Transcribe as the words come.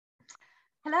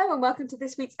Hello and welcome to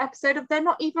this week's episode of They're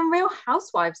Not Even Real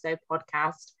Housewives Though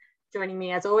podcast. Joining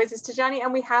me as always is Tajani,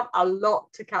 and we have a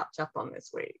lot to catch up on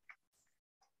this week.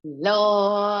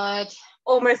 Lord.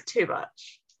 Almost too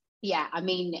much. Yeah, I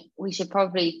mean, we should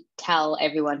probably tell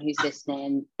everyone who's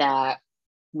listening that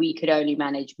we could only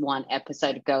manage one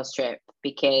episode of Girls Trip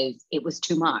because it was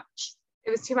too much.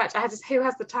 It was too much. Who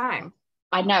has the time?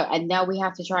 I know, and now we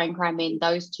have to try and cram in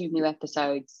those two new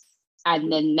episodes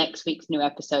and then next week's new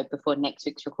episode before next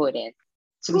week's recording.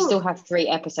 So we still have 3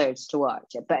 episodes to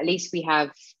watch, but at least we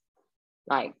have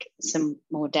like some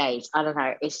more days. I don't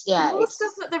know. The more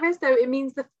stuff that there is though, it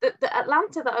means that the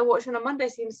Atlanta that I watched on a Monday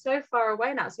seems so far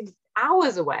away now. It seems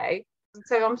hours away.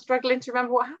 So I'm struggling to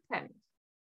remember what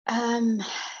happened.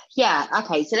 Yeah,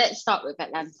 okay, so let's start with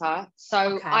Atlanta.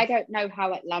 So okay. I don't know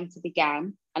how Atlanta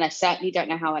began, and I certainly don't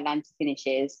know how Atlanta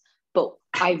finishes, but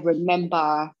I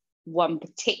remember one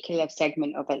particular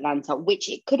segment of Atlanta, which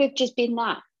it could have just been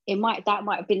that might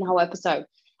have been the whole episode.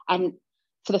 And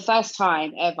for the first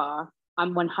time ever,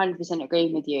 I'm 100%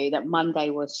 agreeing with you that Monday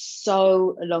was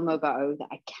so long ago that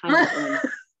I cannot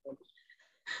remember.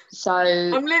 So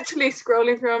I'm literally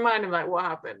scrolling through my mind. I'm like, what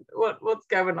happened? What's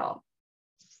going on?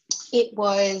 It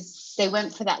was, they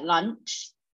went for that lunch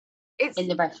in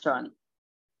the restaurant.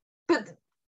 But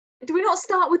do we not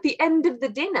start with the end of the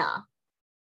dinner?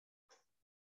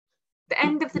 The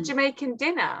end of the Jamaican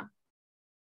dinner.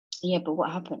 Yeah, but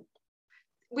what happened?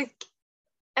 With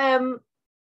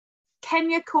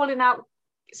Kenya calling out.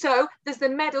 So there's the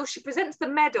medal. She presents the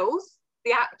medals,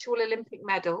 the actual Olympic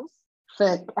medals.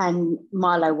 And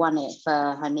Marlo won it for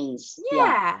her niece.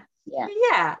 Yeah.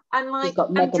 And like, she's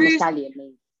got Megan Thee Stallion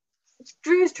knees.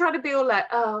 Drew's trying to be all like,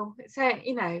 oh,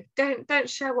 saying, don't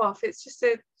show off. It's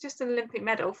just an Olympic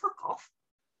medal. Fuck off.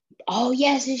 Oh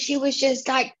yes, and she was just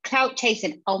like clout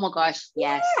chasing. Oh my gosh,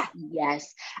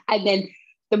 yes. And then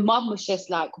the mum was just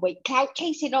like, wait, clout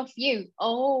chasing off you.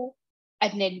 Oh,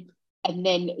 and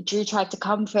then Drew tried to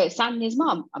come for Sanya's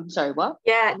mum. I'm sorry, what?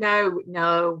 Yeah, no.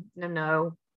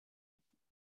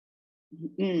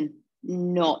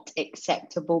 Not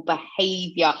acceptable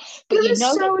behaviour. But it was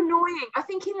so annoying. I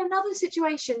think in another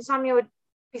situation, Samya would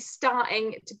be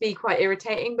starting to be quite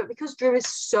irritating, but because Drew is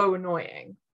so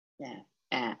annoying.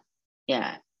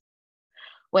 Yeah.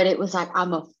 When it was like,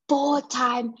 I'm a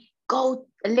 4-time gold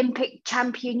Olympic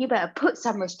champion, you better put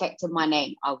some respect in my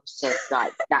name. I was just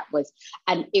like, that was,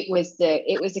 and it was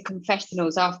the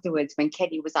confessionals afterwards when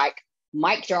Kenny was like,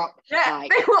 mic drop. Yeah,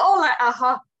 like, they were all like,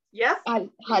 yes.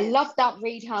 I love that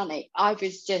read, honey. I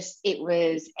was just, it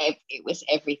was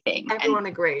everything. Everyone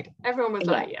agreed. Everyone was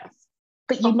like, yes.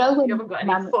 But when you haven't got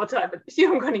any 4-time, you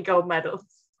haven't got any gold medals.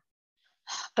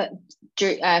 But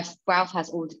Ralph has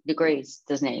all the degrees,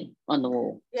 doesn't he, on the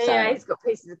wall? Yeah, he's got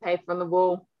pieces of paper on the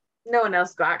wall. No one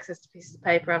else got access to pieces of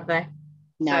paper, have they?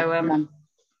 No.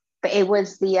 But it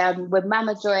was the when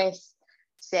Mama Joyce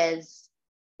says,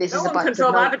 "This is about to no one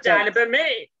control my vagina but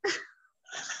me."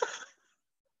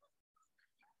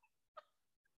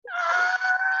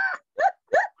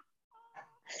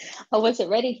 I wasn't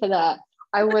ready for that.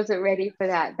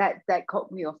 That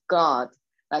caught me off guard.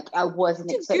 Like, I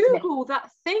wasn't expecting it. Google that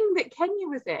thing that Kenya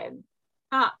was in.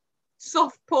 That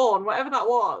soft porn, whatever that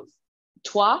was.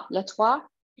 Le Trois?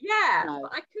 Yeah, no.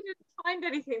 But I couldn't find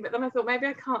anything. But then I thought, maybe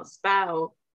I can't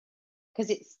spell. Because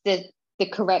it's the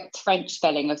correct French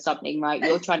spelling of something, right?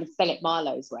 You're trying to spell it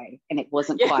Marlowe's way, and it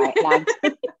wasn't quite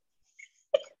landed.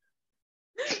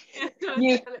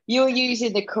 You're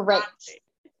using the correct...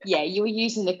 Yeah, you were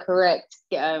using the correct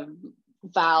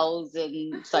vowels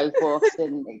and so forth,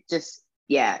 and it just...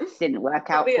 Yeah, didn't work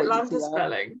out. The Atlanta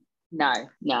spelling. No.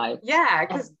 Yeah,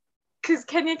 because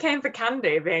Kenya came for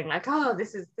Candy, being like, "Oh,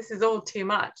 this is all too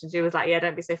much," and she was like, "Yeah,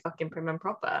 don't be so fucking prim and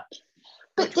proper,"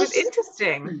 which was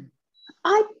interesting.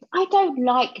 I don't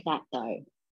like that though.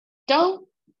 Don't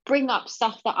bring up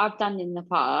stuff that I've done in the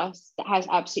past that has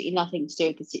absolutely nothing to do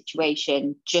with the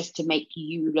situation just to make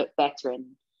you look better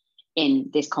in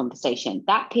this conversation.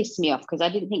 That pissed me off because I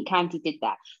didn't think Candy did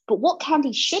that. But what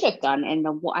Candy should have done, and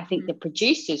what I think the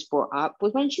producers brought up,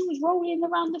 was when she was rolling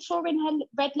around the floor in her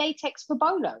red latex for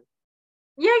Bolo.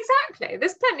 Yeah, exactly.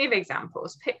 There's plenty of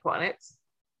examples. Pick one.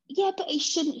 But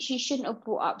she shouldn't have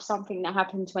brought up something that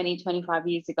happened 25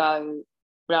 years ago.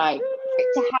 Like,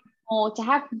 for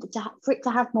it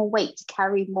to have more weight, to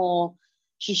carry more.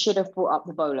 She should have brought up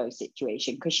the Bolo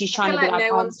situation because she's trying to be like,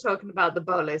 no one's talking about the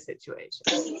Bolo situation.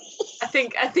 I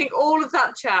think all of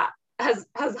that chat has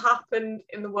happened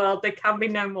in the world. There can be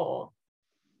no more.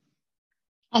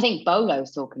 I think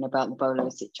Bolo's talking about the Bolo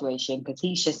situation because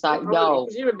he's just like,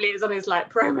 presumably it's on his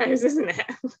like promos, isn't it?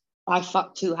 I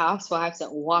fucked 2 housewives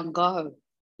at one go.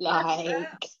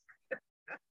 Like,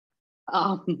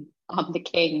 I'm the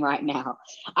king right now.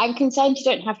 I'm concerned you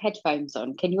don't have headphones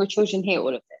on. Can your children hear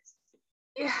all of this?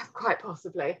 Yeah, quite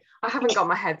possibly. I haven't got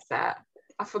my headset.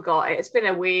 I forgot it. It's been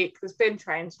a week. There's been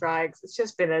train strikes. It's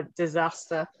just been a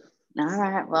disaster. All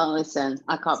right. Well, listen,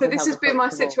 I can't. So this has been my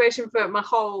situation for my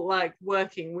whole like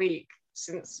working week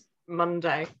since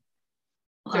Monday.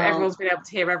 So everyone's been able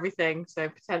to hear everything. So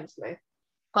potentially.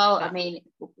 Well, I mean,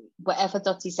 whatever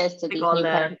Dottie says to these new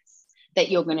parents that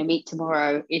you're going to meet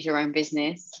tomorrow is your own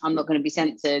business. I'm not going to be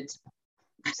censored.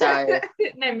 So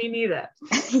no, me neither.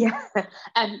 Yeah.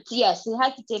 Yes, we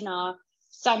had the dinner.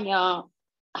 Sonia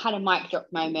had a mic drop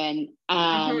moment,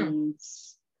 and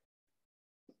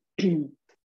then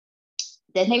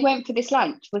they went for this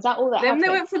lunch. Was that all that happened? Then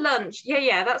they went for lunch.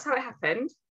 Yeah, that's how it happened.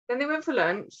 Then they went for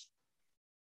lunch.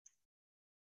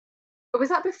 Was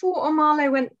that before or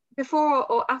Marlo went? Before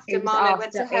or after Marlo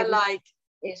went to her like?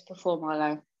 It's before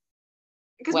Marlo.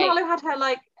 Because Marlo had her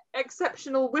like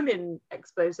exceptional women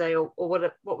expose, or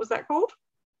what was that called?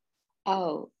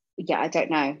 Oh yeah, I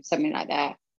don't know, something like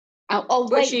that. No.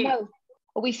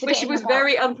 Are we forgetting? She was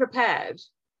very unprepared.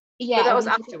 Yeah, but that was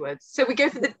afterwards. So we go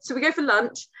for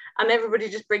lunch, and everybody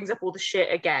just brings up all the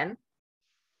shit again.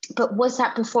 But was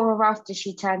that before or after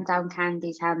she turned down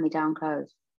Candy's hand-me-down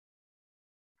clothes?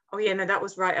 Oh yeah, no, that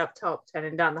was right up top,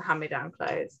 turning down the hand-me-down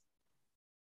clothes.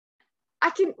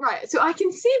 So I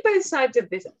can see both sides of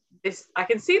this. I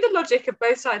can see the logic of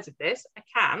both sides of this.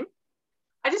 I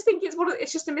just think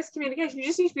it's just a miscommunication. You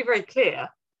just need to be very clear.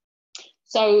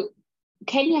 So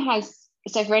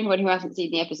for anyone who hasn't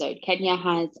seen the episode, Kenya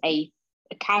has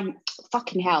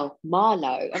fucking hell,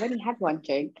 Marlo. I've only had one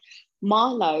drink.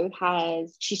 Marlo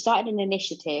she started an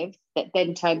initiative that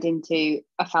then turned into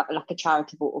a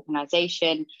charitable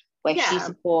organisation where she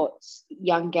supports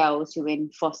young girls who are in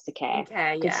foster care.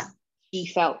 Okay, yeah. She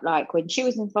felt like when she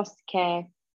was in foster care,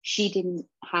 she didn't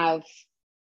have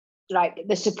like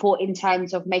the support in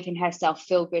terms of making herself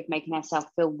feel good, making herself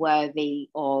feel worthy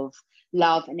of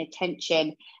love and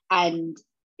attention. And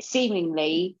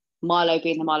seemingly Marlo,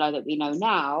 being the Marlo that we know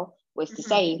now, was the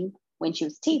same when she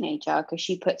was a teenager, because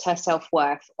she puts her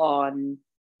self-worth on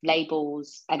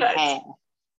labels and hair.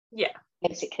 Yeah.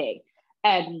 Basically.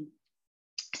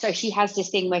 So she has this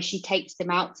thing where she takes them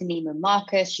out to Neiman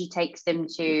Marcus, she takes them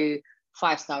to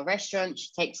 5-star restaurants, she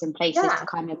takes them places to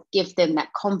kind of give them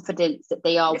that confidence that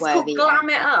they are worthy. It's called Glam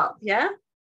It Up, yeah?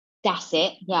 That's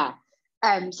it, yeah.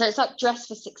 So it's like Dress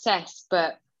for Success,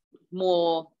 but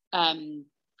more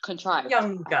contrived.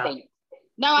 Younger. I think.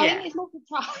 No, I think it's more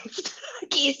contrived.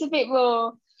 It's a bit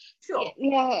more. Sure.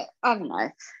 Yeah, I don't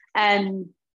know.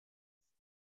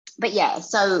 But yeah,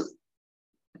 so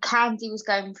Candy was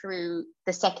going through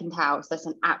the second house. That's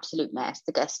an absolute mess.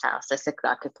 The guest house. That's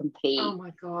like a complete. Oh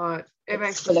my god! It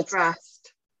makes me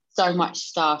stressed. So much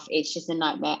stuff. It's just a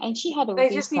nightmare. And she had all They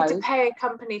these just need to pay a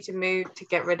company to move to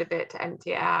get rid of it, to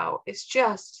empty it out. It's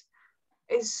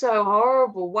so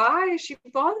horrible. Why is she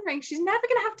bothering? She's never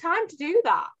going to have time to do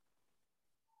that.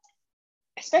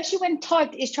 Especially when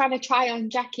Todd is trying to try on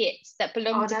jackets that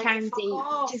belong to Candy.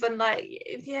 And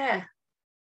like, yeah.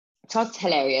 Todd's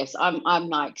hilarious. I'm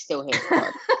like still here for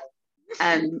Todd.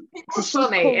 It's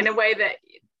funny in a way that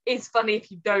is funny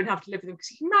if you don't have to live with him,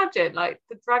 because you can imagine like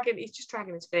the dragon, he's just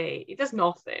dragging his feet. He does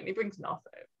nothing. He brings nothing.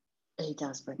 He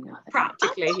does bring nothing.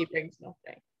 Practically, he brings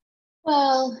nothing.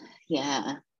 Well,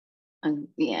 yeah.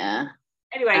 Yeah.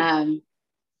 Anyway,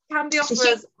 Candy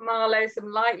offers Marlo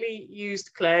some lightly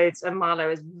used clothes, and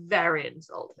Marlo is very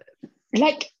insulted.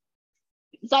 Like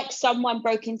someone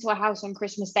broke into a house on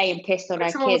Christmas Day and pissed on her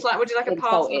kids. Someone was like, would you like a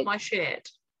parcel of my shit?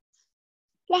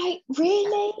 Like,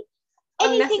 really?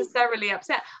 Unnecessarily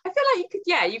upset. I feel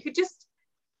like you could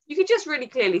just really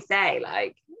clearly say,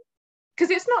 like, because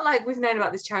it's not like we've known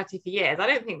about this charity for years. I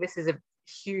don't think this is a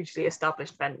hugely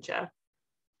established venture.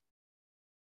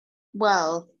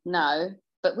 Well, no,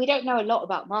 but we don't know a lot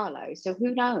about Marlo, so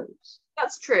who knows?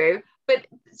 That's true, but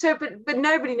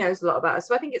nobody knows a lot about her.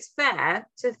 So I think it's fair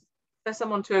for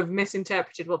someone to have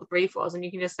misinterpreted what the brief was, and you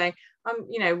can just say,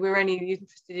 we're only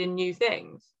interested in new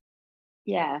things.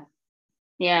 Yeah.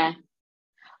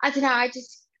 I don't know.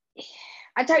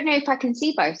 I don't know if I can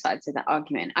see both sides of that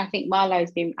argument. I think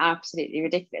Marlo's been absolutely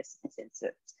ridiculous in this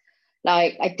instance.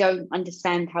 Like, I don't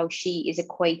understand how she is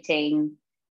equating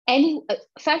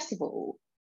first of all,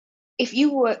 if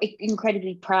you were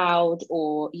incredibly proud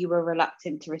or you were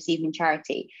reluctant to receiving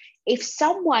charity, if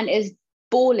someone as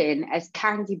balling as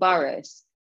Candy Burris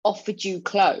offered you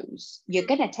clothes, you're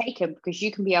going to take them because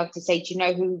you can be able to say, do you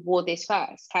know who wore this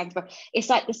first? Candy Burris. It's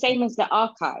like the same as the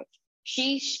archive.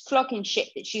 She's flogging shit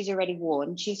that she's already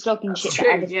worn. She's flogging That's shit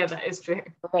true. that that is true.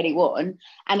 Already worn,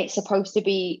 and it's supposed to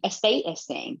be a status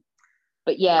thing.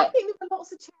 But yeah, I think there are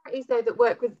lots of charities though that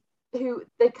work with who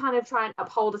they kind of try and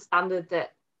uphold a standard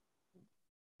that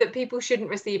people shouldn't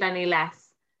receive any less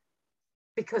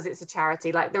because it's a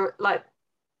charity. Like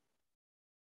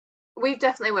we've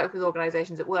definitely worked with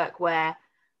organisations at work where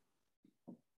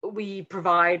we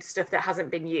provide stuff that hasn't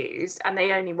been used and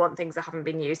they only want things that haven't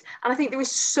been used. And I think there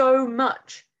is so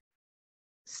much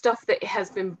stuff that has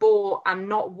been bought and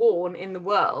not worn in the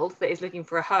world that is looking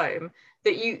for a home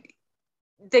that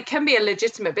there can be a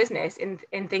legitimate business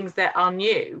in things that are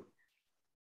new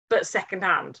but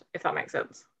secondhand, if that makes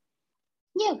sense.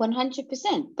 Yeah,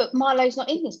 100%. But Marlo's not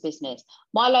in this business.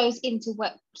 Marlo's into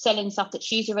selling stuff that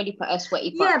she's already put her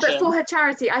sweaty butt but in. for her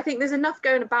charity, I think there's enough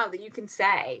going about that you can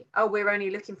say, oh, we're only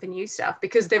looking for new stuff,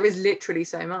 because there is literally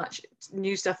so much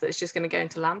new stuff that's just going to go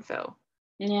into landfill.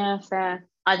 Yeah, fair.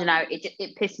 I don't know.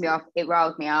 It pissed me off. It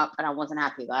riled me up, and I wasn't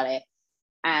happy about it.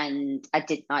 And I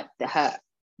didn't like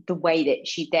the way that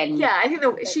she then. Yeah, I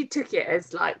think she took it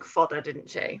as like fodder, didn't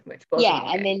she? Which wasn't.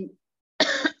 Yeah, and then.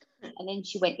 And then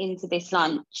she went into this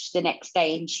lunch the next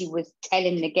day and she was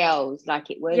telling the girls like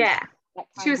it was. Yeah, like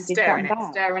she was staring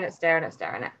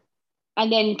it.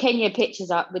 And then Kenya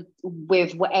pictures up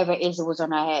with whatever it is that was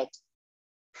on her head.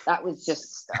 That was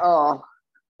just, that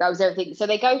was everything. So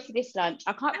they go for this lunch.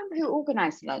 I can't remember who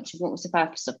organised the lunch and what was the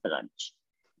purpose of the lunch.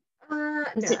 No.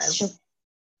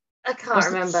 I can't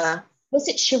remember. Was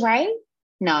it Sheree?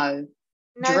 No.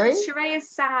 No, Sheree is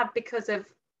sad because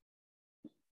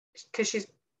she's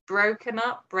breaking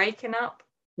up.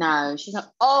 No, she's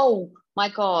not. Oh my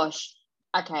gosh.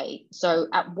 Okay, so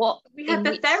at what we had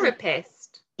the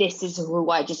therapist. This is who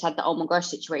I just had the oh my gosh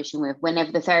situation with.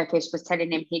 Whenever the therapist was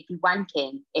telling him he'd be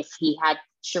wanking if he had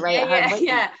Sheree at home.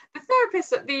 Yeah. The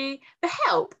therapist at the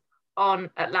help on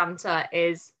Atlanta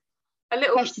is a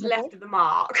little left of the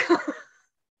mark.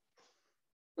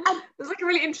 There's like a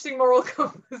really interesting moral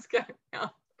compass going on.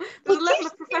 There's a level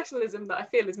of professionalism that I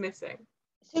feel is missing.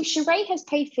 So Sheree has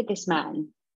paid for this man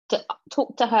to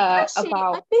talk to her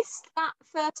about. I missed that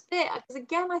first bit because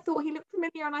again I thought he looked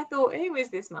familiar and I thought, who is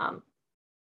this man?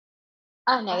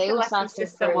 Oh no, they all like he's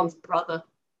just someone's brother.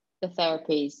 The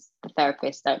therapist,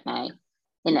 don't they,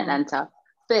 in Atlanta?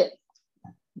 But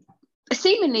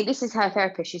seemingly this is her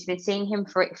therapist. She's been seeing him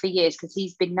for years because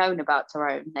he's been known about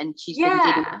Tyrone and she's been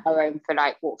dealing with Tyrone for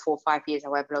like 4 or 5 years,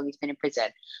 however long he's been in prison.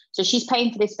 So she's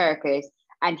paying for this therapist.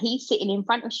 And he's sitting in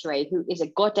front of Sheree, who is a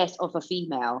goddess of a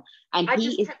female. And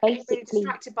he is basically really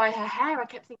distracted by her hair. I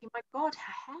kept thinking, my God,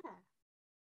 her hair.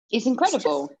 It's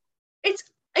incredible. It's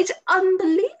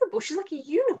unbelievable. She's like a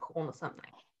unicorn or something.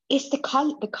 It's the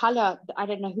colour. I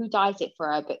don't know who dyes it for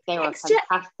her, but they're a fantastic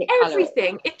colour.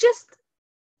 Everything.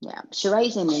 Yeah,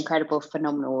 Sheree's an incredible,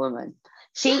 phenomenal woman.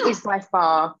 She is by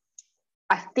far,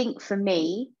 I think for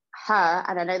me, her,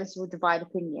 and I know this will divide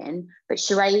opinion, but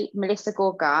Sheree, Melissa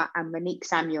Gorga and Monique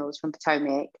Samuels from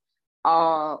Potomac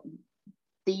are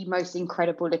the most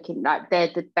incredible looking, like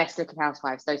they're the best looking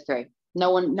housewives, those three.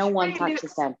 No one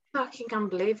touches them. Fucking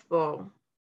unbelievable.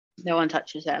 No one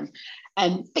touches them.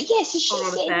 But yeah, so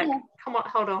she's sitting there. Come on,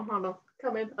 hold on.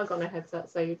 Come in. I've got no headset,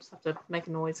 so you just have to make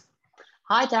a noise.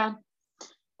 Hi, Dan.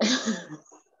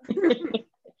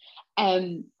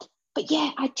 But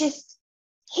yeah,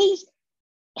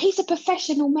 he's a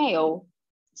professional male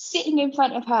sitting in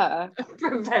front of her. A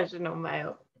professional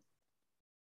male.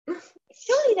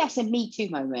 Surely that's a Me Too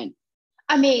moment.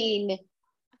 I mean,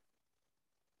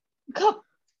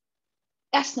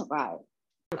 that's not right.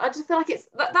 I just feel like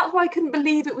that's why I couldn't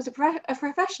believe it was a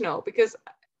professional, because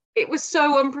it was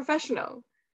so unprofessional.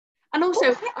 And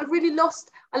also, I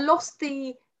lost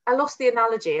the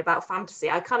analogy about fantasy.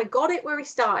 I kind of got it where he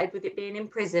started with it being in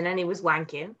prison and he was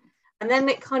wanking, and then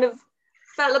it kind of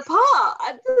fell apart.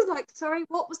 I was like, sorry,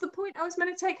 what was the point I was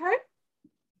meant to take home?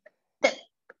 That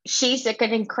she's like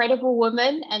an incredible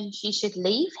woman and she should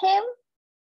leave him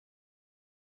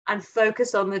and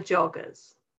focus on the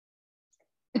joggers.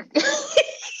 That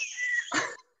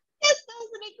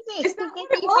doesn't exist. Is that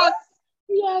what it was?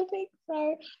 Yeah,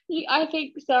 I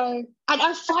think so. And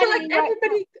I feel like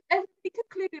everybody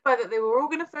concluded by that they were all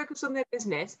going to focus on their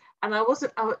business, and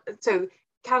so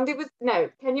Kenya was going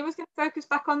to focus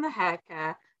back on the hair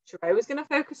care. Sheree was going to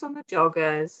focus on the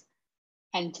joggers.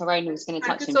 And Tyrone was going to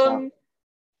touch himself.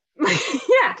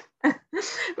 Yeah.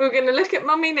 We're going to look at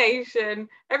Mummy Nation.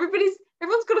 Everyone's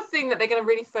got a thing that they're going to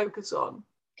really focus on.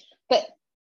 But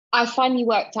I finally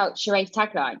worked out Sheree's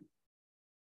tagline.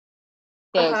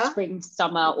 The spring,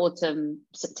 summer, autumn,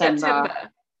 September.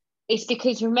 It's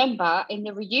because remember in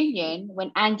the reunion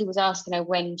when Andy was asking her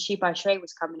when She by Sheree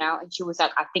was coming out, and she was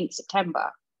like, I think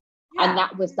September. Yeah. And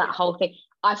that was that whole thing.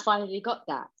 I finally got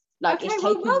that. Like, it's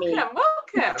taken me. Welcome.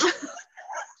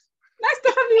 Nice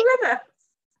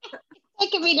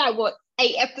like what,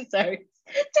 8 episodes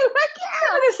to work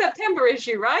it out. The September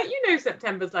issue, right? You know,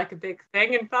 September's like a big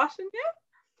thing in fashion, yeah.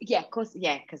 Yeah, of course.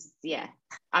 Yeah, because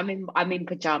I'm in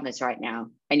pajamas right now,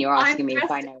 and you're asking me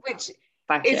if I know which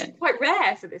fashion. is quite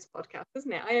rare for this podcast,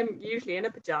 isn't it? I am usually in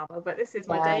a pajama, but this is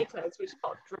my day clothes, which is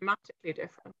not dramatically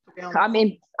different, to be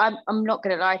honest. I'm not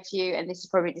going to lie to you, and this is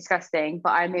probably disgusting, but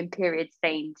I'm in period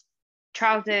stained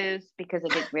trousers because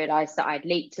I didn't realise that I'd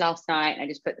leaked last night. I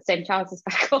just put the same trousers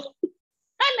back on,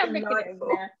 and I'm looking at them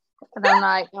there. And I'm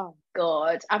like, oh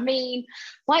God. I mean,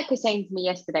 Mike was saying to me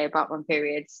yesterday about my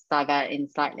periods, diverting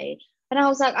slightly. And I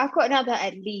was like, I've got another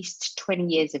at least 20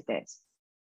 years of this.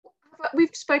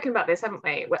 We've spoken about this, haven't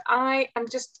we? Where I am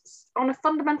just on a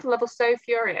fundamental level so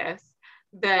furious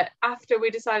that after we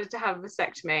decided to have a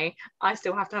vasectomy, I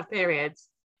still have to have periods.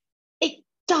 It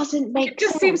doesn't make sense. It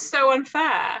just seems so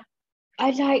unfair. I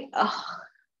like,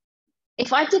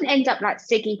 if I didn't end up like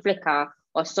Siggy Flicker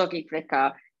or Soggy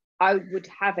Flicker, I would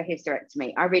have a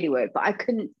hysterectomy. I really would, but I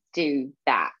couldn't do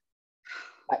that.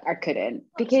 Like I couldn't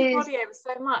because your body over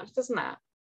so much, doesn't it?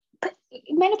 But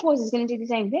menopause is going to do the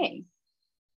same thing.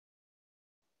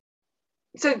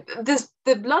 So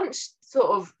the lunch sort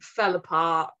of fell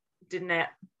apart, didn't it?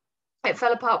 It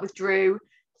fell apart with Drew,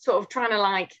 sort of trying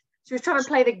to she was trying to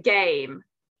play the game.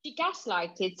 She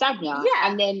gaslighted Sanya,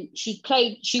 yeah, and then she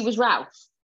was Ralph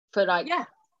for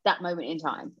that moment in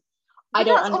time. But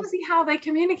that's obviously how they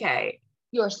communicate.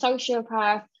 You're a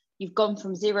sociopath. You've gone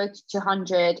from 0 to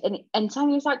 100, and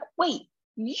Sanya's like, wait,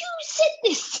 you said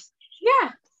this.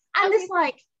 Yeah, and it's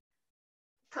like,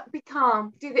 be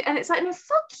calm, and it's like, no,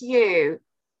 fuck you.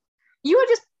 You were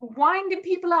just winding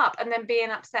people up and then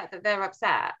being upset that they're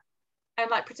upset,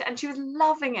 and like pretend. And she was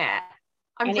loving it.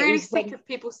 I'm really sick of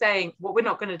people saying what we're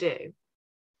not going to do.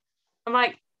 I'm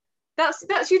like,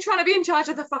 that's you trying to be in charge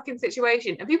of the fucking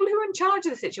situation, and people who are in charge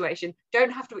of the situation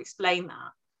don't have to explain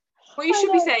that. What you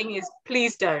should be saying is,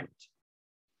 please don't.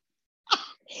 To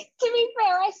be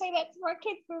fair, I say that to my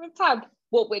kids all the time.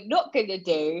 What we're not going to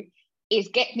do is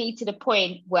get me to the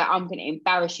point where I'm going to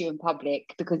embarrass you in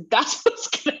public, because that's what's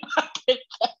going to happen.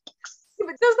 Yeah,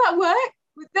 but does that work?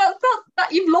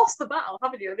 That you've lost the battle,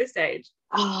 haven't you, at this stage?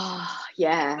 Oh,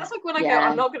 yeah. That's like when I go,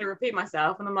 I'm not going to repeat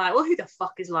myself, and I'm like, well, who the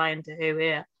fuck is lying to who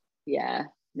here? Yeah,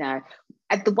 no.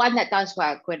 And the one that does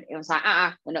work, when it was like,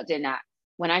 we're not doing that.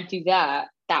 When I do that,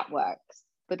 that works.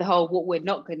 But the whole what we're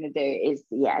not going to do is,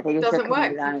 they just doesn't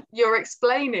work. You're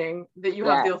explaining that you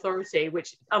have the authority,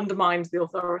 which undermines the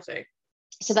authority.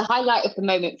 So the highlight of the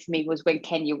moment for me was when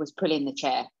Kenya was pulling the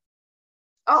chair.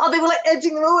 Oh, they were like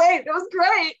edging them away. That was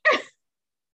great.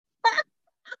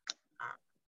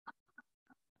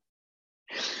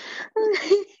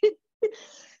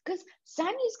 Because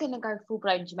Sanya's going to go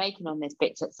full-blown Jamaican on this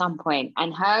bitch at some point,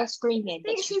 and her screaming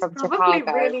that she's from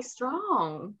Chicago, really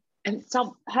strong, and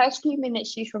her screaming that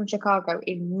she's from Chicago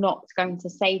is not going to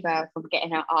save her from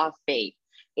getting her ass beat.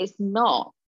 It's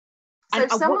not. So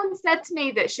someone said to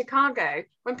me that Chicago,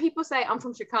 when people say I'm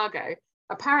from Chicago,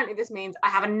 apparently this means I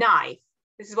have a knife.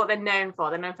 This is what they're known for.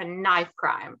 They're known for knife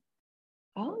crime.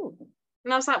 Oh.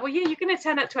 And I was like, well, yeah, you're going to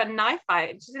turn up to a knife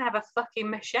fight. She's going to have a fucking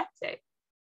machete.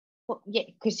 Well, yeah,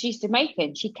 because she's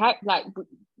Jamaican. She can't, like,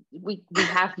 we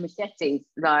have machetes,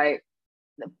 like,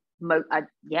 I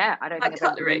don't think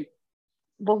cutlery.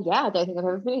 I don't think I've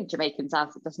ever been in Jamaican's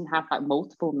house that doesn't have like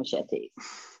multiple machetes.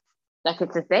 Like,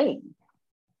 it's a thing.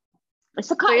 It's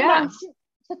for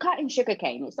cutting sugar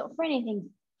cane. It's not for anything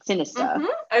sinister. Mm-hmm.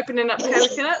 Opening up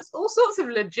coconuts, all sorts of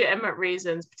legitimate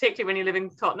reasons, particularly when you live in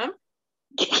Tottenham.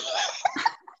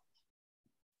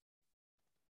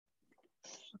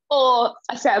 Or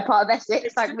a certain part of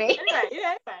Essex, like me.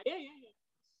 Yeah.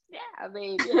 Yeah, I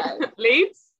mean, you know.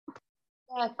 Leeds?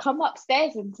 Yeah, come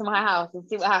upstairs into my house and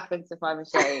see what happens with my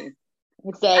machine.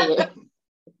 I dare you.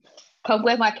 Come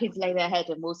where my kids lay their head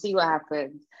and we'll see what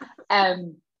happens.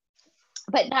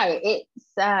 But no,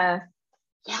 it's I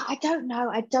don't know.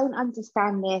 I don't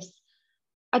understand this.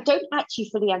 I don't actually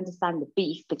fully understand the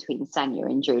beef between Sanya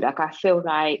and Drew. Like, I feel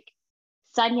like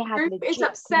Sanya had Drew is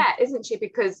upset, isn't she?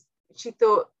 Because she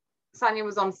thought Sanya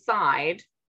was on side,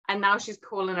 and now she's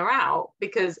calling her out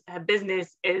because her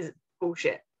business is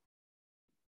bullshit.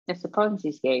 It's a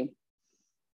Ponzi scheme.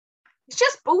 It's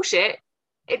just bullshit.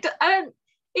 Even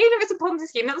if it's a Ponzi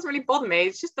scheme, that doesn't really bother me.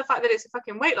 It's just the fact that it's a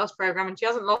fucking weight loss program and she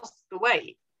hasn't lost the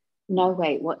weight. No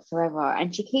weight whatsoever.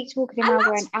 And she keeps walking around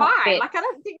wearing outfits. Like, I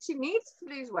don't think she needs to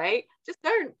lose weight. Just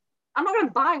don't. I'm not going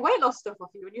to buy weight loss stuff off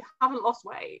you when you haven't lost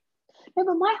weight. No,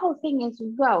 but my whole thing is,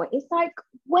 well, it's like,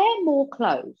 wear more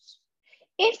clothes.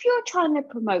 If you're trying to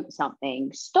promote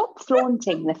something, stop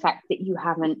flaunting the fact that you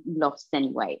haven't lost any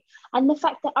weight. And the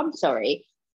fact that, I'm sorry,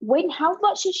 How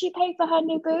much did she pay for her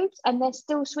new boobs? And they're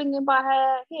still swinging by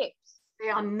her hips. They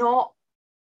are not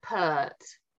pert.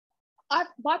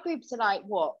 My boobs are like,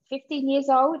 what, 15 years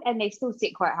old, and they still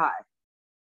sit quite high.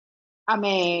 I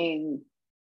mean,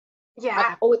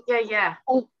 Yeah, yeah.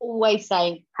 Always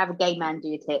say, have a gay man do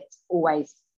your tits.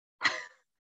 Always.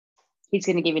 He's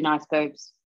going to give you nice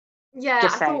boobs. Yeah, I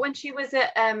thought when she was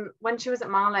at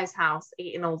Marlo's house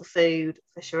eating all the food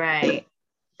for Sheree,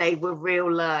 they were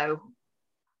real low.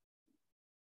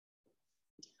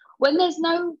 When there's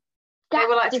no they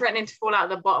were like threatening to fall out of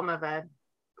the bottom of her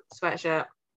sweatshirt.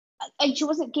 And she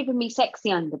wasn't giving me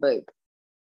sexy under boob.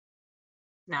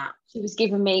 Nah. She was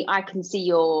giving me, I can see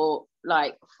your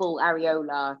like full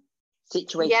areola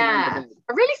situation. Yeah.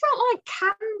 I really felt like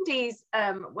Candy's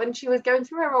when she was going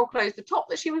through her old clothes, the top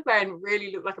that she was wearing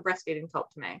really looked like a breastfeeding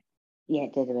top to me. Yeah,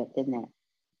 it did a bit, didn't it?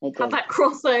 It had that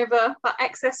crossover, that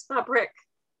excess fabric.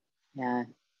 Yeah.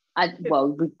 Well,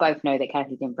 we both know that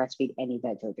Candy didn't breastfeed any of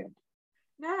their children.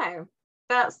 No.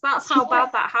 That's how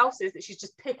bad that house is, that she's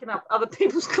just picking up other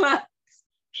people's clothes.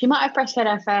 She might have breastfed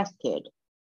her first kid,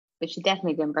 but she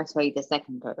definitely didn't breastfeed the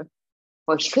second one.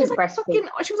 Well, she couldn't breastfeed.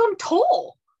 She was on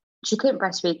tour. She couldn't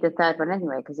breastfeed the third one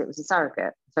anyway because it was a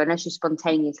surrogate. So unless you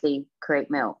spontaneously create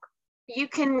milk, you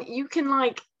can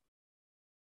like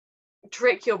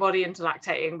trick your body into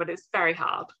lactating, but it's very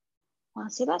hard. Well,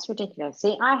 see, that's ridiculous.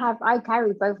 See, I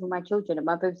carry both of my children, and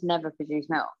my boobs never produce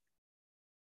milk.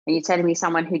 And you're telling me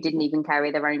someone who didn't even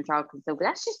carry their own child can still,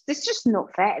 but it's just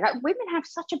not fair. Like, women have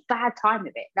such a bad time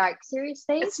of it. Like,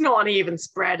 seriously, it's not an even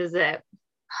spread, is it?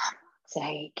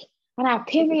 Sake. And I have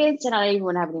periods, and I don't even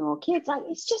want to have any more kids. Like,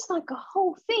 it's just like a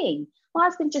whole thing. My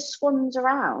husband just swans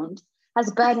around, has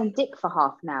a burning dick for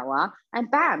half an hour, and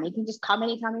bam, he can just come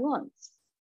anytime he wants.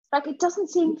 Like, it doesn't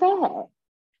seem fair.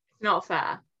 Not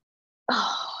fair.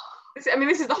 I mean,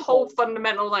 this is the whole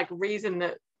fundamental like reason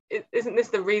that isn't this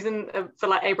the reason for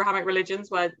like Abrahamic religions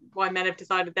why men have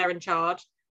decided they're in charge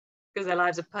because their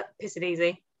lives are pissing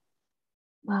easy.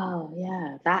 Oh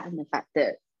yeah, that and the fact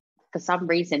that for some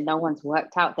reason no one's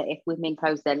worked out that if women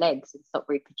close their legs and stop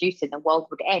reproducing, the world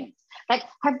would end. Like,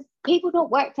 have people not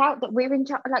worked out that we're in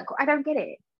charge? Like, I don't get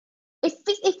it. If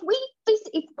we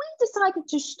decided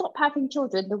to stop having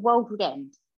children, the world would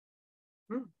end.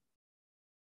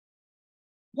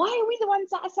 Why are we the ones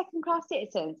that are second-class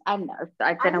citizens? I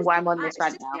don't know why I'm on this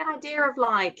right now. The idea of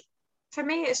like, for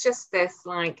me, it's just this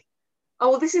like,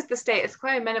 oh, well, this is the status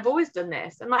quo. Men have always done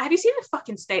this. And like, have you seen the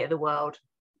fucking state of the world?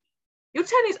 Your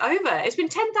turn is over. It's been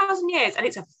 10,000 years and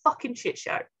it's a fucking shit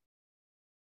show.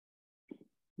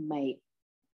 Mate.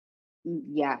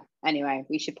 Yeah. Anyway,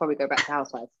 we should probably go back to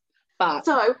Housewives. But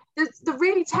so the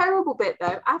really terrible bit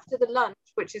though, after the lunch,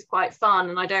 which is quite fun,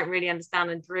 and I don't really understand,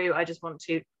 and Drew, I just want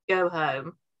to go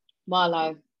home.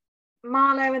 Marlo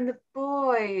and the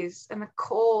boys and the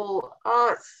call.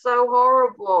 Oh, it's so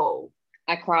horrible.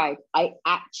 I cried. I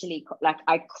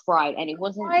cried, and it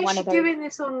wasn't. Why is she doing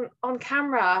this on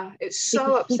camera? It's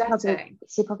so upsetting.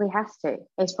 She probably has to.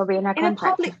 It's probably in her contract. In a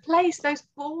public place, those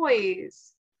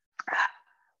boys.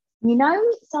 You know,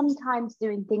 sometimes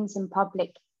doing things in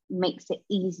public makes it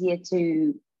easier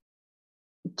to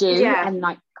do and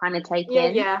like kind of take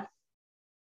in. Yeah.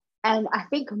 And I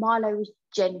think Marlo was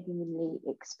genuinely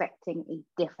expecting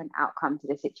a different outcome to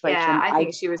the situation. Yeah, I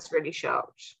think she was really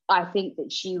shocked. I think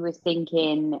that she was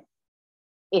thinking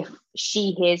if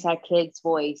she hears her kid's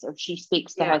voice or she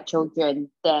speaks to her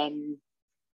children, then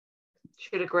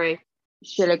she'll agree.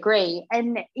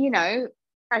 And, you know,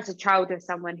 as a child of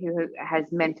someone who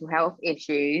has mental health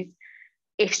issues,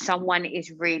 if someone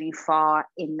is really far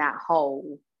in that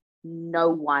hole, no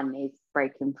one is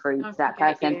breaking through to that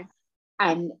person.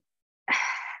 And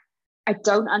I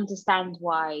don't understand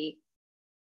why.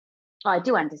 I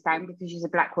do understand because she's a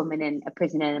black woman in a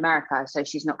prison in America, so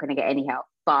she's not going to get any help.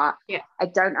 But I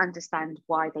don't understand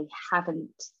why they haven't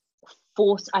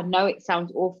forced. I know it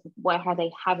sounds awful, how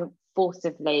they haven't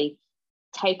forcibly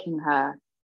taken her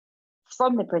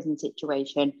from the prison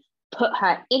situation, put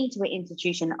her into an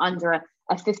institution under a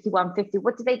 5150.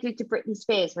 What did they do to Britney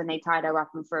Spears when they tied her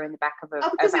up and threw her in the back of a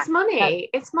because it's money.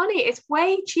 It's money. It's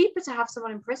way cheaper to have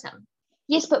someone in prison.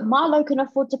 Yes, but Marlo can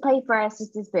afford to pay for her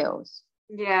sister's bills.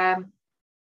 Yeah.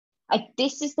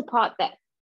 This is the part that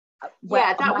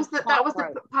that was the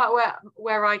part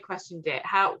where I questioned it.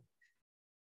 How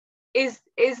is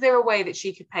there a way that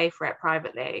she could pay for it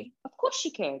privately? Of course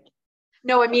she could.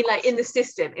 No, I mean like in the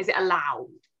system, is it allowed?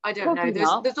 I don't know.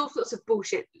 There's all sorts of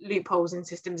bullshit loopholes in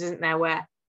systems, isn't there, where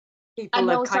people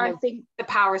are the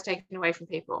power is taken away from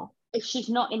people. If she's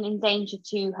not in danger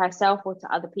to herself or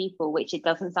to other people, which it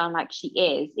doesn't sound like she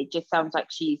is, it just sounds like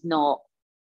she's not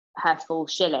her full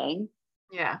shilling,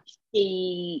 Yeah.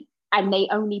 And they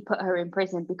only put her in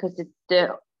prison because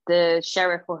the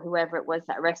sheriff or whoever it was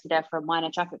that arrested her for a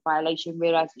minor traffic violation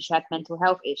realized that she had mental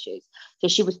health issues. So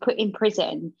she was put in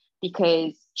prison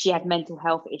because she had mental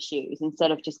health issues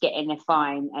instead of just getting a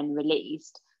fine and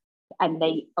released. And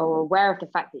they are aware of the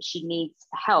fact that she needs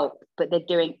help, but they're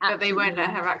doing but they won't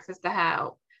let her access to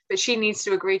help. But she needs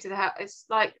to agree to the help. It's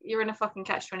like you're in a fucking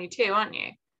catch-22, aren't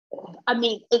you? I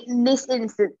mean, in this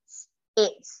instance,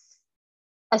 it's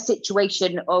a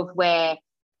situation of where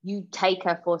you take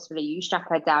her forcefully, you strap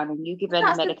her down, and you give her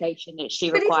the medication that she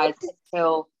requires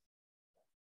until.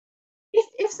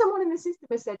 If someone in the system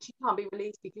has said she can't be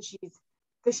released because she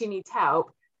needs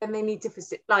help, then they need to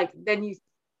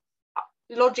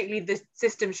logically the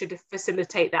system should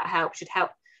facilitate that help, should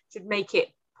make it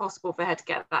possible for her to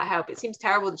get that help. It seems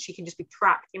terrible that she can just be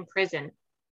trapped in prison.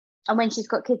 And when she's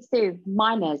got kids too,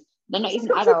 minors, they're not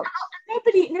even adults.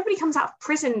 Nobody comes out of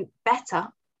prison better.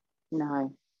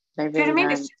 No, they really do you know what I mean?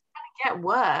 don't. It's just going to get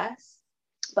worse.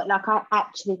 But like, I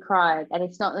actually cried, and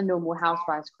it's not the normal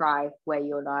housewives cry where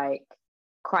you're like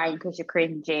crying because you're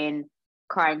cringing,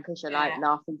 crying because you're like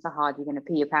laughing so hard you're going to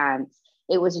pee your pants.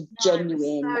 It was a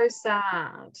genuine. It was so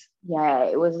sad. Yeah,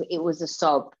 it was a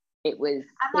sob. It was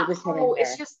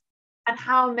it's just, and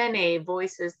how many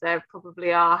voices there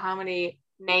probably are, how many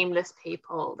nameless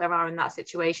people there are in that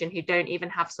situation who don't even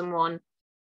have someone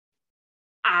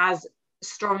as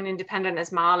strong and independent as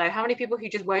Marlo. How many people who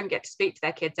just won't get to speak to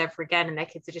their kids ever again, and their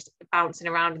kids are just bouncing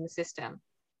around in the system,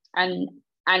 and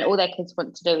all their kids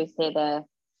want to do is hear their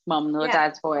mum or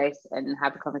dad's voice and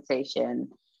have a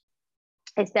conversation.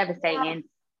 It's devastating.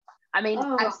 I mean,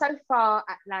 so far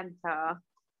Atlanta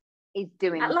is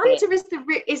doing. Atlanta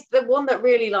is the one that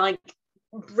really like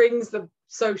brings the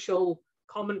social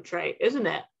commentary, isn't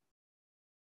it?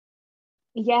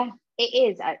 Yeah,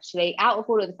 it is actually. Out of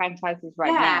all of the franchises now.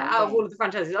 Yeah, out of all of the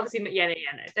franchises. Obviously, no.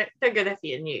 Don't go there for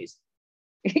your news.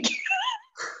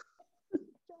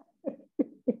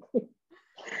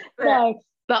 No,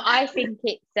 but I think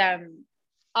it's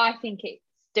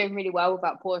doing really well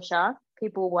without Portia.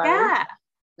 People were worried. Yeah.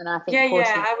 And I think I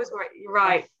was worried. You're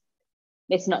right.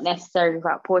 It's not necessary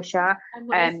without Portia.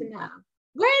 When is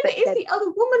the other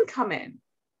woman coming?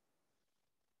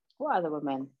 What other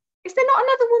woman? Is there not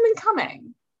another woman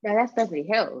coming? No, that's Beverly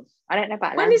Hills. I don't know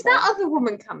about Atlanta. When is that other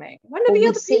woman coming? When are the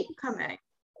other people coming?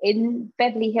 In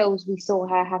Beverly Hills, we saw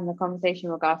her having a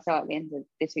conversation with Garcelle at the end of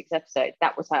this week's episode.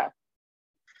 That was her.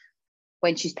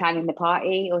 When she's planning the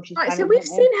party, or she's so we've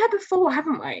seen her before,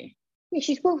 haven't we? Yeah,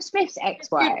 she's Will Smith's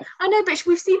ex-wife. I know, but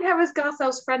we've seen her as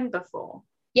Garcelle's friend before.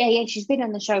 Yeah, she's been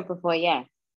on the show before, yeah.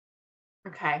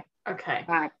 Okay.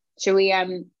 Right. Shall we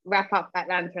wrap up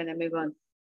Atlanta and then move on?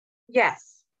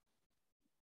 Yes.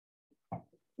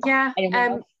 Yeah. I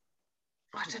don't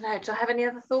know. Do I have any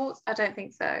other thoughts? I don't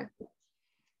think so.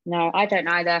 No, I don't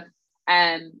either.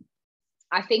 I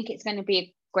think it's going to be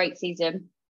a great season.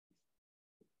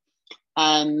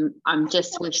 I'm going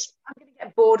to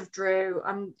get bored of Drew.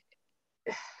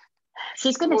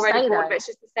 She's going to stay there. But it's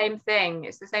just the same thing.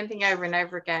 It's the same thing over and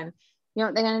over again. You know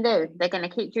what they're going to do? They're going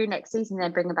to keep Drew next season and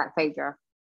then bring her back Phaedra.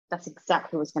 That's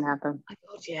exactly what's going to happen. Oh my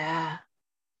God, yeah.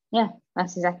 Yeah,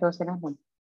 that's exactly what's going to happen.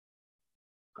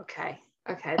 Okay,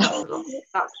 that's a lot.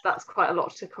 That's quite a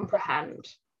lot to comprehend.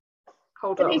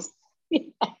 Hold on.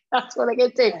 That's what they're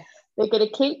going to do. They're going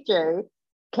to keep Drew.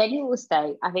 Kenny will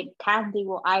stay. I think Candy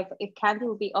will if Candy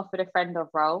will be offered a friend of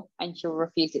role and she'll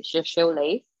refuse it, she'll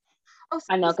leave.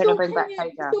 And they're going to bring back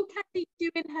Phaedra. Still Candy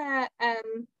doing her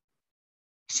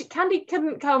Candy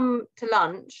couldn't come to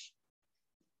lunch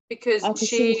because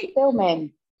she was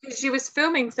filming. She was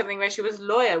filming something where she was a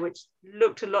lawyer, which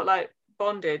looked a lot like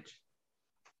bondage.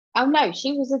 Oh no,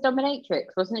 she was a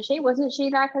dominatrix, wasn't she? Wasn't she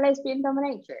like a lesbian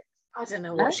dominatrix? I don't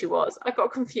know what she was. I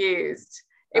got confused.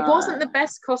 It wasn't the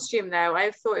best costume though.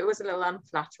 I thought it was a little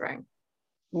unflattering.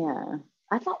 Yeah.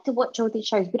 I'd like to watch all these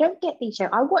shows. We don't get these shows.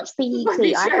 I watch BET.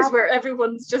 These shows where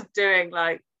everyone's just doing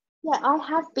like... Yeah, I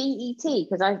have BET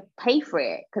because I pay for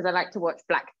it because I like to watch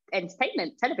black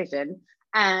entertainment television,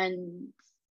 and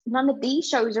none of these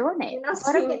shows are on it.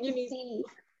 I don't get to see...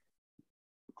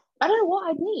 I don't know what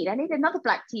I need. I need another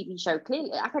black TV show,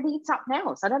 clearly. I need something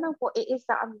else. I don't know what it is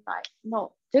that I'm like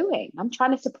not doing. I'm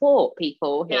trying to support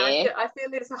people here. Yeah, I feel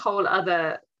there's a whole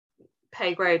other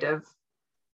pay grade of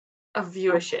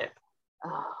viewership.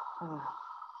 I'm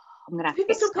gonna have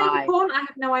people to still pay for porn? I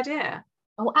have no idea.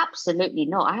 Oh, absolutely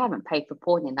not. I haven't paid for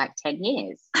porn in like 10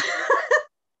 years.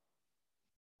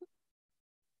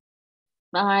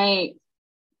 Like,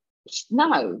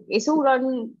 no, it's all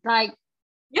on like.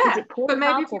 Yeah, but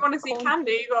maybe if you want to see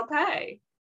Candy, you got to pay.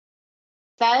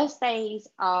 Thursdays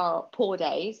are poor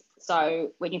days.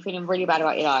 So when you're feeling really bad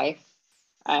about your life,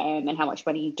 and how much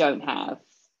money you don't have,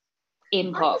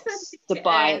 inbox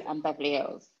Dubai and Beverly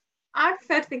Hills. I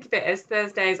prefer to think of it as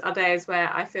Thursdays are days where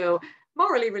I feel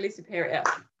morally really superior.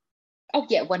 Oh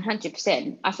yeah,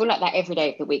 100%. I feel like that every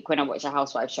day of the week when I watch a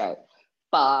housewife show.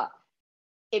 But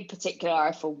in particular,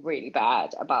 I feel really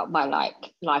bad about my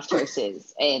life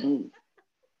choices, and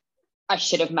I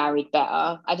should have married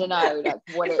better. I don't know,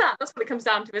 That's what it comes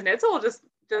down to, isn't it? It's all just.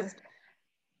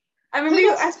 I mean,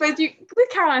 I suppose with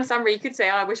Caroline Stanbury, you could say,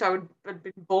 I wish I would have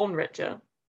been born richer.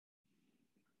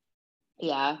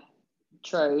 Yeah,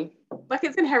 true. Like,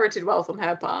 it's inherited wealth on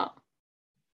her part.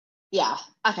 Yeah.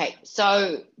 Okay.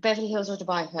 So Beverly Hills or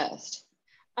Dubai first?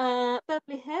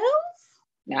 Beverly Hills?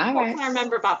 No. What can I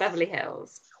remember about Beverly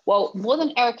Hills? Well, more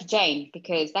than Erica Jane,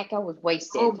 because that girl was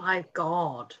wasted. Oh my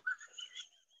God.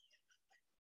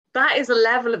 That is a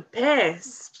level of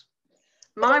pissed.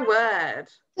 My word.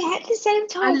 Yeah, at the same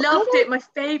time. I loved it. My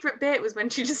favourite bit was when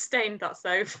she just stained that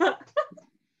sofa.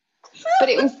 But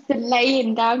it was the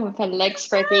laying down with her legs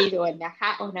spread eagle and the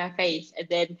hat on her face. And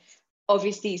then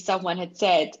obviously someone had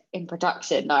said in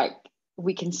production, like,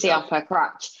 we can see up her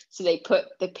crotch. So they put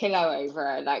the pillow over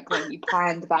her, like when you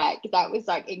panned back. That was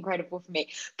like incredible for me.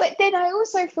 But then I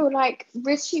also feel like,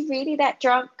 was she really that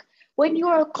drunk? When you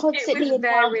are constantly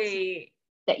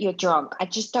that you're drunk, I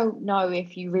just don't know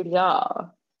if you really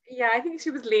are. Yeah, I think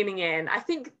she was leaning in. I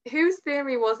think, whose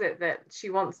theory was it that she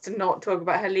wants to not talk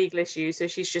about her legal issues, so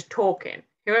she's just talking?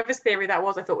 Whoever's theory that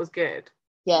was, I thought was good.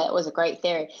 Yeah, it was a great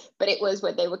theory. But it was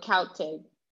when they were counting,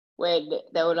 when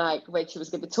they were like, when she was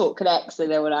going to talk next, and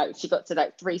they were like, she got to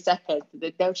like 3 seconds,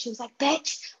 and then she was like,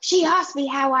 bitch, she asked me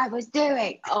how I was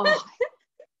doing. Oh.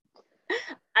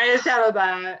 I just tell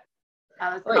about,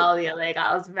 I was all the other,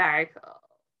 I was very cool.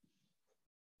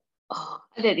 Oh,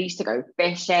 and then they used to go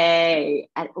fishing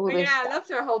and all this stuff. I loved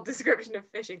her whole description of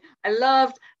fishing. I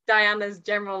loved Diana's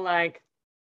general, like,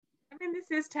 I mean,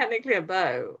 this is technically a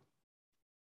boat.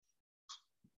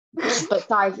 but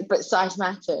size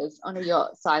matters. On a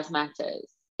yacht, size matters.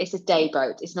 It's a day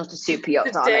boat. It's not a super yacht.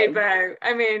 It's a day boat.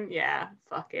 I mean, yeah,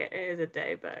 fuck it. It is a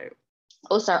day boat.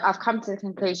 Also, I've come to the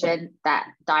conclusion that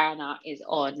Diana is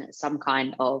on some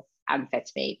kind of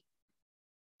amphetamine.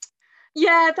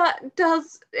 Yeah,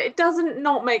 it doesn't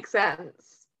not make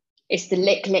sense. It's the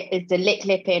lip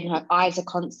lipping. Her eyes are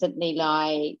constantly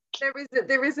like.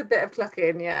 There is a bit of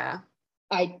clucking, yeah.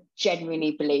 I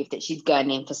genuinely believe that she's going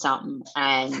in for something,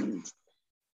 and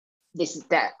this is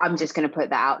that. I'm just going to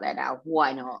put that out there now.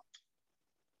 Why not?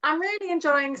 I'm really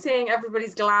enjoying seeing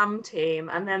everybody's glam team,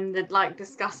 and then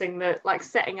discussing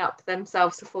setting up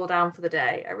themselves to fall down for the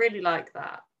day. I really like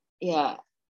that. Yeah.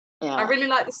 I really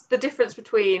like the difference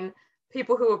between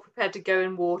people who are prepared to go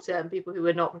in water and people who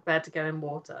are not prepared to go in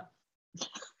water.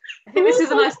 I think this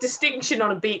is a nice distinction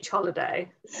on a beach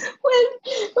holiday. When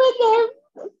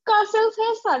Garcelle's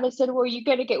hairstylist said, well, you're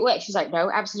going to get wet. She's like, no,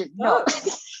 absolutely not.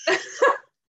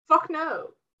 Fuck no.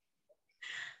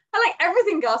 I like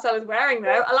everything Garcelle is wearing,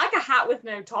 though. I like a hat with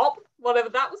no top, whatever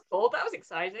that was called. That was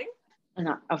exciting. And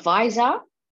a visor.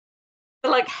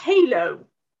 The halo.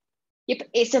 Yeah, but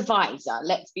it's a visor,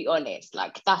 let's be honest.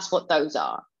 Like, that's what those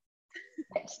are.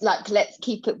 Let's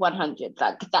keep it 100.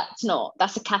 Like,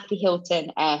 that's a Kathy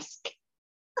Hilton-esque.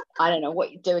 I don't know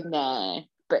what you're doing there,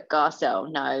 but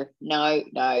Garcelle, no,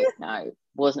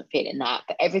 wasn't feeling that.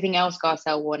 But everything else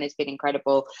Garcelle won has been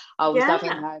incredible. I was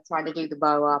loving her trying to do the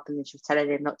bow up, and then she was telling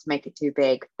him not to make it too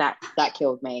big. That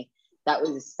killed me. That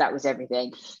was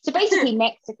everything. So basically,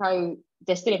 Mexico.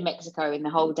 They're still in Mexico in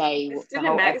the whole day. They're still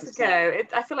in Mexico.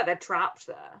 I feel like they're trapped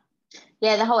there.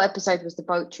 Yeah, the whole episode was the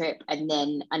boat trip and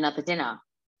then another dinner.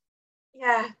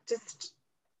 Yeah,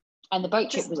 and the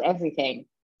boat trip was everything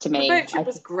to me. The boat trip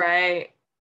was great.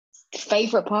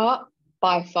 Favorite part,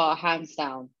 by far, hands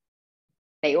down.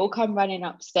 They all come running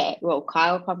upstairs. Well,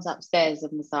 Kyle comes upstairs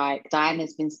and was like,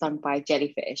 Diana's been stung by a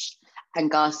jellyfish, and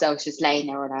Garcelle's just laying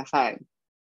there on her phone.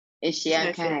 Is she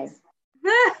okay?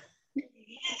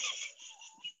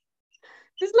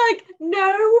 There's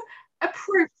no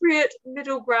appropriate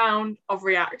middle ground of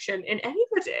reaction in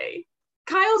anybody.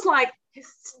 Kyle's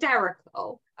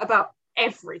hysterical about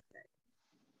everything.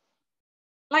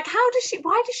 Why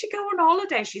does she go on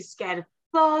holiday? She's scared of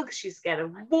bugs, she's scared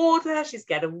of water, she's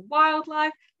scared of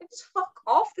wildlife. Just fuck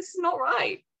off. This is not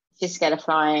right. She's scared of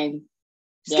flying.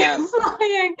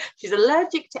 She's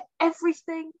allergic to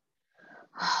everything.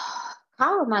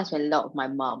 Kyle reminds me a lot of my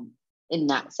mum in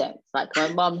that sense. Like, my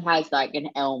mum has an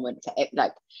ailment to it,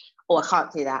 oh, I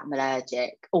can't do that, I'm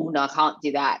allergic. Oh no, I can't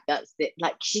do that. That's it.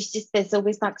 She's just, there's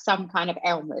always some kind of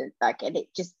ailment, and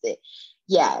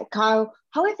Yeah, Kyle.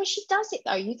 However, she does it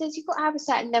though. You've got to have a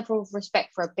certain level of respect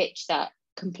for a bitch that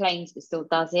complains but still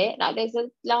does it. Like there's a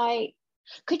like.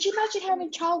 Could you imagine her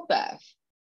in childbirth?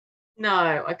 No,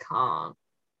 I can't.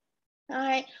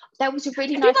 Like that was a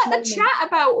really I did nice like the moment. chat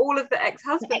about all of the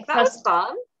ex-husbands. That was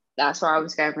fun. That's where I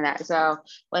was going with that as well.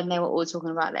 When they were all talking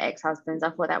about the ex-husbands,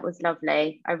 I thought that was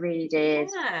lovely. I really did.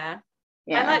 Yeah.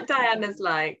 Yeah. I like Diana's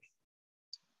like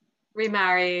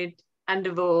remarried and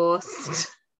divorced.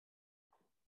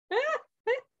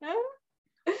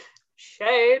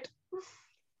 Shade.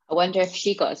 I wonder if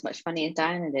she got as much money as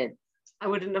Diana did. I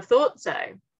wouldn't have thought so.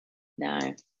 No.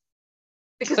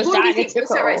 Because what do we think?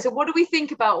 So what do we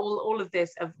think about all of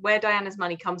this, of where Diana's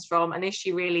money comes from, and is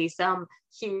she really some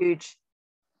huge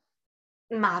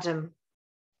madam?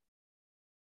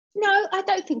 No, I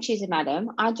don't think she's a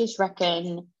madam. I just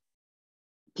reckon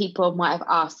people might have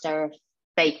asked her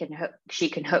if she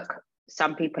can hook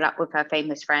some people up with her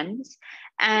famous friends,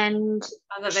 and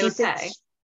that they would pay.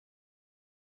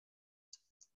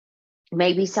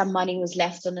 Maybe some money was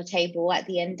left on the table at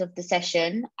the end of the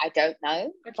session. I don't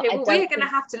know. Okay, well, we're going to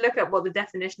have to look at what the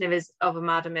definition of a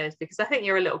madam is, because I think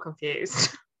you're a little confused.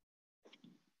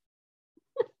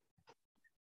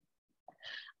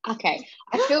 Okay,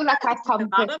 I feel like I've come.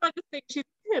 Madam, I just think she's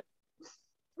good.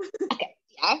 Okay,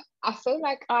 yeah, I feel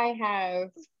like I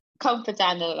have come for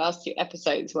Dan in the last 2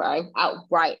 episodes where I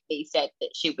outrightly said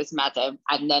that she was madam,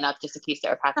 and then I've just accused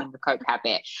her of having the coke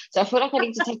habit. So I feel like I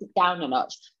need to take it down a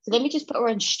notch. So let me just put her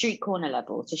on street corner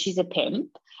level. So she's a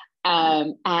pimp,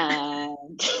 and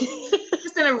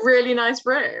just in a really nice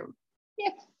room. Yeah,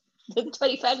 the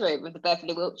 23rd room with the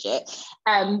Beverly Wiltshire.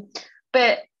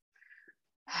 But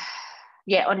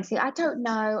yeah, honestly, I don't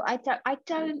know. I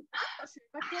don't.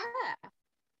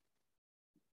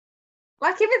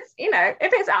 Like if it's,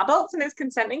 if it's adults and it's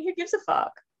consenting, who gives a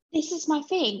fuck? This is my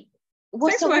thing.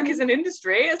 Sex work is an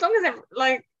industry, as long as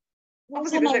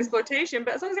obviously there's exploitation,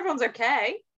 but as long as everyone's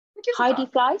okay. Heidi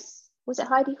Fleiss? Was it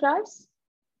Heidi Fleiss?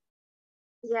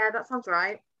 Yeah, that sounds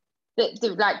right.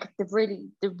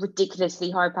 The ridiculously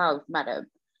high powered madam.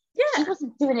 Yeah. She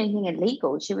wasn't doing anything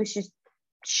illegal. She was just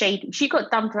shady. She got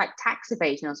done for like tax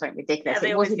evasion or something ridiculous. Yeah,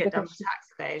 they always get done for tax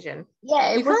evasion.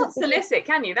 Yeah, you can't solicit,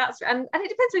 can you? That's and it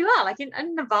depends who you are. Like in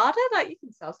Nevada, like you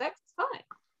can sell sex, it's fine.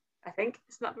 I think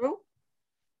isn't that the rule?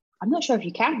 I'm not sure if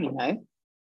you can,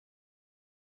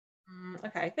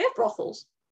 Okay, they have brothels.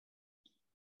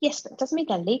 Yes, but it doesn't mean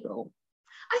they're legal.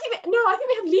 I think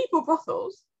they have legal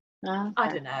brothels. Okay. I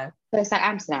don't know. So it's like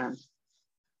Amsterdam.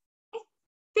 I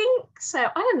think so. I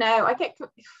don't know. I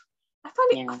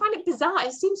find it bizarre.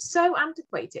 It seems so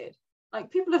antiquated. Like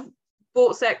people have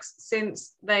bought sex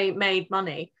since they made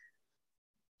money.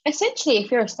 Essentially,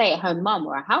 if you're a stay-at-home mum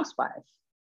or a housewife,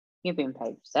 you're being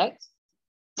paid for sex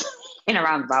in a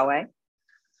roundabout way.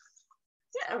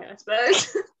 Yeah, I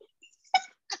suppose.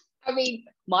 I mean,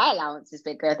 my allowance is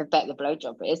bigger the better the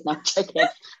blowjob is. Not joking.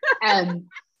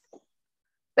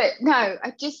 But no,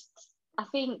 I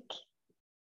think.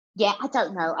 Yeah, I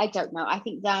don't know. I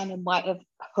think Diana might have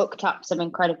hooked up some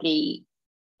incredibly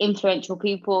influential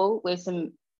people with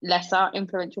some lesser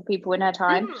influential people in her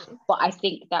time. But I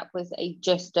think that was I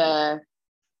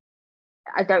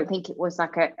don't think it was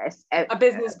like a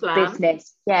business plan.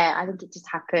 Yeah, I think it just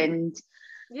happened.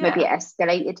 Yeah. Maybe it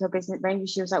escalated to a business. Maybe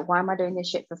she was like, why am I doing this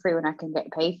shit for free when I can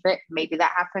get paid for it? Maybe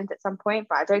that happened at some point,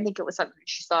 but I don't think it was something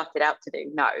she started out to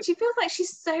do. No. She feels like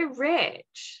she's so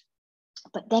rich.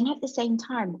 But then at the same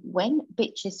time, when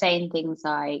bitch is saying things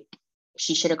like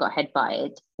she should have got head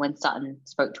butted when Sutton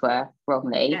spoke to her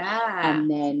wrongly, and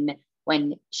then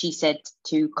when she said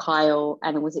to Kyle,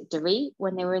 and was it Dorit,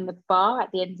 when they were in the bar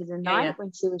at the end of the night,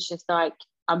 when she was just like,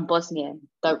 I'm Bosnian,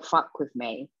 don't fuck with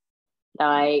me.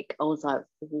 Like, I was like,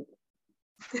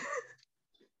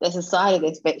 there's a side of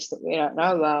this bitch that we don't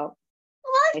know about.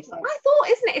 Well, I thought,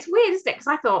 it's weird, isn't it? Because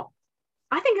I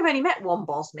think I've only met one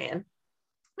Bosnian.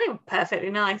 They were perfectly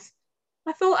nice.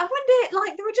 I wonder,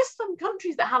 like, there are just some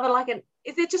countries that have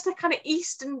is it just a kind of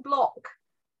Eastern Bloc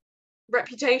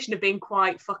reputation of being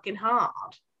quite fucking hard?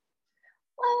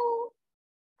 Well,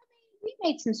 I mean, we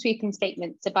made some sweeping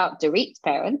statements about Dorit's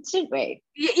parents, didn't we?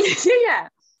 Yeah.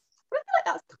 But I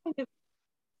feel like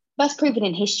that's proven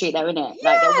in history, though, isn't it?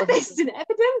 Yeah, based in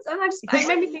evidence, and it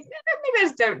made me think maybe I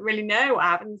just don't really know what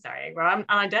happened. Sorry, and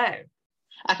I don't.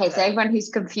 Okay, so everyone who's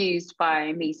confused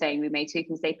by me saying we made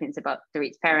sweeping statements about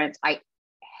Dorit's parents, I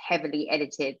heavily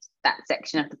edited that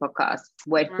section of the podcast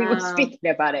when we were speaking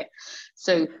about it.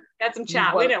 So get some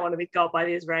chat. We don't want to be got by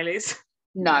the Israelis.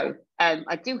 No,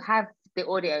 I do have the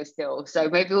audio still, so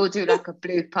maybe we'll do like a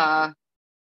blooper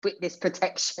witness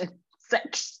protection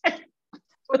section.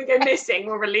 When we go missing,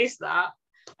 we'll release that.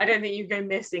 I don't think you go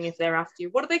missing if they're after you.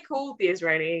 What are they called, the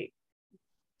Israeli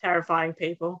terrifying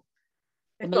people?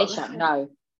 The They've militia? got,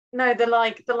 No, the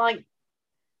like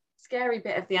scary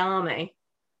bit of the army.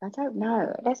 I don't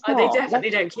know. Let's Oh, they not. definitely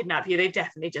don't kidnap you. They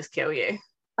definitely just kill you.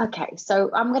 Okay, so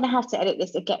I'm gonna have to edit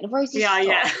this again. Rosie,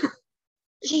 Yeah.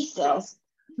 Jesus,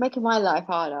 making my life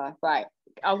harder. Right.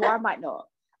 Oh, well, I might not.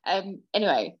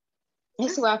 Anyway,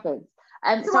 this is what happens.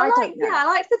 So I don't know. I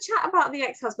liked the chat about the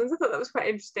ex-husbands. I thought that was quite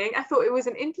interesting. I thought it was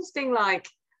an interesting, like,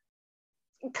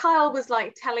 Kyle was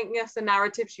like telling us a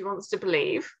narrative she wants to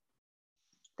believe.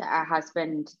 That our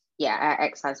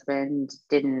ex-husband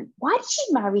didn't. Why did she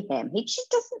marry him? He just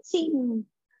doesn't seem.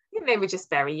 I think they were just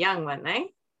very young, weren't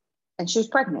they? And she was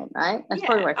pregnant, right? That's yeah,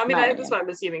 probably why I mean, that's what I'm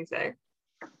assuming so.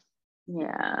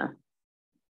 Yeah.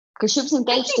 Because she was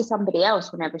engaged to somebody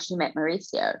else whenever she met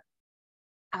Mauricio.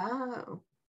 Oh.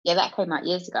 Yeah, that came out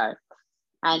years ago.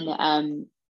 And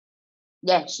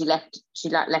yeah, she left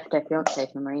her fiance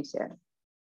for Mauricio.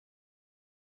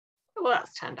 Well,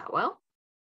 that's turned out well.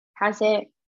 Has it?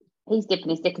 He's dipping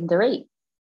his dick into eat.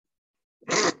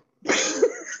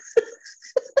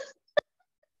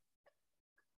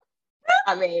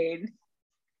 I mean,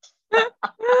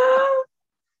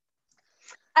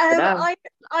 I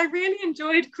really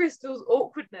enjoyed Crystal's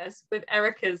awkwardness with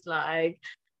Erica's like,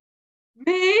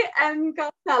 me and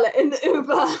Garcella in the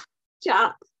Uber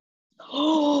chat.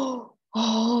 Oh,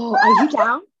 are you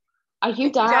down? Are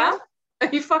you down? Are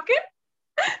you fucking?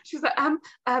 She was like,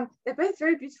 they're both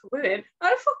very beautiful women.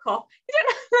 Oh, fuck off. You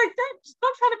don't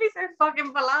stop trying to be so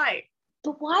fucking polite.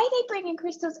 But why are they bringing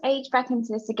Crystal's age back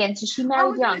into this again? So she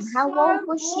married young. How old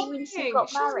was she when she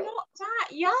got married? She's not that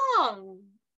young.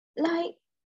 Like,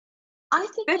 I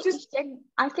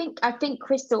think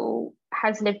Crystal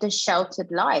has lived a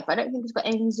sheltered life. I don't think it's got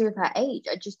anything to do with her age.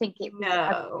 I just think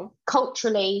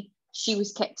culturally she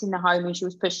was kept in the home and she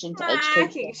was pushed into education. I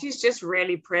think she's just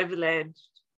really privileged.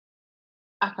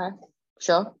 Okay,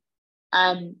 sure.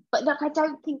 But look, I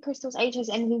don't think Crystal's age has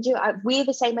anything to do. We're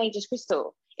the same age as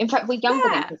Crystal. In fact, we're younger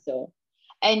than Crystal,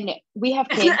 and we have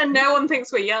kids. And no one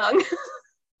thinks we're young.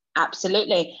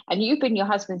 Absolutely. And you've been your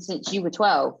husband since you were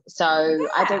 12. So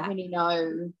I don't really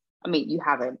know. I mean, you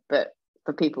haven't, but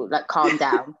for people, like, calm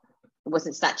down. It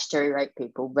wasn't statutory rape,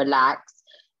 people. Relax.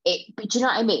 But do you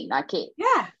know what I mean? Like it.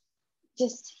 Yeah. I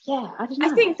don't know.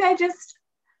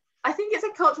 I think it's a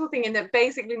cultural thing in that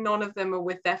basically none of them are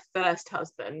with their first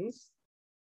husbands.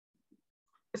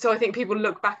 So I think people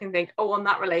look back and think, oh, on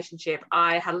that relationship,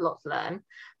 I had a lot to learn.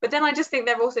 But then I just think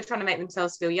they're also trying to make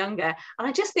themselves feel younger. And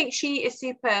I just think she is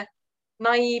super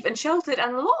naive and sheltered.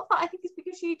 And a lot of that, I think, is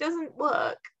because she doesn't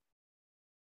work.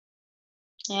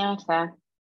 Yeah, fair.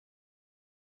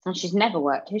 And she's never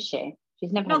worked, has she?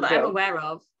 She's never. Not that I'm aware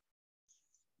of.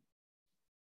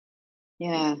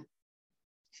 Yeah.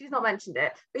 She's not mentioned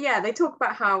it. But yeah, they talk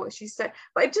about how she's so...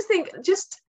 But I just think,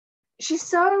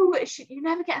 you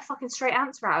never get a fucking straight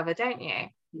answer out of her, don't you?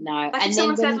 No. Like, and if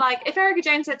someone said, like, if Erica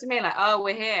Jones said to me, like, oh,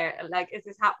 we're here, like, is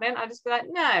this happening? I'd just be like,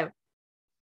 no. I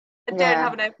don't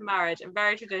have an open marriage. I'm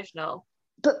very traditional.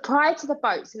 But prior to the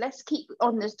boat, so let's keep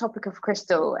on this topic of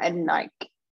Crystal and, like,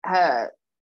 her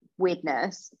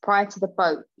weirdness. Prior to the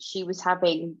boat, she was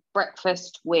having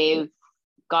breakfast with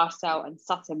Garcelle and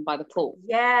Sutton by the pool.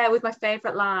 Yeah, with my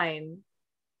favourite line.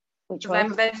 Which was?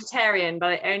 I'm a vegetarian,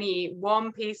 but I only eat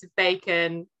one piece of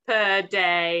bacon per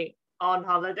day on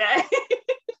holiday.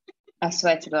 I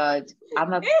swear to God,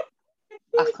 I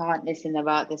can't listen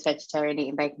about this vegetarian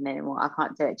eating bacon anymore. I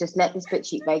can't do it. Just let this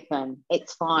bitch eat bacon.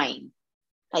 It's fine.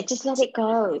 Like, just let it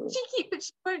go. But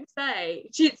she won't say.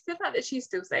 It's the fact that she's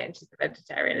still saying she's a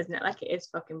vegetarian, isn't it? Like, it is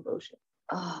fucking bullshit.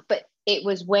 Oh, but it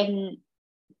was when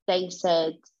they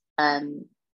said, when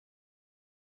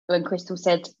Crystal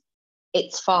said,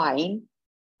 it's fine,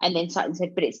 and then Sutton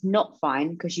said, but it's not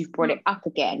fine because you've brought it up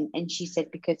again. And she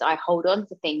said, because I hold on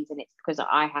to things and it's because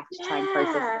I have to try and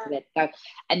process it to let it go.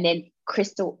 And then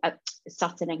Crystal,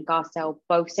 Sutton and Garcelle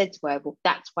both said to her, well,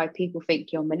 that's why people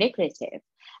think you're manipulative.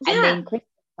 And then Crystal's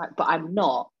like, but I'm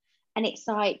not. And it's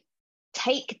like,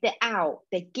 take the out.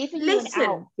 They're giving you an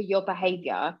out for your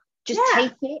behaviour. Just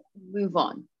take it, move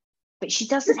on. But she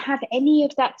doesn't have any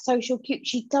of that social cue.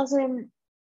 She doesn't.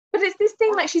 But it's this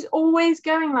thing, like, she's always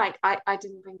going like, I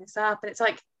didn't bring this up. And it's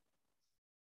like,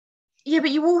 yeah,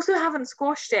 but you also haven't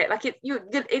squashed it. Like,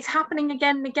 it's happening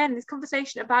again and again. This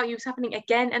conversation about you is happening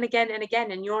again and again and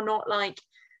again. And you're not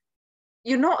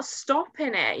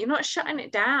stopping it. You're not shutting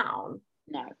it down.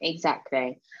 No,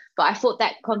 exactly. But I thought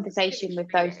that conversation between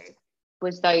those two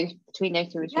was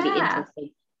really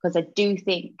interesting. Because I do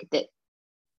think that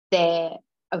they're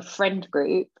a friend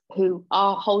group who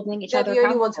are holding each other accountable. They're the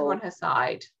only ones who are on her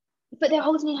side. But they're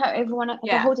holding they're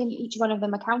Yeah. holding each one of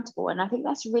them accountable, and I think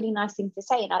that's a really nice thing to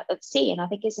say and see. And I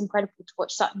think it's incredible to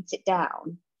watch Sutton sit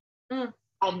down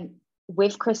and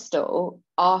with Crystal,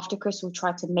 after Crystal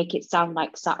tried to make it sound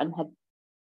like Sutton had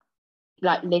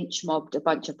like lynch mobbed a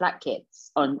bunch of black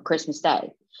kids on Christmas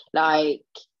Day, like.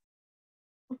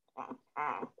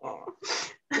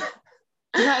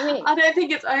 Do you know what I mean? I don't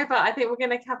think it's over. I think we're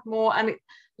going to have more, and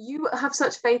you have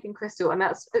such faith in Crystal, and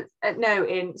that's no,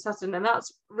 in Sutton, and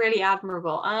that's really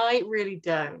admirable. I really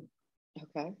don't.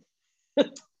 Okay.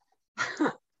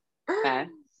 Fair. I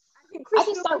think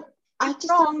Crystal I just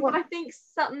wrong, don't want... but I think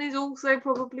Sutton is also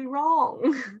probably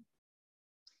wrong.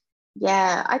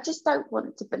 Yeah, I just don't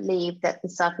want to believe that the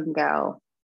Southern girl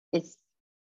is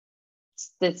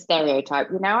the stereotype.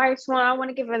 You know, I want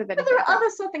to give her the benefit. But there are other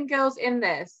Southern girls in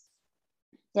this.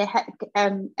 Yeah,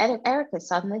 Erica's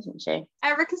Southern, isn't she?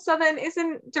 Erica Southern,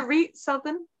 isn't Dorit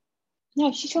Southern?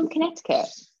 No, she's from Connecticut.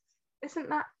 Isn't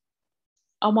that?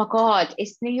 Oh my God,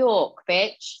 it's New York,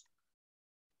 bitch.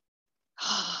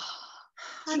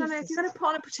 I don't know. If you're going to put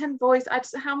on a pretend voice,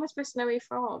 how am I supposed to know where you're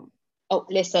from? Oh,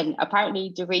 listen,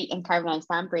 apparently Dorit and Caroline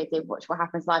Stanbury did Watch What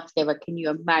Happens Live together. Can you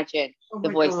imagine the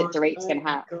voice that Dorit's going to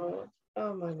have?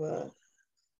 Oh my word.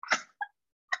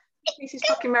 She's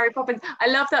fucking Mary Poppins. I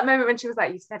love that moment when she was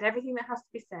like, you said everything that has to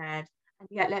be said, and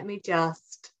yet let me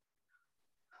just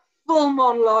full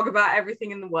monologue about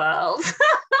everything in the world.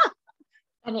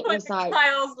 And it was like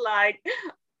Kyle's like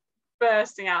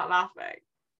bursting out laughing.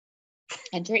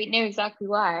 And Dorit knew exactly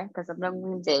why, because I'm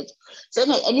long-winded. So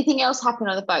anything else happened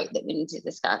on the boat that we need to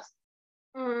discuss?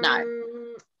 No.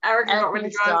 Erica got really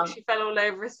drunk. She fell all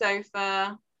over a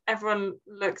sofa. Everyone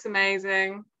looks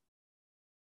amazing.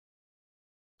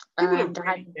 People look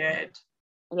really good.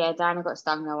 Yeah, Diana got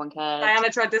stung, no one cared. Diana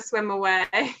tried to swim away,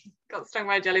 got stung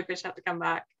by a jellyfish, had to come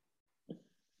back.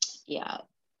 Yeah.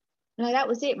 No, that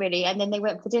was it really. And then they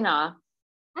went for dinner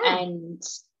and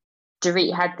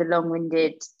Dorit had the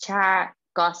long-winded chat.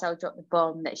 Garcelle dropped the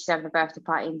bomb that she's having a birthday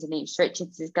party and Denise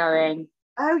Richards is going.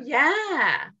 Oh,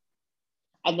 yeah.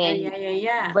 And then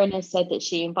Brenna said that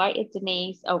she invited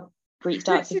Denise. Reached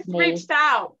out to Denise. Reached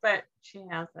out, but she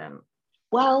hasn't.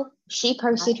 Well, she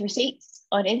posted receipts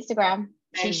on Instagram.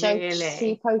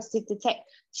 She posted the text.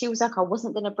 She was like, I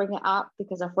wasn't going to bring it up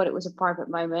because I thought it was a private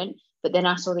moment. But then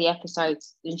I saw the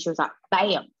episodes and she was like,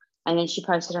 bam. And then she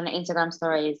posted on the Instagram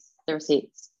stories the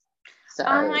receipts. So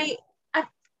I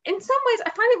in some ways, I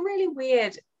find it really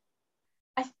weird.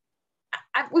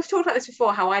 We've talked about this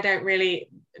before, how I don't really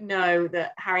know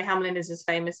that Harry Hamlin is as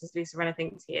famous as Lisa Rinna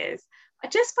thinks he is. I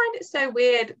just find it so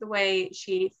weird the way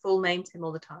she full names him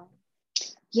all the time.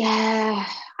 Yeah,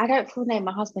 I don't full name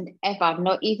my husband ever,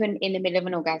 not even in the middle of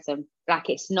an orgasm. Like,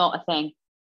 it's not a thing.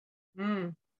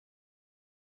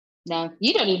 No,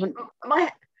 you don't even. My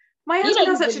husband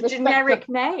has such a generic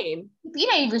name. You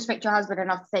don't even respect your husband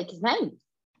enough to take his name.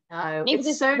 No,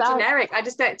 it's so generic. I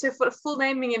just don't. So full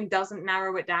naming him doesn't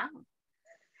narrow it down.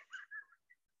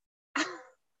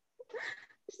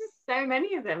 There's so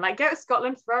many of them. Like, go to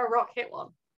Scotland, throw a rock, hit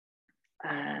one.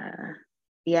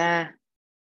 Yeah.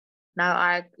 No,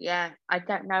 I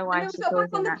don't know why she got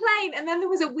back on the plane, and then there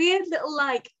was a weird little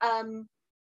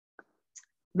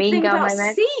mean girl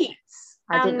moment. Seats.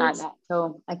 I didn't like that at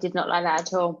all. I did not like that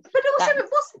at all. But also, it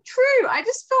wasn't true. I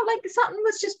just felt like Sutton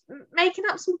was just making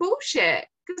up some bullshit.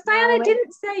 Because Diana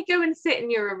didn't say go and sit in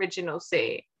your original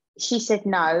seat. She said,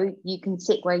 no, you can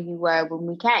sit where you were when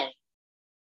we came.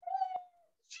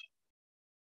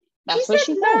 That's what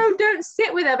she said. No, don't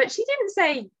sit with her. But she didn't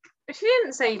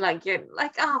say like, you're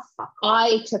like, oh, fuck off.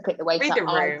 I took it the way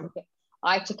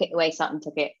I took it the way Sutton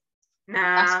took it.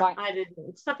 Nah, that's why I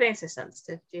didn't. Stop being so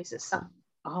sensitive, Jesus.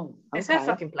 Oh, okay. It's her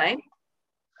fucking plane.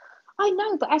 I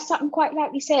know, but as Sutton quite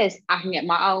rightly says, I can get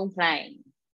my own plane.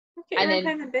 Get your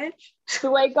own plane, bitch.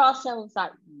 The way Garcelle was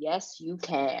like, yes, you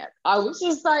can. I was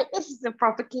just like, this is a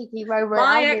proper Kiki moment.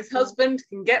 My ex-husband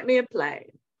can get me a plane.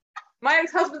 My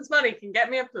ex-husband's money can get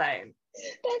me a plane.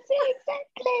 That's it,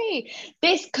 exactly.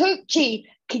 This coochie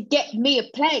could get me a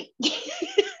plane.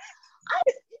 It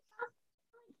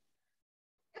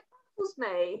baffles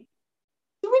me.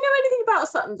 Do we know anything about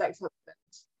Sutton's ex-husband?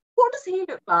 What does he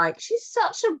look like? She's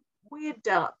such a weird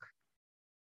duck.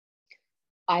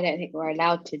 I don't think we're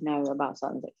allowed to know about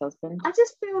Sutton's ex-husband. I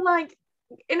just feel like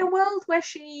in a world where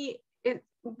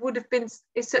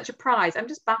is such a prize, I'm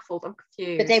just baffled. I'm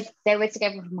confused. But they were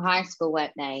together from high school,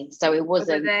 weren't they? So it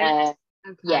wasn't. Okay.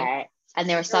 Yeah, and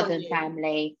they're a Southern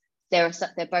family. They're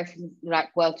both from like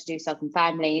well-to-do Southern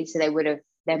families, so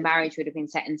their marriage would have been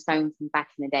set in stone from back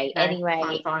in the day. Okay,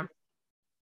 anyway. Fine.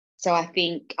 So I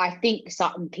think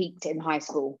Sutton peaked in high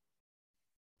school.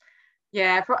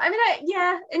 I mean,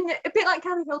 yeah, and a bit like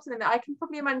Kathy Hilton in that I can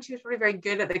probably imagine she was probably very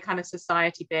good at the kind of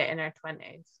society bit in her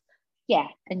 20s. Yeah,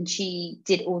 and she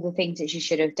did all the things that she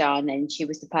should have done, and she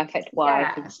was the perfect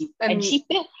wife, Yeah. and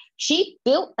she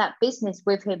built that business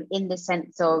with him in the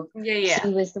sense of yeah. she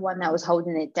was the one that was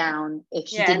holding it down. If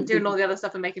she Yeah, didn't and doing all the other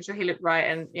stuff and making sure he looked right,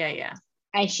 and yeah.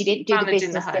 And she didn't do the Managing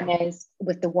business the home. dinners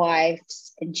with the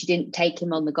wives, and she didn't take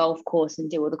him on the golf course and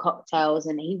do all the cocktails,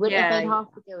 and he wouldn't have made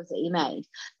half the deals that he made.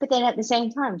 But then at the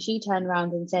same time, she turned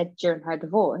around and said during her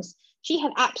divorce, she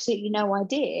had absolutely no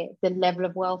idea the level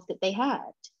of wealth that they had,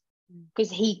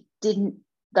 because he didn't,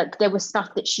 like, there was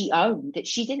stuff that she owned that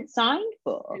she didn't sign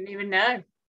for. Didn't even know.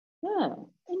 Yeah,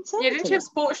 yeah, didn't she have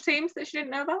sports teams that she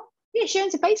didn't know about? Yeah, she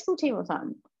owns a baseball team or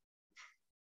something.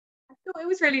 I thought it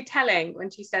was really telling when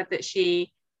she said that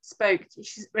she spoke,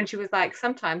 when she was like,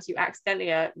 sometimes you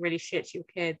accidentally are really shit to your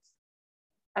kids.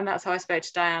 And that's how I spoke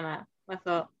to Diana. I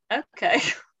thought, okay,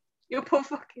 your poor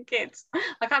fucking kids.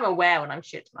 Like, I'm aware when I'm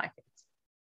shit to my kids.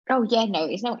 Oh, yeah, no,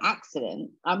 it's no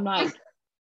accident. I'm like,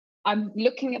 I'm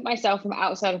looking at myself from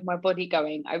outside of my body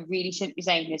going, I really shouldn't be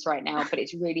saying this right now, but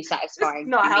it's really satisfying. It's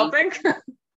not helping.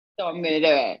 So I'm going to do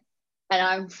it. And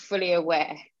I'm fully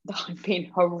aware that I've been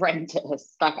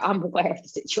horrendous. Like, I'm aware of the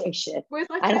situation.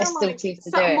 And I still choose to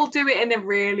do Sutton it. will do it in a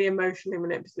really emotionally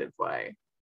manipulative way.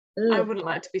 Ugh. I wouldn't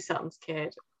like to be Sutton's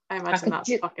kid. I imagine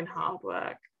that's fucking hard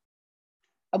work.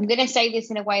 I'm going to say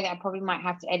this in a way that I probably might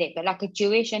have to edit, but like a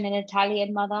Jewish and an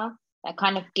Italian mother, that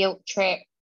kind of guilt trip.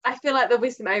 I feel like there'll be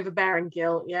some overbearing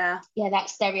guilt, yeah. Yeah,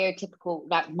 that's stereotypical.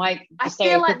 Like I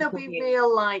feel like there'll be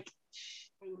real, like,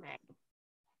 shaming.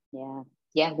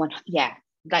 Yeah,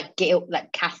 like guilt,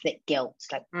 like Catholic guilt,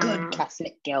 like good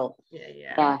Catholic guilt.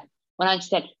 Yeah.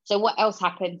 100%. So what else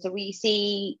happened? So we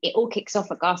see it all kicks off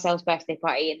at Garcelle's birthday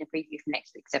party in the preview for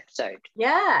next week's episode.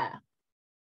 Yeah.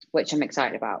 Which I'm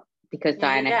excited about, because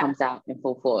Diana comes out in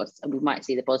full force, and we might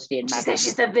see the Bosnian She says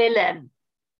she's the villain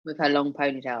with her long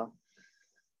ponytail.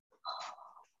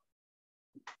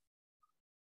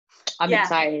 I'm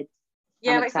excited.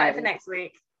 Yeah, I'm excited for next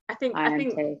week. I think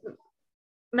too.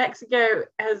 Mexico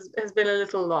has been a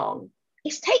little long.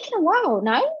 It's taken a while,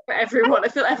 no? For everyone. I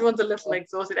feel everyone's a little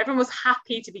exhausted. Everyone was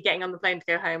happy to be getting on the plane to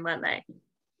go home, weren't they?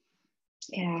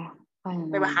 Yeah. I don't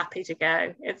know. They were happy to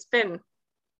go. It's been, I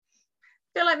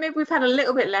feel like maybe we've had a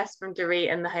little bit less from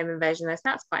Dorit and the home invasion, though. So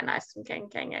that's quite nice from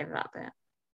getting over that bit.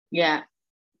 Yeah,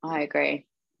 I agree.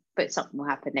 But something will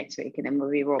happen next week, and then we'll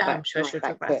be back. I'm sure she'll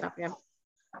talk about stuff again.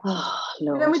 Oh,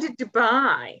 Lord. And then we did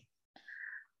Dubai.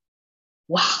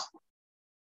 Wow.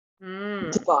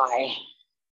 Dubai.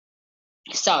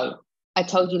 So I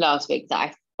told you last week that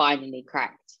I finally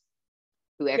cracked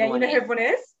who everyone is. Who everyone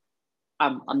is?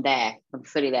 I'm there. I'm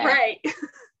fully there. Great.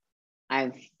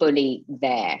 I'm fully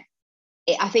there.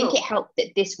 I think it helped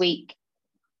that this week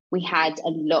we had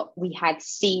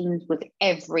scenes with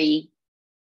every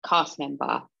cast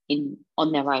member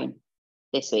on their own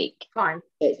this week. Fine.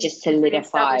 It just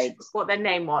solidified what their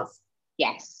name was.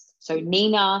 Yes. So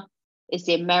Nina is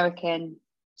the American,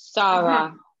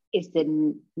 Sarah is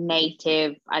the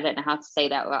native. I don't know how to say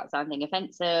that without sounding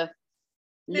offensive.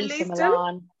 Lisa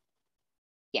Milan.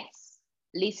 Yes.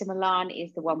 Lisa Milan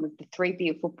is the one with the 3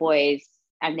 beautiful boys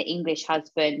and the English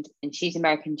husband, and she's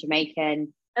American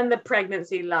Jamaican. And the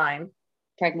pregnancy line.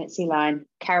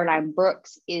 Caroline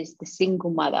Brooks is the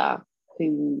single mother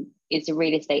who is a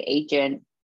real estate agent,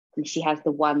 and she has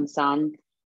the one son.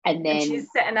 And she's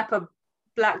setting up a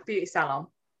black beauty salon.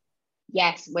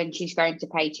 Yes, when she's going to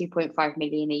pay 2.5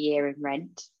 million a year in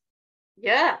rent.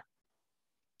 Yeah.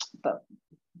 But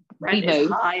rent is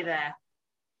high there.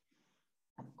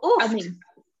 Oof. I mean,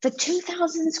 for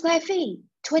 2,000 square feet,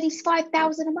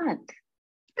 25,000 a month.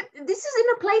 But this is in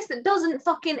a place that doesn't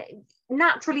fucking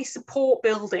naturally support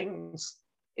buildings.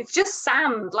 It's just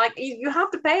sand. Like, you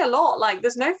have to pay a lot. Like,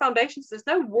 there's no foundations, there's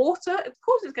no water. Of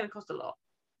course it's going to cost a lot.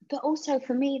 But also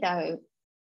for me, though,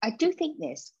 I do think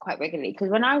this quite regularly, because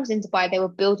when I was in Dubai, they were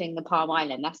building the Palm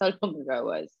Island. That's how long ago it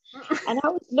was. And I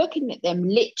was looking at them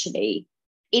literally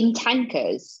in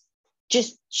tankers,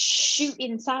 just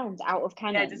shooting sand out of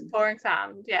cannons. Yeah, just pouring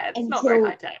sand. Yeah, it's not very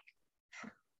high tech.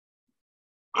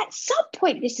 At some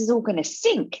point, this is all going to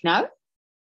sink, no? Well,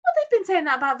 they've been saying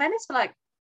that about Venice for like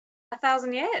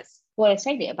 1,000 years. Well, they're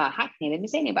saying it about Hackney. They've been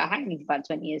saying it about Hackney for about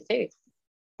 20 years too.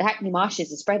 The Hackney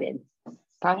marshes are spreading.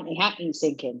 Apparently Hackney's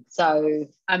sinking. So,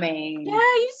 I mean... Yeah,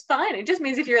 it's fine. It just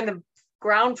means if you're in the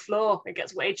ground floor, it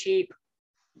gets way cheap.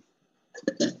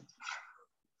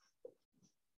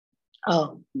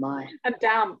 Oh, my. And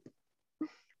damp.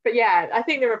 But yeah, I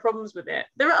think there are problems with it.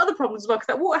 There are other problems as well, because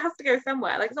that water has to go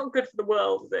somewhere. Like, it's not good for the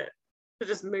world, is it? To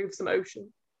just move some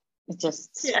ocean. It's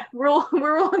just Yeah, we're all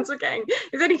once again.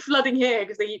 It's only flooding here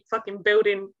because they keep fucking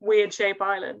building weird shaped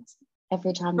islands.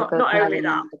 every time they Not build not an only island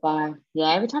that. in Dubai.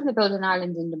 Yeah, every time they build an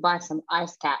island in Dubai, some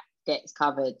ice cap gets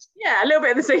covered Yeah, a little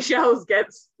bit of the Seychelles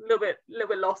gets a little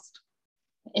bit lost.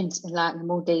 into like the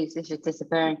Maldives. It's just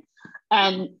disappearing.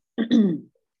 Hold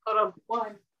Hold on,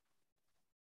 wine.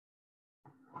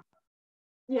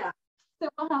 Yeah. So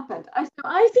what happened?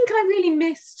 I think I really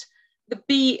missed the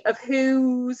beat of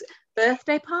whose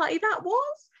birthday party that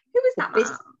was. Who was that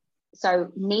man?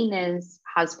 So Nina's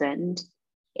husband,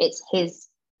 it's his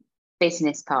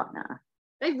business partner.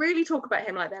 They really talk about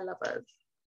him like they're lovers.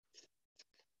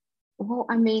 Well,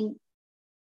 I mean,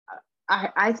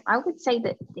 I would say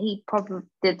that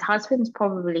the husband's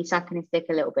probably sucking his dick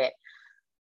a little bit,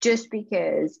 just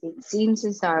because it seems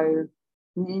as though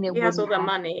Nina He has all wouldn't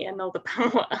the have, money and all the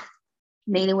power.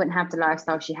 Nina wouldn't have the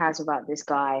lifestyle she has without this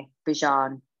guy,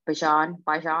 Bijan, Jean,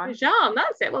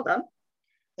 that's it. Well done.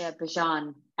 yeah,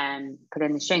 Bijan, put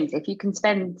in the strings. If you can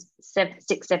spend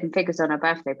 6-7 figures on a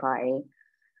birthday party,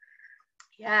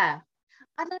 Yeah.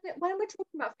 I don't know, when we're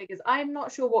talking about figures, I'm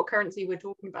not sure what currency we're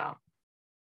talking about.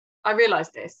 I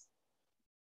realised this.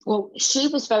 well, she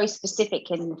was very specific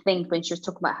in the thing when she was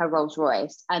talking about her Rolls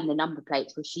Royce and the number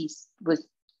plates, where she was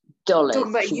dollars.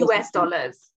 Talking about US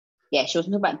dollars. Yeah, she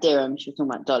wasn't talking about dirham. She was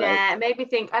talking about dollars. Yeah, it made me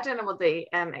think. I don't know what the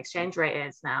exchange rate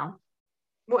is now.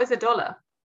 What is a dollar?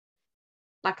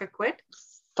 Like a quid?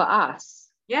 For us,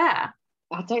 Yeah.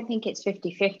 I don't think it's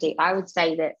 50-50. I would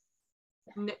say that.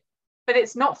 But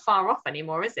it's not far off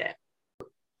anymore, is it?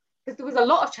 Because there was a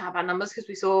lot of chat about numbers because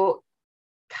we saw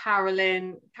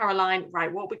Caroline,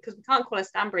 right? What? Because we can't call her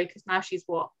Stanbury because now she's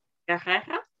what?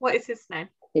 Guerrera? What is his name?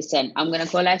 Listen, I'm going to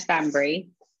call her Stanbury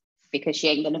because she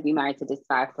ain't going to be married to this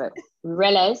guy for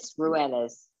Ruelas.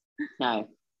 No.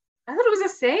 I thought it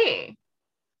was a C.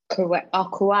 Koala.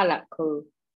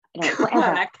 No,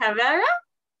 whatever. Caveira?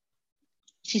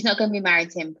 She's not going to be married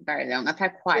to him for very long. I've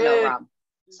had quite a lot of rum.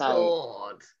 So,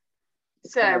 Lord.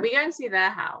 So we go and see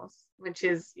their house, which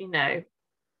is,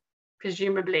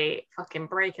 presumably fucking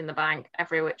breaking the bank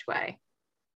every which way.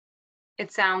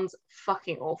 It sounds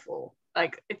fucking awful.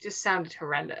 Like, it just sounded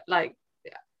horrendous. Like,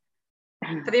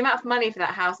 yeah. For the amount of money for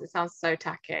that house, it sounds so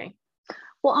tacky.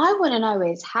 What I want to know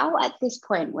is how at this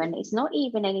point, when it's not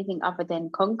even anything other than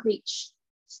concrete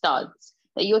studs,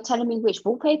 that you're telling me which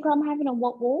wallpaper I'm having on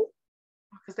what wall?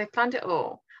 Because they planned it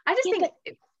all. I just think...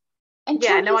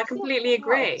 I completely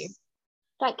agree.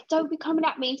 Like, don't be coming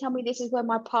at me and tell me this is where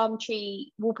my palm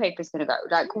tree wallpaper is going to go.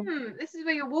 Like, this is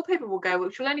where your wallpaper will go,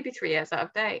 which will only be 3 years out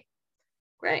of date.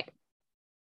 Great.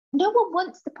 No one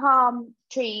wants the palm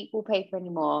tree wallpaper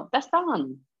anymore. That's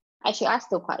done. Actually, I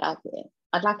still quite like it.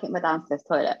 I'd like it in my downstairs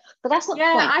toilet, but that's not the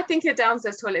point. I think your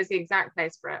downstairs toilet is the exact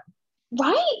place for it.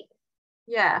 Right?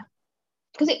 Yeah.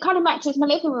 Because it kind of matches my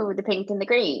living room with the pink and the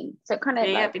green. So it kind of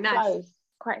it'd be nice. Flows.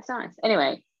 Quite nice.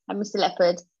 Anyway, I'm Mr.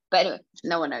 Leopard. But anyway,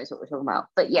 no one knows what we're talking about.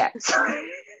 But yeah.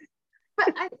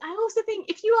 But I also think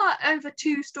if you are over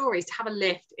 2 stories, to have a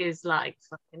lift is like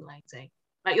fucking lazy.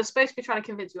 Like, you're supposed to be trying to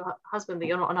convince your husband that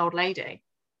you're not an old lady.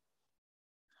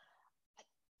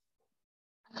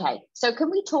 Okay, so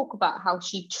can we talk about how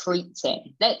she treats him?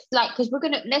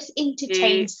 Let's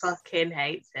interchange. She fucking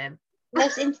hates him.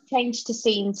 Let's interchange the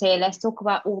scenes here. Let's talk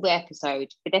about all the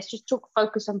episodes. But let's just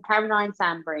focus on Caroline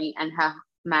Stanbury and her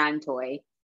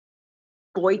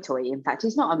boy toy. In fact,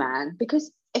 he's not a man,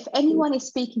 because if anyone is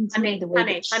speaking to me the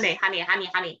way honey.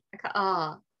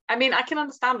 I mean, I can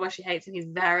understand why she hates him. He's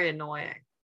very annoying.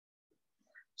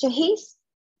 So okay.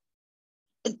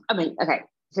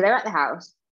 So they're at the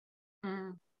house.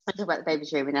 I talk about the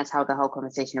baby's room, and that's how the whole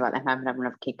conversation about them having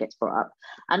another kid gets brought up.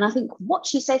 And I think what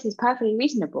she says is perfectly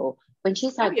reasonable when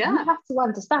she's like, you have to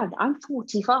understand, I'm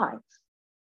 45.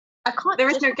 I can't. There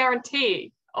is no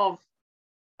guarantee of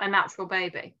a natural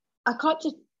baby. I can't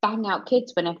just bang out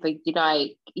kids whenever you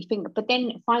think, but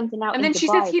then finding out. And then she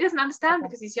says he doesn't understand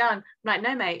because he's young. I'm like,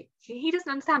 no, mate, he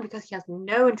doesn't understand because he has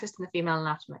no interest in the female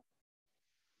anatomy.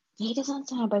 He doesn't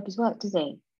understand how babies work, does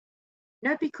he?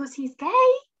 No, because he's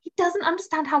gay. He doesn't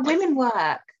understand how women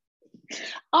work.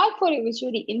 I thought it was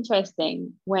really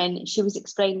interesting when she was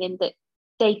explaining that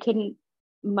they couldn't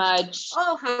merge.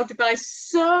 Oh, how Dubai's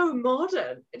so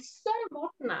modern. It's so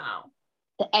modern now.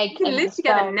 The egg. You can live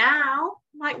together now.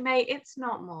 Like, mate, it's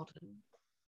not modern.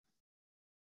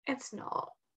 It's not.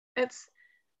 It's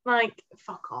like,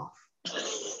 fuck off.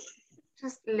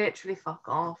 Just literally fuck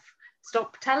off.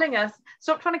 Stop telling us.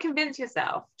 Stop trying to convince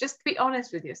yourself. Just be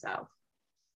honest with yourself.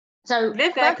 So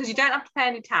live there because you don't have to pay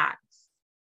any tax.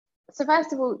 So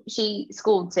first of all, she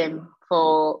scorns him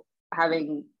for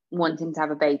wanting to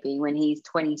have a baby when he's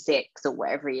 26 or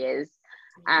whatever he is.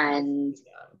 and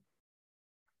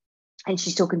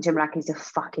she's talking to him like he's a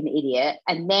fucking idiot.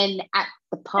 And then at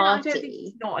the party, I don't think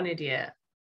he's not an idiot.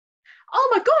 Oh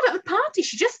my god, at the party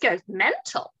she just goes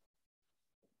mental.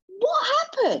 What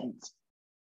happened?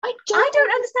 I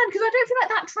don't understand, because I don't feel like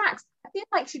that tracks. I feel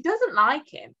like she doesn't like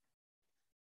him,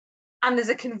 and there's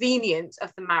a convenience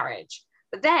of the marriage,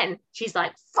 but then she's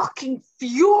like fucking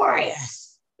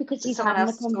furious because he's having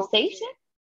a conversation.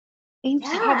 He's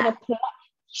having a plot.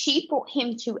 She brought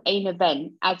him to an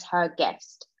event as her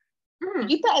guest.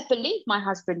 You better believe my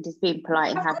husband is being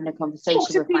polite and having a conversation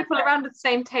with people around at the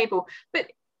same table.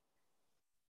 But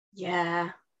yeah,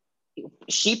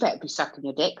 she better be sucking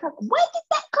your dick. Where did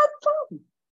that come from?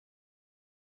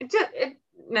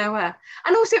 Nowhere.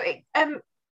 And also,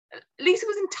 Lisa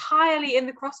was entirely in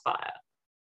the crossfire,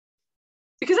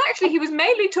 because actually he was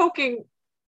mainly talking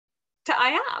to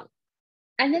Ayaan.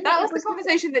 And then that was the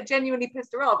conversation that genuinely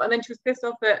pissed her off. And then she was pissed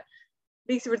off that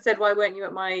Lisa had said, "Why weren't you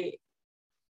at my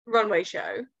runway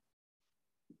show?"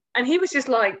 And he was just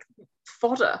like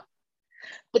fodder.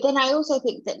 But then I also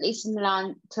think that Lisa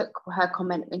Milan took her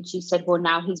comment and she said, well,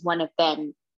 now he's one of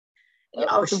them.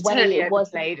 The way it was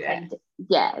played it.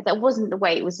 Yeah, that wasn't the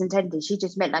way it was intended. She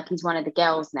just meant like he's one of the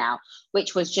girls now,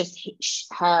 which was just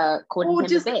her calling him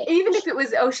a bitch. Even if it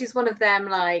was, she's one of them,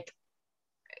 like,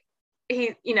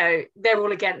 he, they're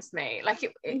all against me. Like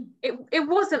it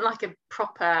wasn't like a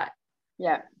proper.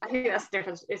 Yeah, I think that's the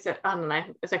difference. I don't know,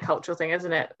 it's a cultural thing,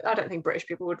 isn't it? I don't think British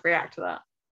people would react to that.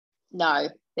 No,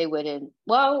 they wouldn't.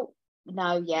 Well,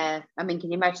 no, yeah. I mean,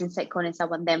 can you imagine calling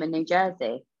someone them in New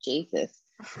Jersey? Jesus.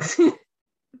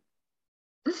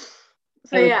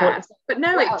 So yeah, but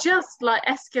no, it just like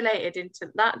escalated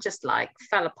into that, just like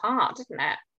fell apart, didn't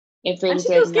it? It really and she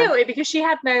feels guilty because she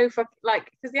had no because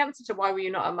the answer to why were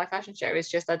you not on my fashion show is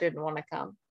just I didn't want to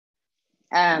come.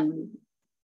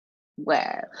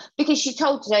 Well, because she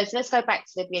told her, so let's go back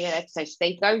to the beginning of the episode. So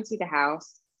they go and see the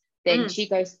house, then she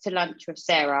goes to lunch with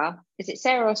Sarah. Is it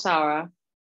Sarah or Sarah?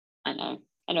 I know.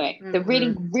 Anyway, the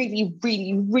really, really,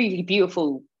 really, really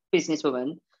beautiful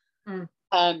businesswoman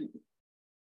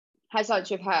has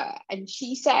lunch with her, and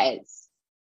she says,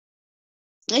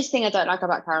 this thing I don't like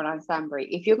about Caroline Stanbury,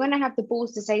 if you're going to have the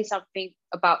balls to say something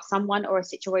about someone or a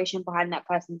situation behind that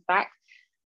person's back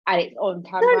and it's on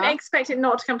camera, don't expect it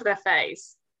not to come to their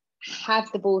face.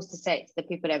 Have the balls to say it to the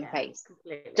people in face.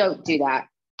 Completely. Don't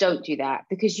do that,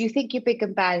 because you think you're big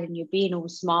and bad and you're being all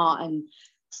smart and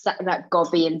like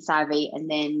gobby and savvy, and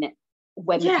then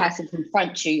when the person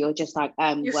confronts you, you're just like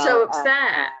you're so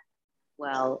upset.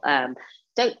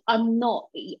 I'm not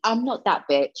that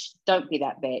bitch. Don't be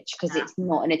that bitch, because it's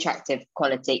not an attractive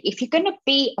quality. If you're gonna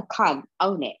be a cunt,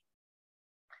 own it.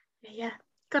 Yeah,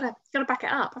 gotta back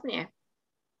it up, haven't you?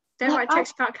 Don't write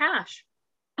checks you can't cash.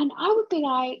 And I would be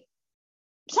like,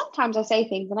 sometimes I say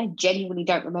things and I genuinely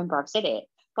don't remember I've said it,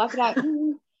 but I'd be like,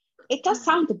 it does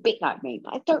sound a bit like me,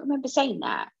 but I don't remember saying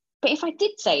that. But if I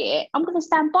did say it, I'm going to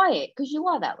stand by it, because you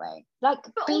are that way.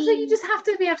 Also, you just have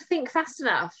to be able to think fast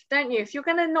enough, don't you? If you're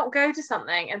going to not go to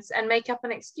something and make up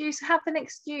an excuse, have an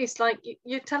excuse. Like,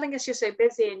 you're telling us you're so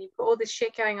busy and you've got all this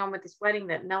shit going on with this wedding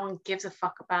that no one gives a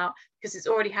fuck about because it's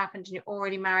already happened and you're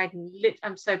already married, and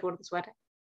I'm so bored of this wedding.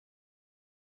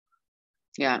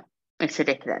 Yeah, it's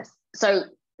ridiculous. So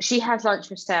she has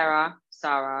lunch with Sarah,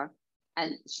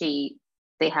 and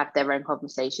they have their own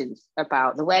conversations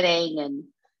about the wedding and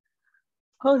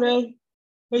hold on.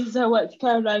 There's so much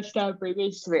Caroline Stanbury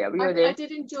mystery. I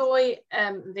did enjoy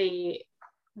the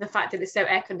fact that it's so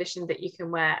air conditioned that you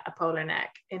can wear a polo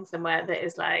neck in somewhere that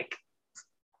is like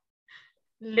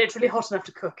literally hot enough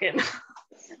to cook in.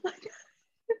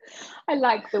 I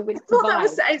like the winter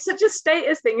vibe. It's such a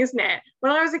status thing, isn't it?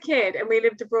 When I was a kid and we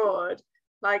lived abroad,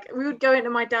 like we would go into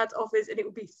my dad's office and it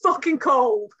would be fucking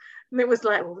cold, and it was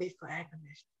like, well, we've got air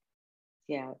conditioning.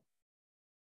 Yeah.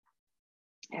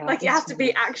 Like, it has to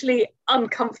be actually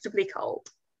uncomfortably cold.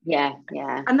 Yeah.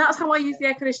 And that's how I use the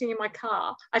air conditioning in my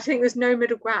car. I think there's no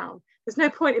middle ground. There's no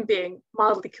point in being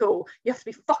mildly cool. You have to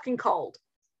be fucking cold.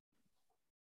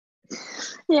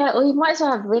 Yeah, well, you might as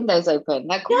well have the windows open.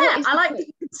 Like, I like that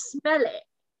you can smell it.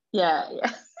 Yeah.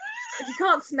 If you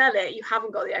can't smell it, you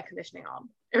haven't got the air conditioning on.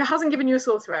 If it hasn't given you a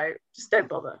sore throat, just don't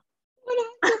bother.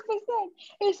 100%.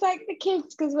 It's like the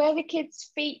kids, because where the kids'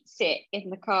 feet sit in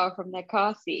the car from their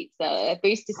car seats, their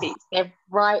booster seats, they're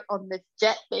right on the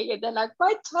jet thing, and they're like,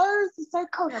 my toes are so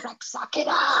cold. I'm like, suck it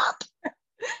up.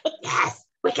 Yes,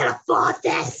 we can afford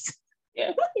this.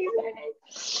 Yeah.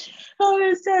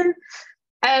 So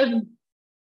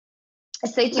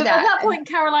they do that. At that point,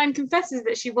 Caroline confesses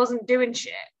that she wasn't doing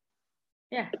shit.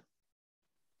 Yeah.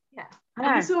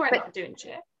 And we saw her not doing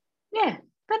shit. Yeah.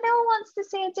 but no one wants to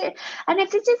see her do it. And if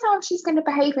this is how she's going to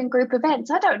behave in group events,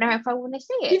 I don't know if I want to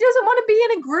see She it. doesn't want to be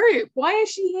in a group. Why is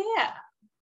she here?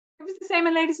 It was the same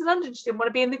in Ladies of London. She didn't want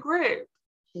to be in the group.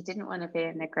 She didn't want to be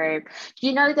in the group. Do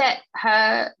you know that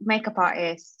her makeup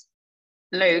artist,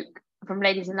 Luke, from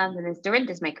Ladies in London, is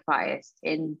Dorinda's makeup artist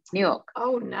in New York?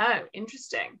 Oh no,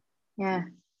 interesting. Yeah.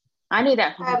 I knew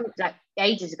that from like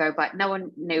ages ago, but no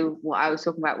one knew what I was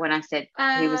talking about when I said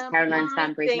he was Caroline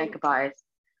Stanbury's makeup artist.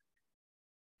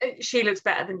 She looks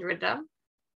better than Dorinda.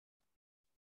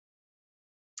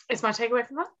 Is my takeaway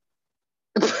from that?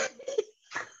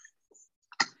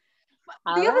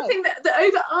 The other thing, that the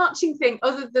overarching thing,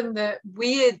 other than the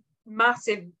weird,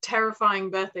 massive,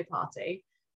 terrifying birthday party,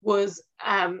 was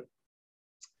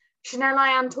Chanel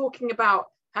Ayan talking about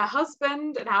her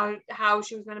husband and how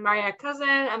she was going to marry her cousin,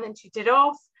 and then she did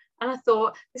off. And I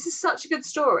thought, this is such a good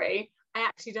story. I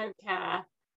actually don't care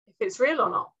if it's real or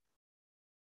not.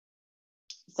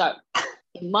 So,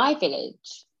 in my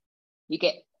village, you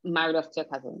get married off to a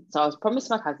cousin. So I was promised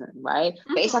my cousin, right?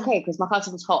 But it's okay because my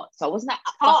cousin was hot, so I wasn't that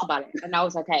fussed about it, and I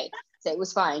was okay. So it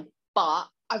was fine. But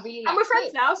I really and we're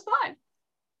friends now. It's fine.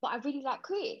 But I really like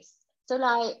Chris. So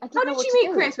like, I didn't how know did what you to meet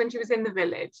do. Chris when she was in the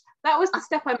village? That was the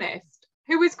step I missed.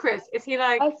 Who is Chris? Is he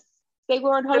like they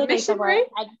were on holiday somewhere,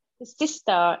 missionary? and the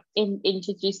sister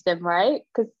introduced them, right?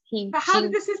 Because he. But how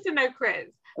did the sister know Chris?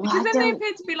 Because then they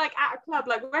appeared to be like at a club.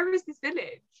 Like, where is this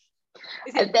village?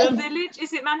 Is it the village?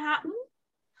 Is it Manhattan?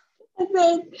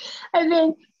 And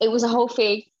then it was a whole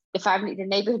thing. The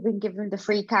neighbor had been given the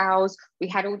free cows. We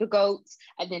had all the goats,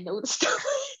 and then all the stuff.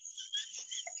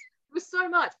 It was so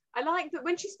much. I like that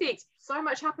when she speaks, so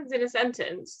much happens in a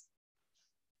sentence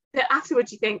that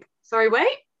afterwards you think, sorry,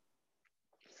 wait.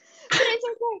 But it's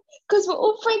okay because we're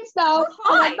all friends now.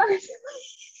 Fine. But it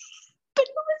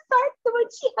was like the way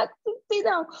she had to do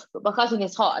that. But my cousin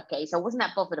is hot, okay, so I wasn't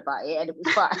that bothered about it, and it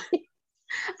was fine.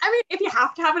 I mean, if you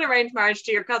have to have an arranged marriage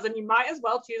to your cousin, you might as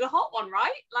well choose a hot one,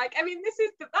 right? Like, I mean,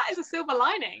 that is a silver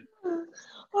lining.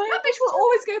 That bitch will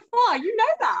always go far. You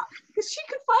know that. Because she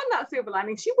could find that silver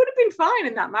lining. She would have been fine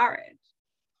in that marriage.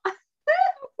 Oh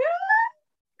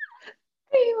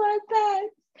my God.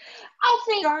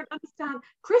 I don't understand.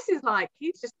 Chris is like,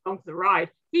 he's just gone for the ride.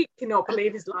 He cannot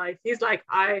believe his life. He's like,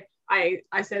 I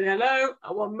said hello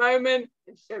at one moment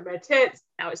and showed my tits.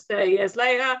 Now it's 30 years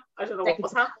later. I don't know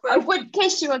what's happened. I wouldn't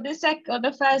kiss you on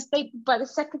the first date, but the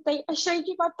second date I showed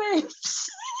you my boobs.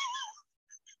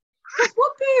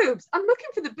 What boobs? I'm looking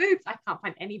for the boobs. I can't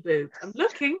find any boobs. I'm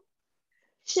looking.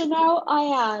 Chanel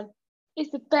Ayan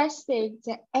is the best thing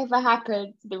to ever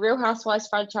happen to the Real Housewives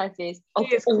franchises of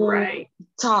all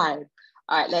time.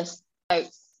 All right, so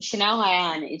Chanel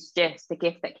Ayan is just the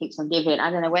gift that keeps on giving.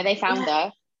 I don't know where they found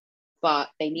her, but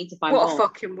they need to find more. What a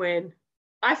fucking win.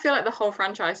 I feel like the whole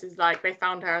franchise is like they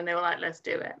found her and they were like, let's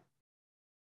do it.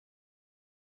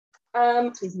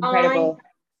 She's incredible.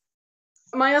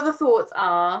 My other thoughts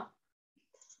are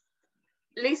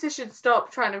Lisa should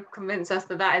stop trying to convince us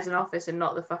that is an office and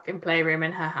not the fucking playroom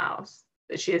in her house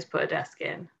that she has put a desk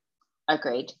in.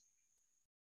 Agreed.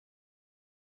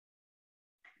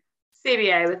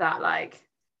 CBA with that, like,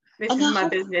 this is my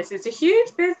business. It's a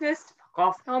huge business. Fuck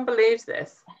off. Can't believe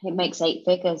this. It makes 8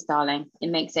 figures, darling. It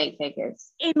makes 8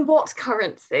 figures. In what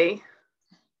currency?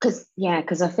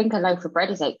 Because I think a loaf of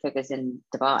bread is 8 figures in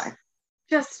Dubai.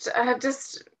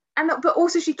 But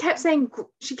also she kept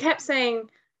saying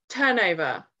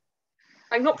turnover,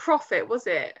 like not profit, was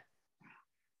it?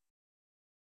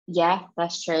 Yeah,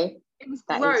 that's true. It was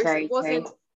gross.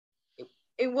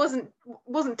 It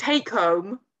wasn't take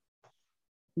home.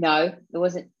 No, it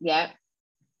wasn't. Yeah,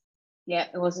 it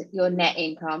wasn't your net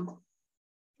income.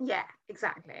 Yeah,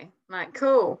 exactly. Like,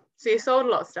 cool. So you sold a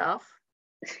lot of stuff.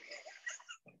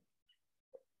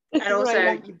 And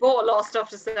also you bought a lot of stuff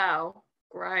to sell.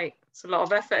 Great. It's a lot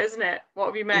of effort, isn't it? What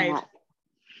have you made? Yeah.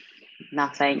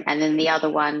 Nothing. And then the other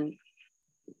one,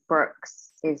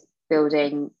 Brooks, is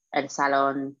building a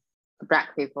salon for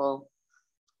Black people.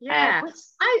 Yeah.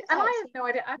 I have no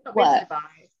idea. I've not been to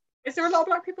Dubai. Is there a lot of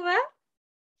Black people there?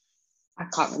 I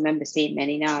can't remember seeing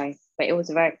many, no. But it was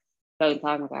a very long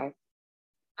time ago.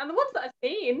 And the ones that I've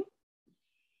seen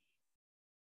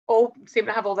all seem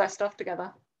to have all their stuff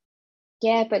together.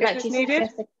 Yeah, but like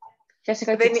just to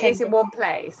go to it's in one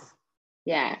place.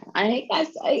 Yeah, I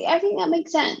think that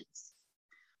makes sense.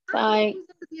 I was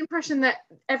under the impression that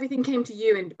everything came to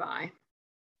you in Dubai.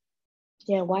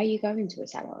 Yeah, why are you going to a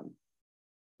salon?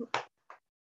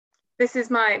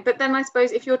 But then I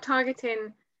suppose if you're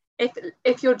targeting,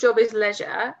 if your job is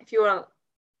leisure, if you are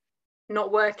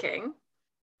not working,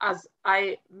 as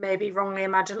I maybe wrongly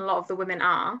imagine a lot of the women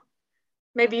are,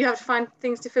 Maybe you have to find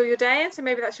things to fill your day in, so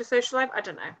maybe that's your social life. I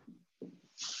don't know.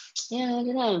 Yeah, I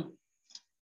don't know.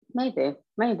 Maybe.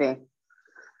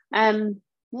 Yeah.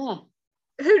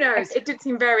 Who knows? It did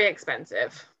seem very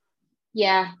expensive.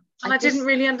 Yeah. And I didn't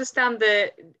really understand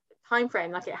the time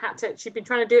frame. Like, it had to, she'd been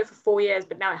trying to do it for 4 years,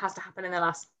 but now it has to happen in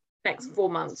the next 4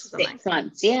 months or something. 6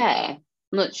 months, yeah. I'm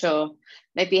not sure.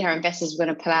 Maybe her investors were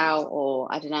going to pull out, or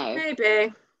I don't know.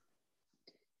 Maybe.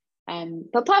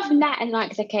 But apart from that, and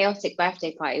like the chaotic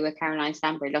birthday party where Caroline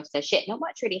Stanbury lost her shit, not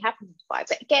much really happened to Dubai.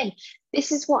 But again,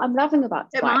 this is what I'm loving about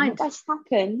Dubai. Not much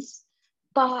happens,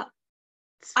 but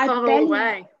it's fun all the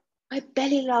way. I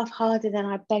barely laugh harder than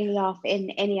I barely laugh in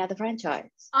any other franchise.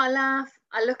 I laugh.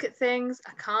 I look at things.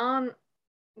 I can't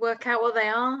work out what they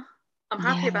are. I'm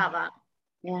happy about that.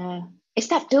 Yeah. It's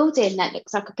that building that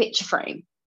looks like a picture frame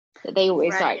that they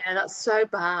always like. Yeah, that's so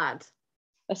bad.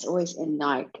 That's always in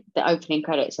like the opening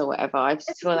credits or whatever. I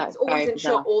just feel like it's always in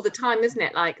shot all the time, isn't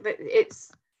it? Like,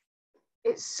 it's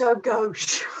so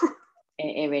gauche.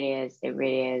 It really is. It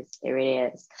really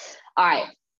is. All right.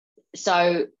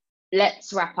 So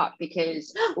let's wrap up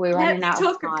because we're running out of time.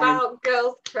 Let's talk about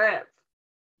Girls Trip.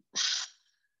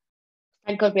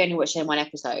 Thank God we only watched it in one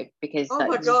episode because. Oh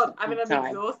my God, I'm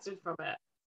exhausted from it.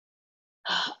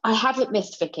 I haven't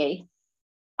missed Vicky.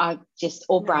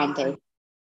 Brandy.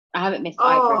 I haven't missed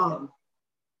either of them.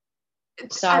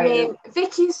 So, I mean,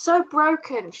 Vicky's so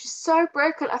broken. She's so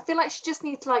broken. I feel like she just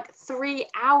needs like 3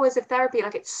 hours of therapy.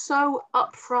 Like, it's so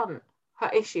upfront, her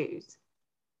issues.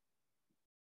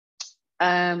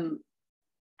 I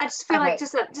just feel like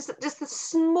just the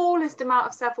smallest amount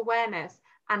of self-awareness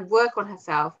and work on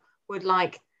herself would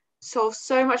like solve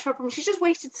so much of her problem. She's just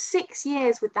wasted 6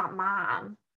 years with that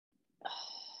man.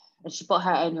 And she bought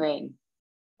her own ring.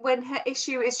 When her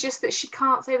issue is just that she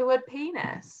can't say the word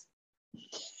penis.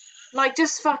 Like,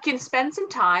 just fucking spend some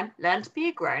time, learn to be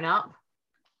a grown-up.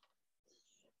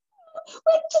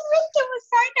 When Teresa was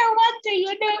like, no wonder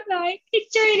you're not like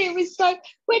doing it. Was like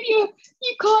when you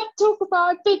can't talk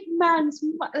about a big man's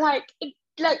like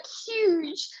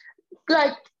huge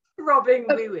like throbbing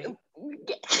wooey.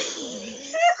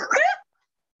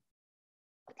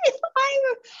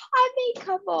 I mean,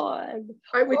 come on.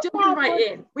 All right, we're jumping right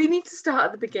in. We need to start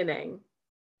at the beginning.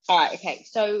 All right, okay.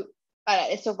 So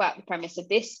let's talk about the premise of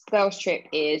this girls' trip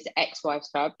is ex-wives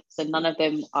club. So none of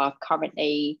them are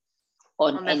currently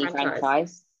on any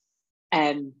franchise.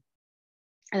 And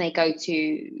they go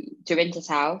to Dorinda's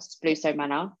house, Bluestone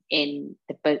Manor, in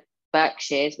the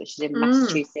Berkshires, which is in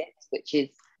Massachusetts, which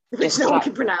no one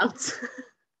can pronounce.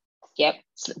 Yep.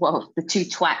 Well, the two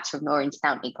twats from Orange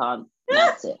County can't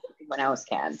pronounce it. Everyone else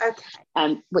can.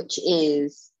 Okay. Which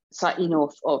is slightly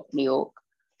north of New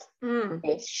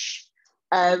York-ish.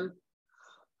 Hold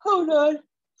on.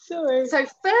 Sorry. So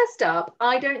first up,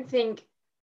 I don't think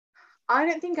I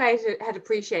had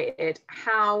appreciated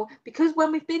how, because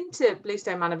when we've been to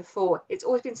Bluestone Manor before, it's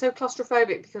always been so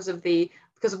claustrophobic because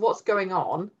of what's going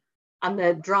on and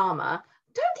the drama.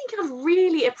 I don't think I've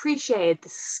really appreciated the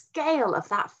scale of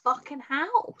that fucking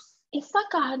house. It's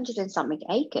like 100 and something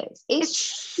acres.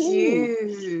 It's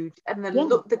huge. And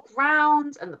the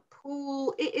grounds and the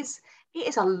pool, it is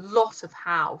a lot of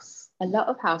house. A lot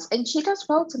of house. And she does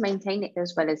well to maintain it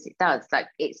as well as it does. Like,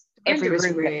 it's every room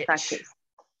looks like it's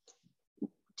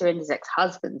Dorinda's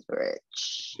ex-husband's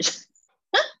rich.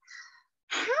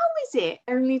 How is it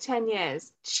only 10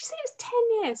 years? Did she say it was 10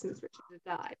 years since Richard had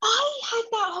died? I had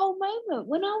that whole moment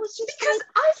when I was just because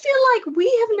I feel like we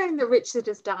have known that Richard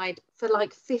has died for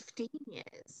like 15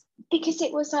 years. Because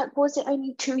it was like, was it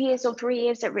only 2 years or 3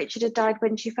 years that Richard had died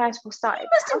when she first started? He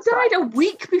must have died a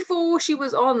week before she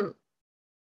was on.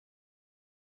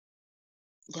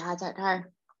 Yeah, I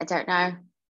don't know.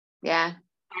 Yeah.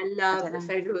 I love that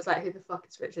Sophie was like, who the fuck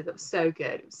is Richard? That was so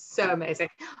good. It was so amazing.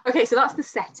 Okay, so that's the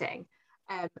setting.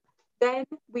 Then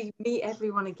we meet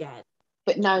everyone again.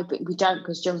 But we don't,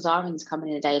 because Jill Zarin's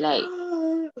coming a day late. I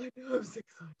know, I'm so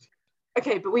excited.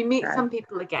 Okay, but we meet some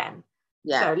people again.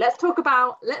 Yeah. So let's talk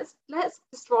about, let's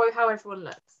destroy how everyone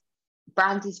looks.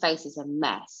 Brandy's face is a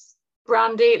mess.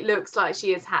 Brandy looks like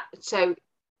she has had,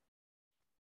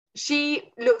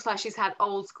 she looks like she's had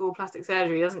old school plastic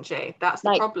surgery, doesn't she? That's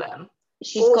the problem.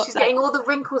 She's getting all the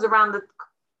wrinkles around the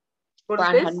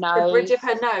bridge of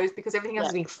her nose because everything else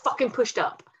is being fucking pushed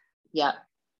up. Yeah.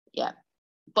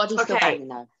 Body's still banging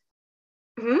though.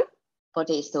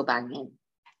 Body is still banging.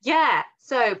 Yeah.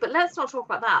 So, but let's not talk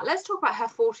about that. Let's talk about her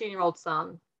 14-year-old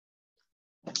son.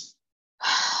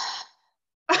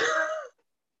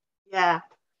 Yeah.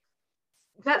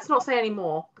 Let's not say any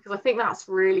more because I think that's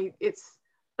really, it's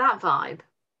that vibe.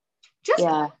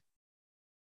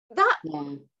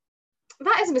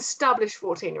 That is an established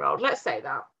 14-year-old. Let's say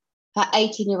that. Her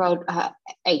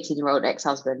 18-year-old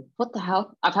ex-husband. What the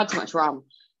hell? I've had too much rum.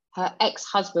 Her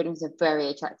ex-husband was a very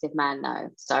attractive man, though,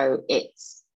 so it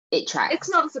tracks. It's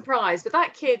not a surprise, but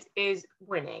that kid is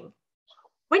winning.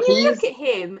 When you look at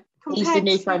him he's the compared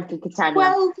new to Frankie Catania.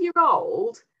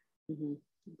 12-year-old,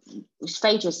 It's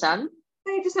Phaedra's son.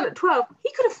 Phaedra's son at 12,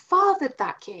 he could have fathered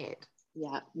that kid.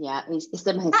 Yeah. It's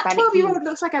them Hispanic. That 12-year-old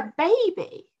looks like a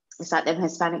baby. It's like them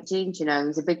Hispanic genes, you know.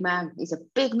 He's a big man. He's a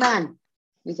big man.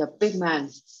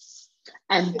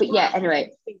 But yeah,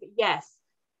 anyway. Yes,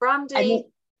 Brandy.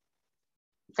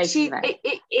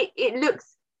 It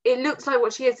looks like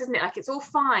what she is, doesn't it? Like it's all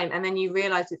fine, and then you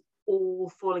realise it's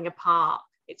all falling apart.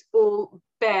 It's all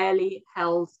barely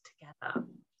held together.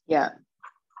 Yeah.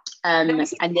 Then we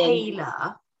see and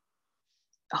Taylor.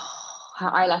 Her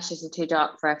eyelashes are too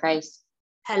dark for her face.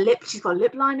 Her lip, she's got a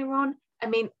lip liner on. I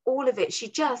mean, all of it.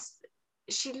 She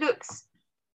looked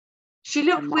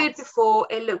weird before.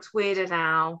 It looks weirder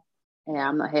now. Yeah,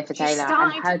 I'm not here for Taylor. She's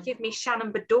starting to give me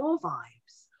Shannon Bedore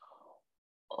vibes.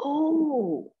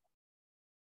 Oh,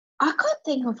 I can't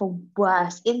think of a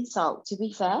worse insult, to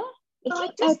be fair. If I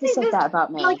you just ever said that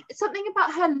about me. Like something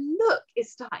about her look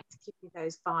is starting to give me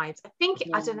those vibes. I think,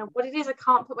 I don't know what it is. I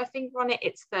can't put my finger on it.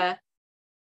 It's the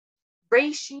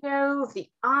ratio of the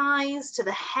eyes to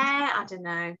the hair. I don't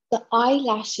know. The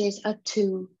eyelashes are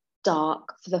too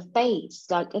dark for the face.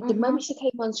 Like at the moment she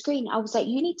came on screen, I was like,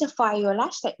 you need to fire your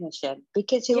lash technician,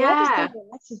 because whoever's doing the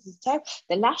lashes is terrible.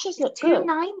 The lashes look good.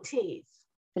 290s.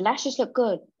 The lashes look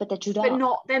good, but they're too dark. But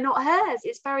they're not hers.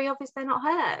 It's very obvious they're not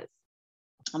hers.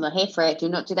 I'm not here for it. Do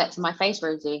not do that to my face,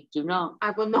 Rosie. Do not.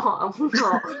 I will not.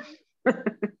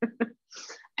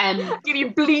 Give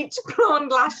you bleach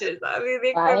blonde lashes. That would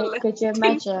be the right? Could you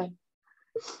imagine?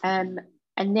 And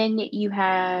then you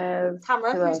have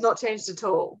Tamara, who's not changed at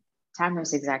all.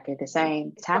 Tamara's exactly the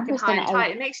same. Tamara's high and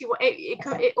tight. It makes you.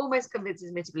 It almost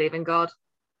convinces me to believe in God.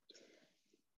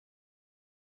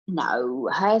 No,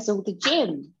 hers all the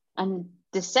gym and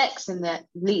the sex and the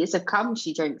liters of cum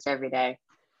she drinks every day.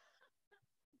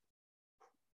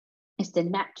 It's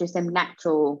them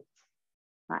natural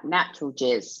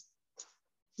jizz,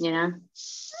 you know.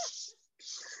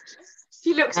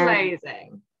 She looks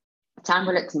amazing.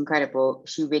 Tamara looks incredible.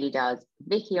 She really does.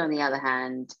 Vicky, on the other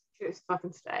hand, she looks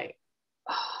fucking state.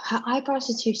 Her eyebrows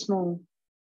are too small.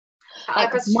 Her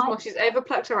eyebrows are too small. She's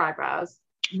overplucked her eyebrows.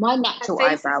 My natural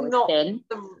eyebrow is thin.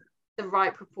 The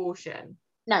right proportion.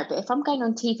 No, but if I'm going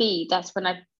on TV, that's when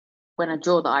I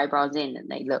draw the eyebrows in and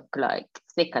they look like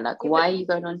thicker. Like, why are you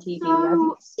going on TV? Have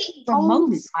you seen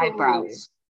Ramona's eyebrows?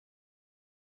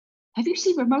 Have you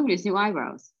seen Ramona's new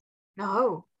eyebrows?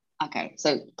 No. Okay,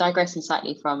 so digressing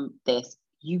slightly from this,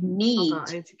 I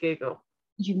need to Google.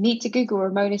 You need to Google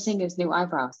Ramona Singer's new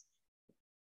eyebrows.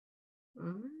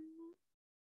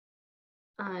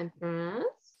 Eyebrows.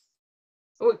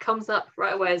 Oh, it comes up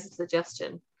right away as a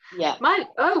suggestion. Yeah.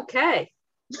 Okay.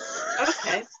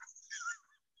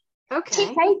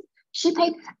 She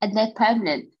paid, and they're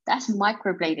permanent. That's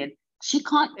microbladed. She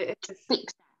can't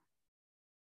fix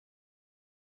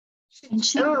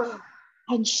that.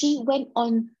 And she went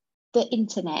on the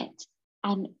internet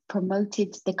and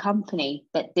promoted the company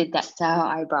that did that to her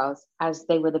eyebrows as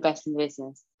they were the best in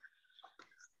business.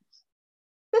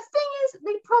 The thing is,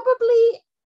 they probably...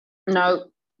 No.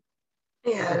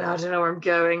 Yeah, I don't know where I'm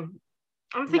going.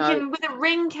 I'm thinking with a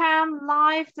ring cam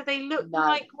live, do they look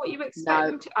like what you expect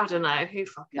them to? I don't know. Who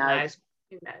fucking knows?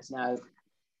 Who knows? No.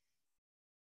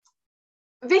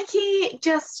 Vicky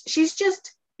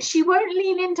she won't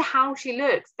lean into how she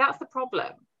looks. That's the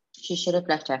problem. She should have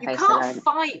left her face alone. You can't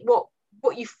fight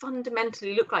what you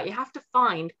fundamentally look like. You have to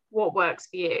find what works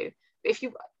for you. If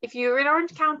you're in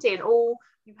Orange County and all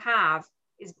you have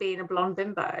is being a blonde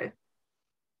bimbo.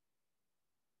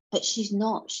 But she's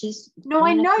not. No,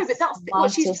 I know, but that's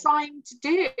what she's trying to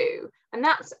do, and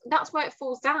that's where it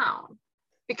falls down,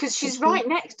 because she's right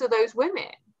next to those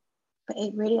women. But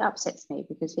it really upsets me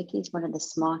because Vicky's one of the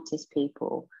smartest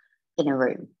people in a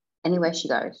room, anywhere she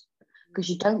goes. Because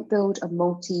you don't build a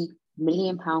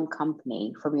multi-million-pound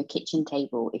company from your kitchen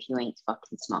table if you ain't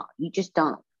fucking smart. You just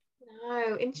don't.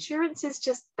 No, insurance is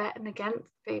just betting against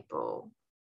people.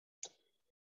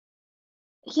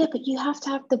 Yeah, but you have to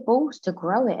have the balls to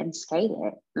grow it and scale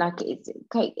it. Like it's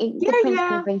okay. The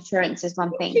principle of insurance is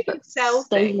one thing, but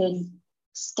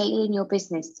scaling your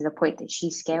business to the point that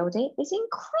she scaled it is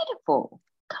incredible.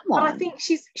 Come on. But I think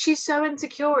she's so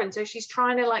insecure, and so she's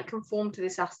trying to like conform to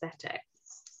this aesthetic.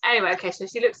 Anyway, okay, so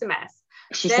she looks a mess.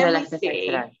 She should have left the face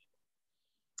today.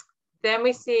 Then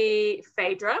we see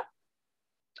Phaedra.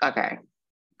 Okay.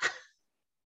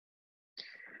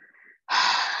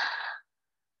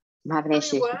 I'm having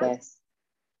issues with this.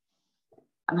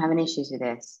 I'm having issues with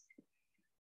this.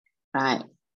 Right.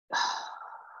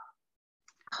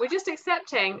 We're just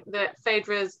accepting that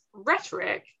Phaedra's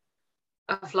rhetoric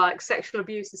of like sexual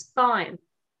abuse is fine.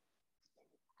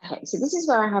 Okay, so this is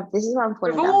where I'm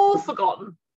falling We've down. all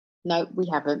forgotten. No, we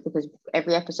haven't, because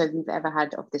every episode we've ever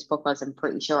had of this podcast, I'm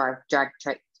pretty sure I've dragged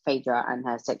Phaedra and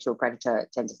her sexual predator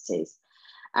tendencies,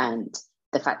 and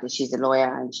the fact that she's a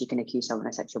lawyer and she can accuse someone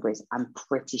of sexual abuse. I'm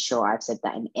pretty sure I've said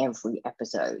that in every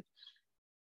episode,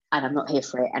 and I'm not here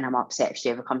for it, and I'm upset if she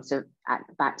ever comes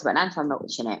back to Atlanta. I'm not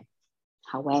watching it.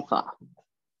 However,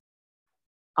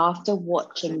 after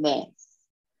watching this,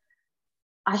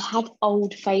 I had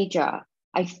old Phaedra.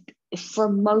 For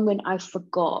a moment, I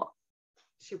forgot.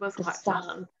 She was quite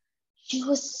fun. She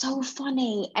was so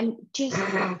funny, and just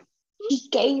she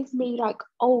gave me like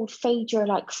old Phaedra,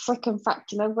 like frickin'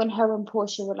 fact. Remember when her and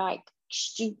Portia were like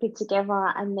stupid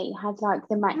together, and they had like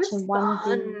the matching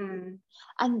onesie,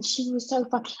 and she was so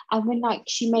fun. And when like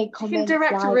she made comments, she can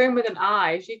direct like, a room with an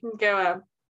eye. She can go.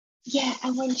 Yeah,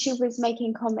 and when she was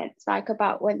making comments like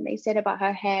about when they said about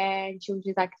her hair, and she was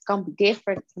just like, it's gonna be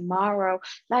different tomorrow.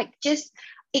 Like, just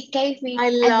it gave me. I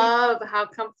love how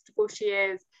comfortable she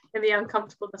is in the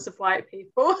uncomfortableness of white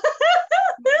people.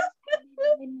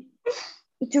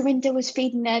 Dorinda was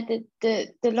feeding her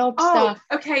the lobster. Oh,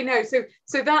 okay, no. So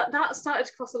that started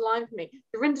to cross the line for me.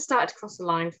 Dorinda started to cross the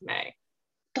line for me.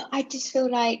 But I just feel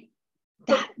like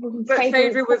that. But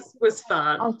Phaedra was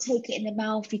fun. I'll take it in the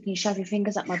mouth. You can shove your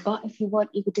fingers up my butt if you want.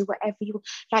 You can do whatever you want.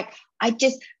 Like,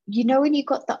 when you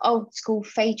got the old school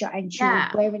Phaedra and she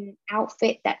was wearing an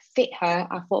outfit that fit her,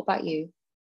 I thought about you.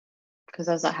 Because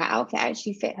I was like, her outfit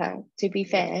actually fit her, to be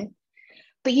fair.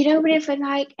 But whenever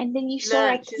like, and then you saw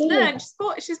her kids.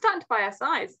 She's starting to buy her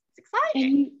size. It's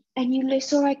exciting. And you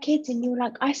saw her kids, and you were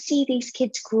like, I see these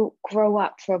kids grow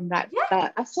up from like,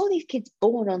 I saw these kids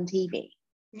born on TV.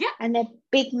 Yeah. And they're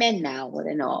big men now. Well,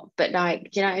 they're not, but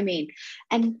like, do you know what I mean?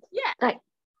 And like,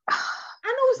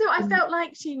 and also I felt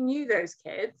like she knew those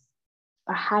kids.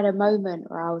 I had a moment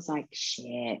where I was like,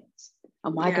 shit,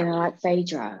 am I gonna like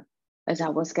Phaedra? Is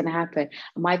that what's gonna happen?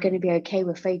 Am I gonna be okay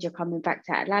with Phaedra coming back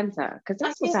to Atlanta? Because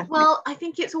that's what's happening. Well, I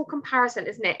think it's all comparison,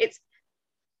 isn't it?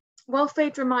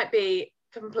 Phaedra might be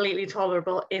completely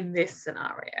tolerable in this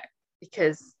scenario,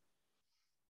 because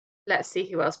let's see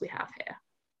who else we have here.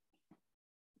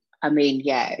 I mean,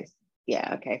 yeah,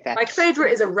 okay, fair. Like, Phaedra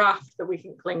is a raft that we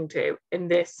can cling to in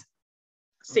this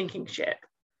sinking ship.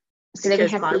 So then we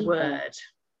have my word.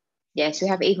 Yes, we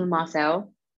have Eva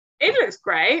Marcel. It looks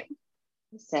great.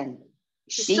 Listen,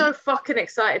 she's so fucking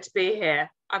excited to be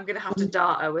here. I'm gonna have to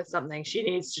dart her with something. She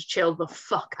needs to chill the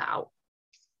fuck out.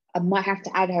 I might have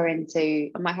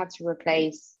to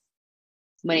replace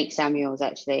Monique Samuels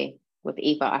actually with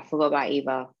Eva. I forgot about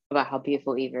Eva, about how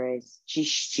beautiful Eva is.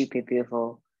 She's stupid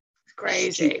beautiful. It's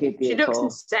crazy. She looks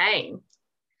insane.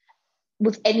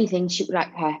 With anything, she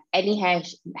like her, any hair,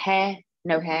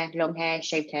 no hair, long hair,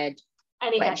 shaved head.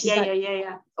 Any hair,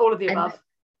 yeah. All of the above.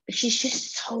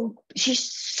 She's so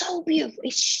beautiful.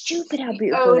 It's stupid how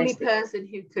beautiful. The only person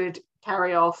who could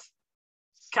carry off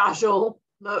casual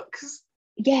looks.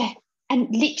 Yeah, and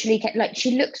literally, like,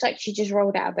 she looks like she just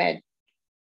rolled out of bed.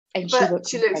 And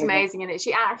she looks amazing in it.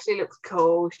 She actually looks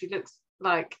cool. She looks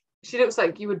like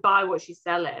you would buy what she's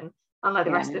selling, unlike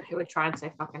the rest of them who are trying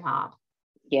so fucking hard.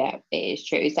 Yeah, it is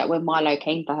true. It's like when Milo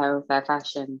came for her with her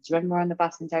fashion. Do you remember on the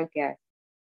bus in Tokyo?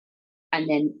 And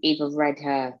then Eva read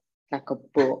her like a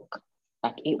book.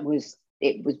 Like, it was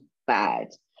bad.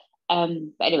 But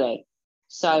anyway,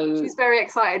 so she's very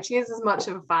excited. She is as much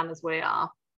of a fan as we are.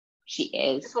 She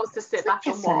is. She just wants to sit back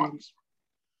and watch.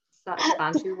 Such a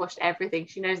fan. She's watched everything.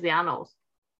 She knows the annals.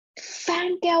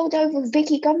 Fangirled over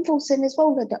Vicky Gunvalson as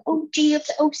well, like the OG of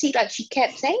the OC. Like, she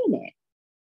kept saying it.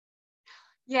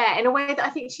 Yeah, in a way that I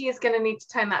think she is going to need to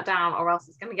tone that down, or else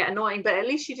it's going to get annoying. But at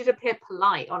least she did appear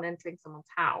polite on entering someone's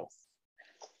house.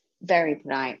 Very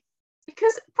polite.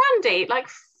 Because Brandy, like,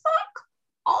 fuck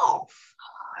off.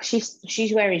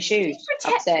 She's wearing shoes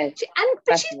upstairs. She's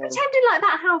pretending like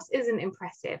that house isn't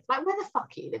impressive. Like, where the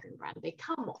fuck are you living, Brandy?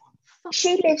 Come on.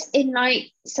 She lives in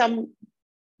like some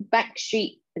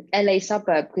backstreet LA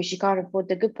suburb because she can't afford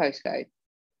the good postcode.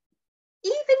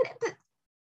 Even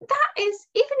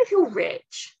if you're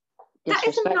rich, that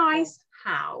is a nice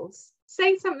house.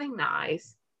 Say something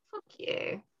nice. Fuck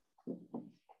you.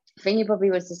 Vinny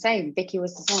probably was the same. Vicky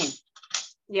was the same.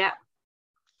 Yeah.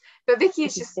 But Vicky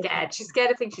is just scared. She's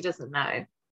scared of things she doesn't know.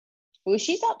 Well,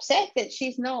 she's upset that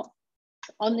she's not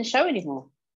on the show anymore.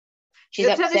 She's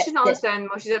upset that she's not on the show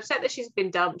anymore. She's upset that she's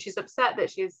been dumped. She's upset that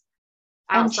she's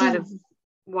outside of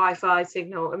Wi-Fi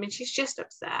signal. I mean, she's just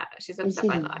upset. She's upset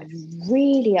by life.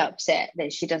 Really upset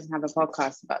that she doesn't have a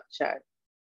podcast about the show,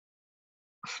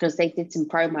 because they did some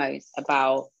promos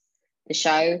about the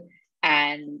show,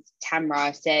 and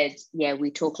Tamra said, yeah,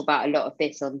 we talk about a lot of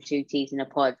this on Two Teas in a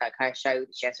Pod, that kind of show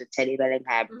that she has with Teddy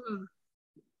Bellingham.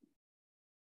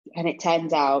 And it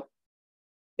turns out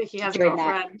Vicky has got a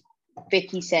friend.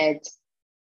 Vicky said,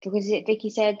 Vicky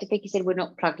said we're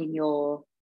not plugging your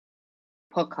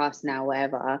podcast now,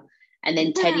 whatever. And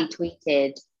then Teddy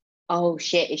tweeted, oh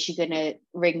shit, is she gonna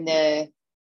ring the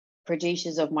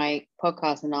producers of my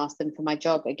podcast and ask them for my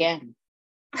job again?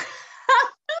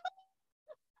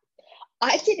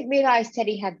 I didn't realize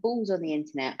Teddy had balls on the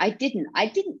internet. I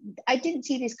didn't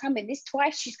see this coming. This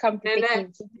twice she's come for Vicky.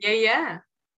 Yeah.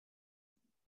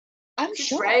 She's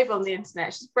shocked. Brave on the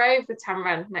internet. She's brave with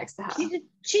Tamara next to her.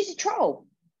 She's a troll.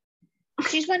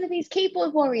 She's one of these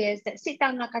keyboard warriors that sit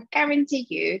down, like, I guarantee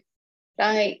you,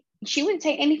 like, she wouldn't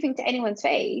take anything to anyone's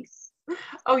face.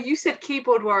 Oh, you said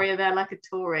keyboard warrior there like a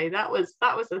Tory. That was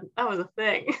a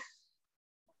thing.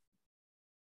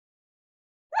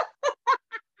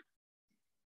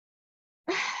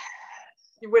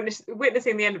 You're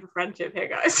witnessing the end of a friendship here,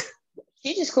 guys.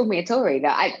 She just called me a Tory.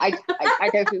 That I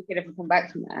don't think we could ever come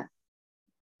back from that.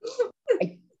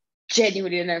 I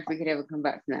genuinely don't know if we could ever come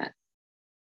back from that.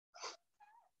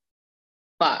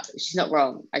 But she's not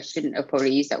wrong. I shouldn't have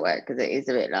probably used that word, because it is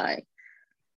a bit like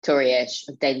Tory-ish,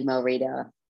 Daily Mail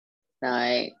reader.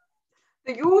 Like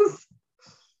the youth.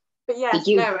 But yes,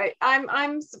 no,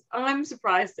 I'm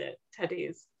surprised at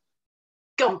Teddy's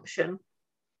gumption.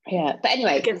 Yeah, but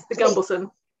anyway, against the Gumbleson.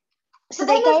 So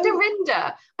they love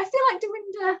Dorinda. I feel like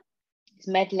Dorinda is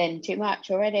meddling too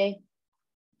much already.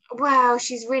 Wow,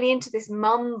 she's really into this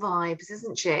mum vibes,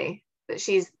 isn't she? That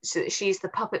she's the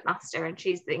puppet master and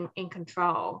she's in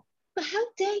control. But how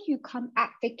dare you come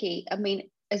at Vicky? I mean,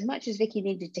 as much as Vicky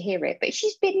needed to hear it, but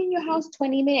she's been in your house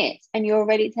 20 minutes and you're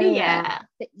already telling her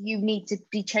that you need to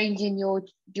be changing your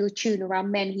tune around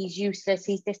men. He's useless.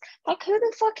 He's this. Like, who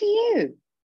the fuck are you?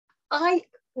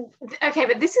 Okay,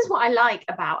 but this is what I like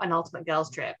about an Ultimate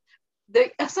Girls Trip. The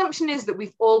assumption is that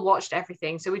we've all watched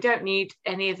everything, so we don't need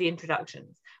any of the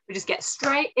introductions. We just get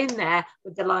straight in there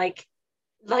with the like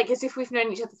as if we've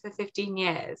known each other for 15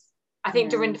 years. I think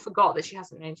Dorinda forgot that she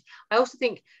hasn't known. I also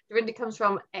think Dorinda comes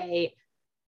from a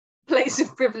place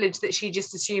of privilege that she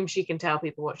just assumes she can tell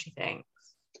people what she thinks.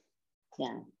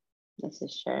 Yeah, this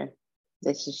is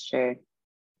true.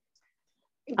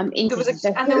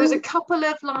 There was a couple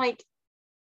of like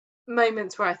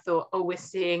moments where I thought, oh, we're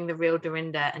seeing the real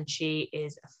Dorinda and she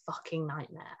is a fucking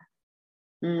nightmare.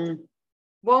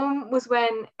 One was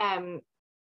when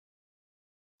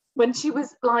she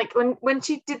was like when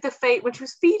she did when she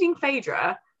was feeding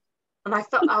Phaedra, and I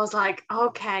was like,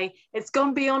 okay, it's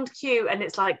gone beyond cute and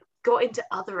it's like got into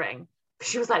othering.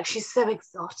 She was like, she's so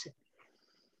exotic.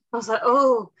 I was like,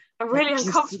 oh, I'm really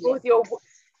uncomfortable with your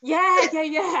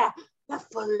the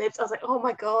full lips. I was like, oh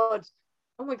my god,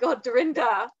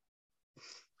 Dorinda,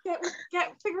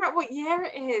 figure out what year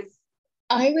it is.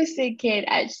 I was thinking,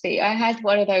 actually, I had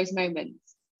one of those moments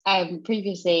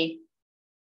previously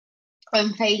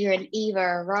when Phaedra and Eva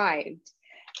arrived,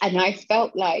 and I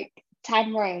felt like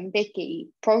Tamara and Vicky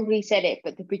probably said it,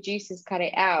 but the producers cut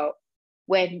it out,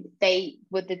 when they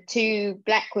were the two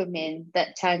black women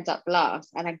that turned up last.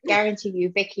 And I guarantee you,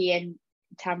 Vicky and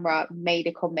Tamara made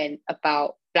a comment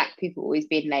about black people always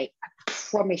being late. I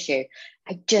promise you.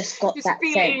 I just got that sense.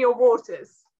 Feel it in your waters.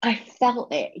 I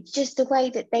felt it. It's just the way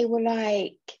that they were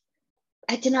like,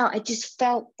 I don't know, I just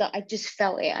felt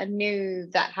it. I knew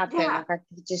that happened. Yeah. Like, I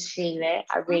could just feel it.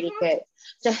 I really could.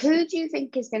 So who do you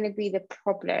think is going to be the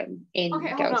problem in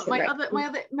Girls Trip? My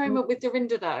other moment with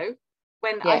Dorinda, though,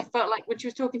 I felt like when she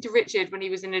was talking to Richard when he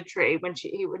was in a tree, when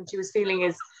she was feeling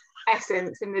his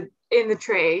essence in the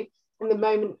tree, in the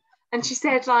moment, and she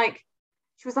said, like,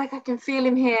 she was like, I can feel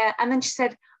him here, and then she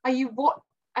said, are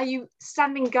you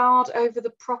standing guard over the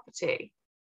property?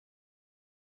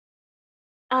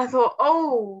 And I thought,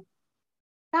 oh,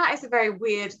 that is a very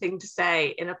weird thing to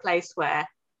say in a place where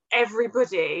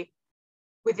everybody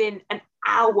within an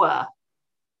hour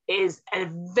is a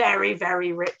very,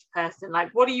 very rich person.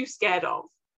 Like, what are you scared of?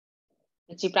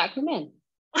 The two black women.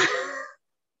 I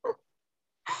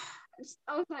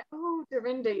was like, oh,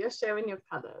 Dorinda, you're showing your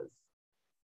colours.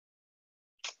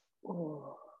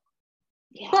 Oh,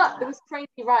 yeah. But there was crazy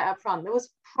right up front. There was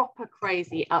proper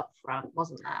crazy up front,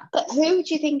 wasn't there? But who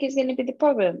do you think is going to be the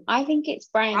problem? I think it's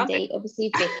Brandy.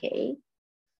 Obviously Vicky.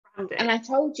 Brandy. And I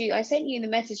told you, I sent you the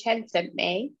message Hen sent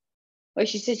me, where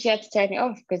she said she had to turn it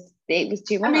off because it was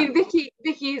too much. I mean,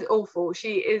 Vicky is awful.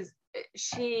 She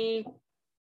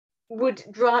would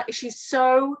drive. She's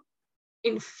so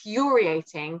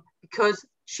infuriating because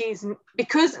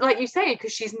like you say,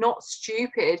 because she's not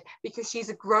stupid, because she's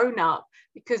a grown-up,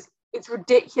 because it's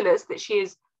ridiculous that she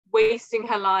is wasting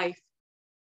her life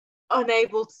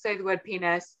unable to say the word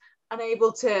penis,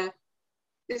 unable to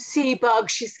see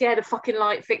bugs, she's scared of fucking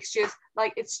light fixtures.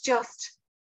 Like, it's just,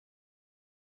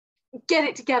 get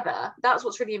it together. That's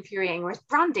what's really infuriating. Whereas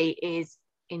Brandy is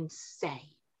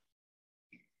insane.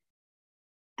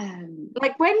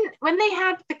 Like when they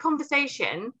had the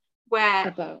conversation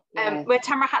where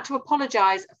Tamara had to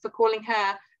apologize for calling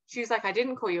her, she was like, I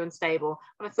didn't call you unstable.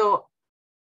 And I thought,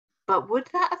 but would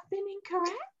that have been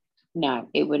incorrect? No,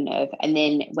 it wouldn't have. And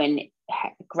then when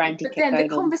Grandy but then the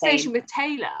conversation with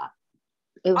Taylor,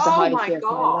 it was the hardest year of my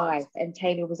life. And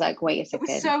Taylor was like, wait a second.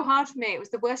 It was so hard for me. It was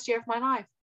the worst year of my life.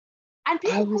 And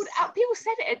people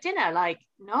said it at dinner, like,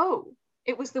 no,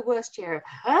 it was the worst year of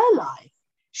her life.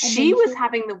 She was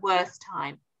having the worst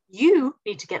time. You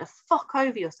need to get the fuck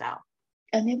over yourself.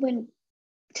 And then when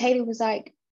Taylor was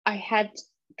like, I had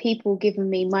people giving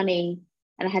me money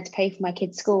and I had to pay for my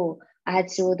kids' school. I had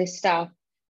to do all this stuff.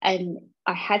 And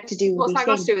I had to do all these things.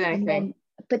 What's that got to do with anything?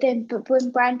 But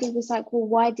when Brandy was like,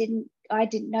 well, I didn't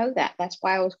know that. That's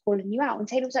why I was calling you out. And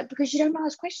Taylor was like, because you don't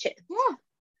ask questions. Yeah.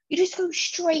 You just go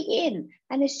straight in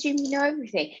and assume you know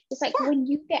everything. It's like when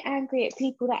you get angry at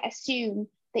people that assume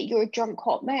that you're a drunk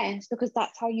hot mess because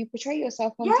that's how you portray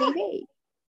yourself on TV.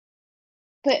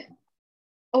 But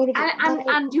all of it,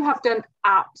 and you have done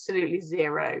absolutely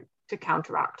zero to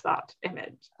counteract that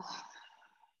image.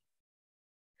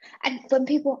 And when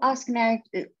people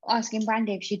asking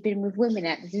Brandy if she'd been with women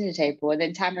at the dinner table, and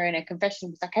then Tamara in her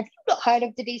confession was like, have you not heard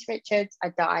of Denise Richards? I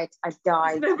died.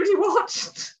 Nobody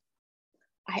watched.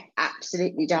 I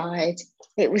absolutely died.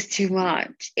 It was too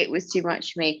much. It was too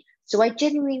much for me. So I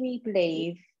genuinely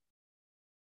believe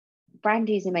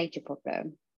Brandy is a major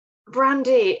problem.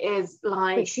 Brandy is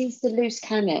like... But she's the loose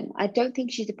cannon. I don't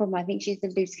think she's the problem. I think she's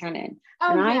the loose cannon.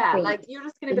 Oh, and yeah. Like, you're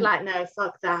just going to be like, no,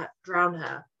 fuck that. Drown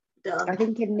her. Done. I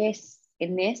think in this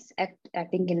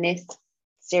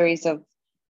series of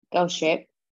Girls Trip,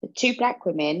 the two black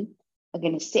women are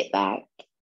going to sit back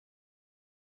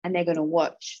and they're going to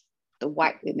watch the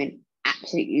white women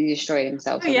absolutely destroy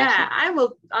themselves. Oh, yeah, I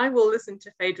will listen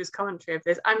to Phaedra's commentary of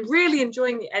this. I'm really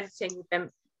enjoying the editing with them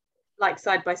like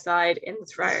side by side in the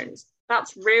thrones.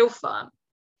 That's real fun.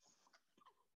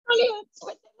 Brilliant.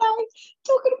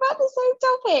 Talking about the same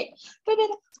topic. But then,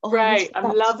 great,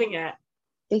 I'm loving it.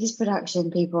 These production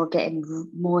people are getting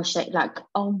more shit. Like,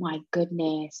 oh my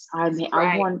goodness, I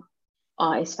want.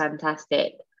 Oh, it's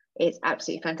fantastic. It's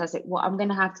absolutely fantastic. What I'm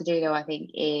gonna have to do though, I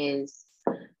think, is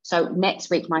so next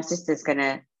week my sister's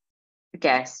gonna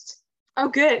guest. Oh,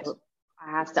 good.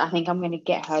 I think I'm gonna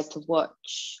get her to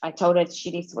watch. I told her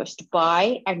she needs to watch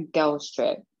Dubai and Girls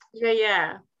Trip.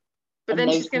 Yeah. But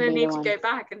then she's gonna need to go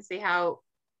back and see how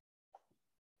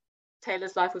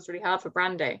Taylor's life was really hard for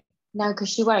Brandy. No, because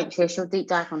she won't. She'll deep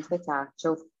dive on Twitter.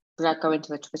 She'll go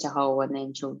into a Twitter hole and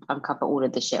then she'll uncover all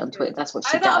of the shit on Twitter. That's what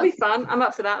she does. That'll be fun. I'm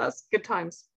up for that. That's good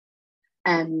times.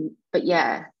 But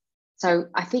yeah, so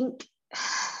I think,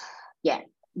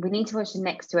 we need to watch the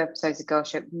next 2 episodes of Girl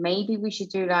Trip. Maybe we should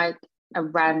do like a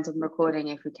random recording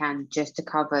if we can, just to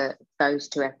cover those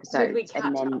 2 episodes,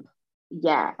 and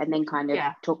then kind of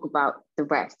talk about the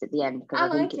rest at the end.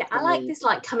 Because I think I like this,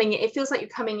 like coming in. It feels like you're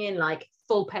coming in like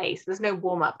full pace. There's no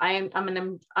warm up. I'm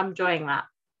enjoying that.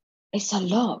 It's a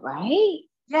lot, right?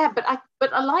 Yeah, but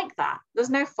I like that. There's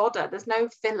no fodder. There's no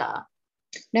filler.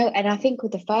 No, and I think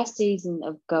with the first season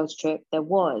of Girls Trip there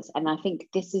was, and I think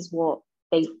this is what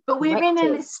they. But we're in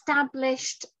an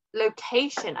established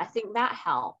location. I think that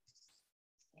helps.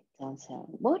 It does help.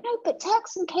 Well, no, but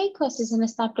Turks and Caicos is an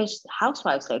established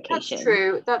housewives location.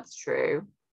 That's true.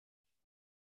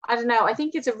 I don't know. I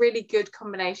think it's a really good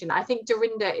combination. I think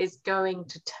Dorinda is going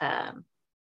to turn.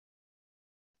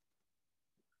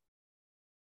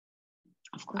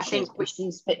 Of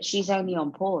course, but she's only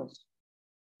on pause.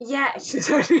 Yeah,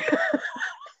 she's only.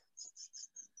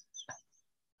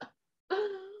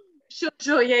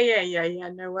 Sure. Yeah.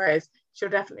 No worries. She'll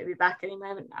definitely be back any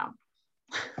moment now.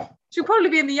 She'll probably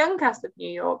be in the young cast of New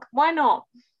York. Why not?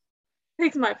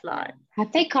 Pigs might fly.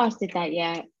 Have they casted that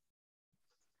yet?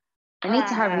 I need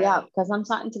to hurry up because I'm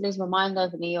starting to lose my mind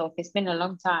over New York. It's been a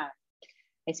long time.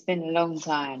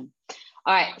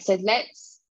 All right, so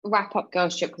let's wrap up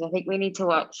Girls Trip because I think we need to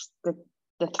watch the 3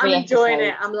 episodes. I'm enjoying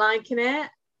it. I'm liking it.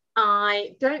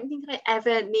 I don't think I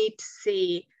ever need to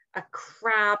see a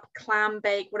clam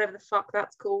bake, whatever the fuck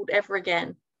that's called, ever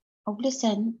again. Oh,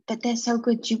 listen, but they're so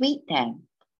good. You eat them.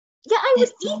 Yeah, I would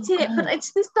They're so eat it, but good.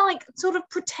 it's this like sort of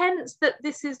pretense that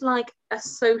this is like a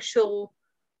social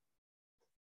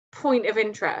point of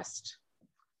interest.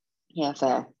 Yeah,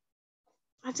 fair.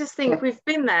 I just think we've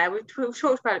been there. We've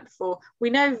talked about it before. We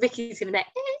know Vicky's going to be,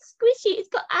 it's squishy. It's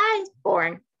got eyes.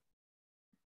 Boring.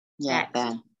 Yeah, Next.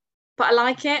 fair. But I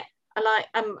like it.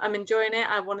 I'm enjoying it.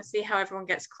 I want to see how everyone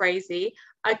gets crazy.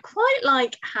 I quite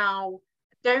like how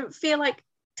I don't feel like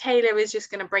Taylor is just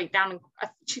going to break down.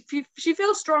 She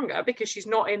feels stronger because she's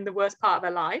not in the worst part of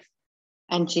her life.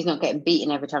 And she's not getting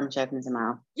beaten every time she opens her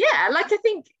mouth. Yeah, like I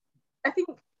think I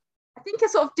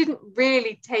sort of didn't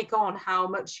really take on how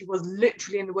much she was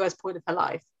literally in the worst point of her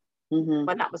life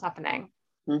when that was happening.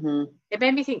 It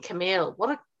made me think, Camille,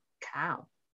 what a cow.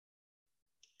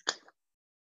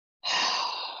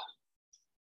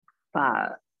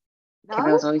 But No?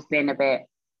 Camille's always been a bit.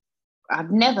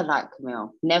 I've never liked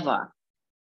Camille. Never.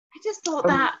 I just thought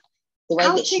that the way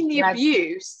that outing the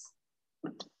abuse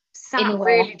sat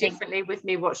really differently with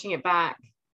me watching it back.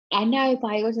 I know, but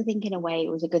I also think in a way it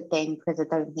was a good thing because I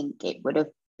don't think it would have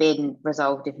been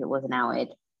resolved if it wasn't outed.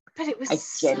 But it was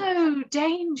so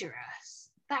dangerous.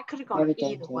 That could have gone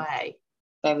either way.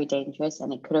 Very dangerous,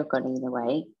 and it could have gone either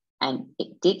way. And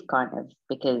it did kind of,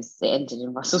 because it ended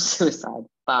in Russell's suicide.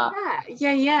 But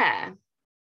yeah.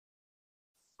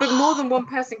 But more than one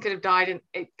person could have died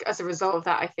as a result of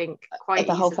that, I think, quite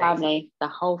the easily. The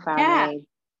whole family,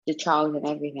 the child and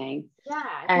everything. Yeah,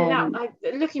 I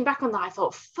think looking back on that, I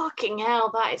thought, fucking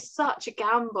hell, that is such a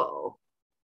gamble.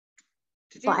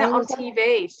 To do that on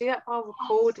TV, to do that while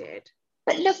recorded.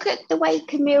 But look at the way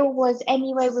Camille was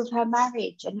anyway with her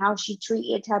marriage and how she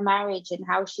treated her marriage and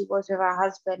how she was with her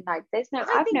husband. Like, I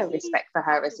have no respect for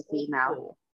her as a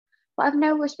female. But I have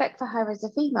no respect for her as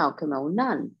a female, Camille,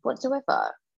 none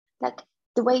whatsoever. Like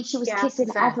the way she was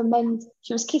kissing other men,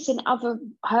 she was kissing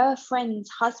her friends'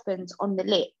 husbands on the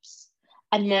lips,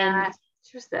 and then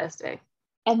she was thirsty.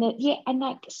 And then and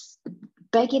like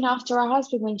begging after her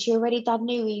husband when she already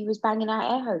knew he was banging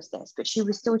out air hostess, but she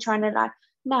was still trying to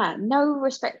no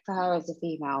respect for her as a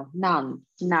female, none.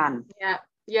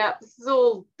 Yeah.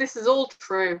 This is all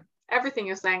true. Everything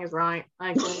you're saying is right.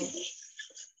 I agree.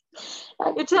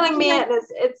 You're telling me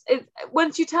it's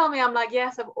once you tell me, I'm like,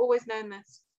 yes, I've always known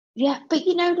this. Yeah, but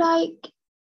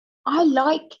I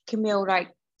like Camille.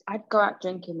 Like, I'd go out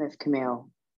drinking with Camille,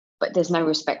 but there's no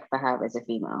respect for her as a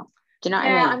female. Do you know what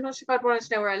I mean? I'm not sure if I'd want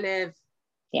to know where I live.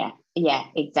 Yeah,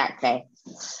 exactly.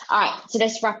 All right, so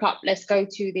let's wrap up. Let's go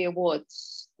to the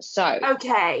awards. So,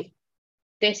 okay,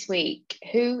 this week,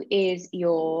 who is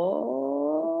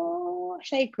your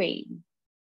shade queen?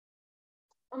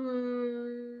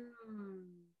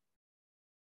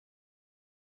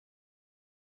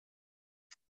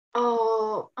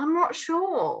 I'm not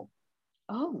sure.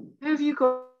 Oh, who have you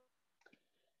got?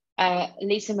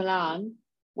 Lisa Milan,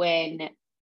 when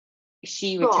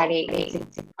she retaliated.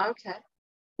 Okay.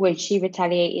 When she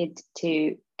retaliated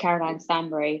to Caroline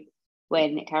Stanbury,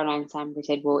 when Caroline Stanbury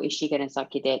said, well, is she going to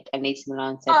suck your dick? And Lisa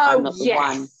Milan said, I'm not the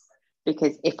one,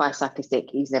 because if I suck his dick,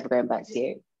 he's never going back to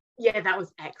you. Yeah, that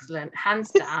was excellent. Hands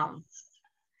down.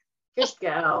 Good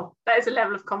girl. That is a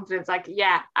level of confidence. Like,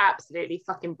 yeah, absolutely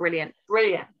fucking brilliant.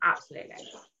 Brilliant. Absolutely.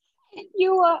 If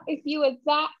you are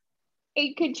that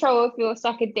in control of your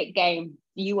suck a dick game,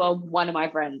 you are one of my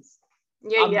friends.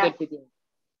 I'm good with you.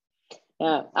 Yeah.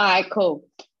 All right, cool.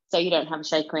 So you don't have a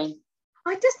shade queen?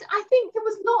 I think there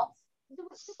wasn't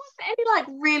any like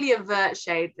really overt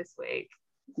shade this week.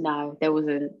 No, there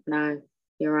wasn't. No,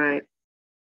 you're right.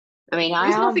 I mean, there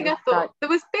was nothing I thought. There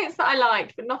was bits that I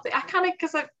liked, but nothing. I kind of,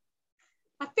 because I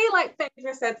feel like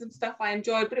Phaedra said some stuff I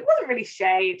enjoyed, but it wasn't really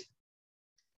shade.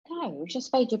 No, it was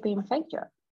just Phaedra being Phaedra.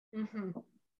 Mm-hmm.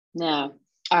 No.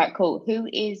 All right, cool. Who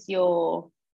is your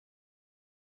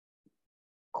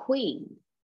queen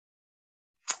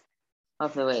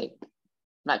of the week?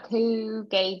 Like, who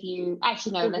gave you...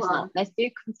 Actually, no, let's not. Let's do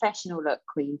confessional look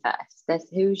queen first.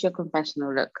 Who's your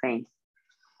confessional look queen?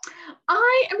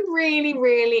 I am really,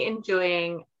 really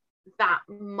enjoying that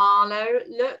Marlowe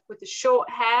look with the short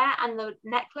hair and the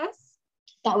necklace.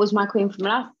 That was my queen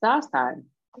from last time.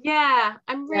 Yeah,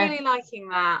 I'm really liking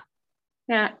that.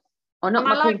 Yeah. Well, not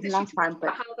my queen from last time,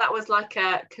 but how that was like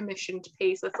a commissioned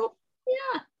piece. I thought,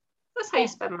 yeah, that's how you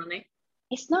spend money.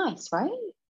 It's nice, right?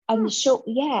 And the short,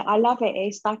 I love it.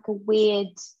 It's like a weird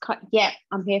cut. Yeah,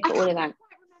 I'm here for all of that. I can't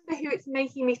remember who it's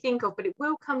making me think of, but it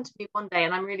will come to me one day,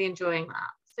 and I'm really enjoying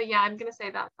that. So yeah, I'm gonna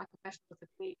say that's my confession of the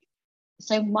week.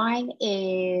 So mine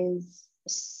is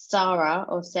Sarah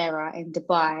in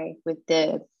Dubai with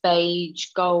the beige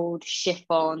gold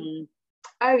chiffon.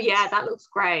 Oh yeah, that looks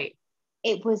great.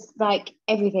 It was like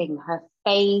everything, her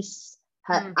face,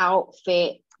 her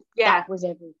outfit, Yeah. That was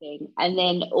everything. And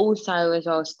then also as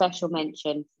well, special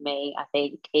mention for me, I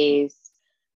think, is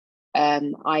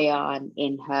Ayan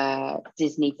in her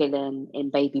Disney villain in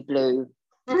Baby Blue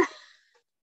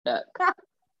look.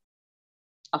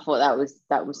 I thought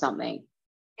that was something.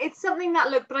 It's something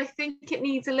that look, but I think it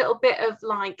needs a little bit of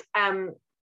like it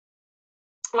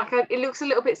looks a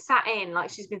little bit sat in, like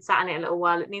she's been sat in it a little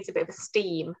while. It needs a bit of a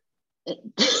steam.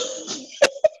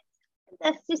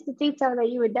 That's just a detail that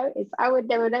you would notice. I would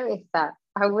never notice that.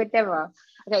 I would never.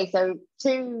 Okay, so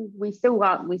 2, we still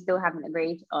haven't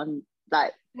agreed on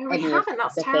like. No, we haven't.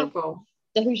 That's terrible.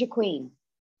 So who's your queen?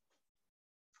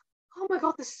 Oh my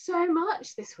god, there's so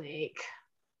much this week.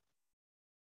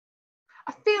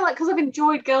 I feel like because I've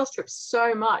enjoyed Girls Trip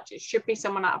so much, it should be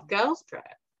someone out of Girls Trip.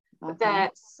 But they're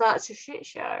such a shit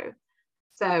show,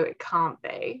 so it can't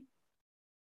be.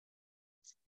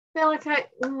 I feel like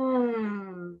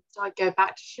do I go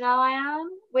back to Chanel Ayan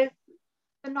with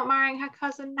the not marrying her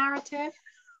cousin narrative?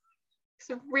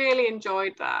 Because I really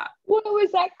enjoyed that. What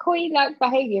was that queen-like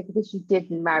behaviour because she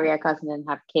didn't marry her cousin and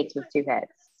have kids with 2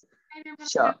 heads?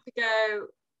 Sure. To go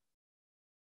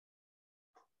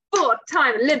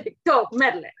 4-time Olympic gold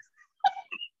medalist.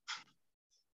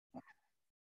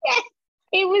 Yes,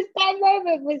 it was that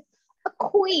moment was a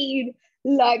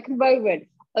queen-like moment.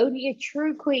 Only a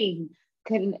true queen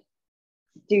can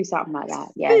do something like that.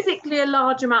 Yeah, physically a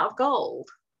large amount of gold.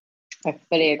 I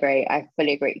fully agree.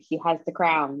 She has the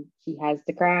crown. She could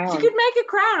make a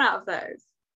crown out of those.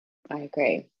 I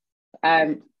agree.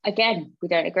 Again, we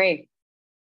don't agree.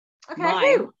 Okay,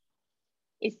 Mine who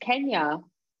is Kenya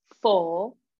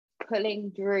for pulling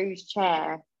Drew's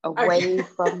chair away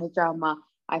from the drama.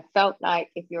 I felt like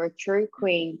if you're a true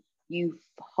queen, you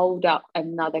hold up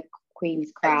another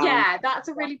queen's crown. Yeah, that's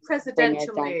a really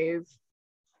presidential move.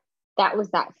 That was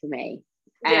that for me.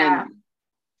 Yeah.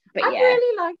 But I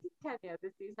really like Kenya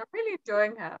this season. I'm really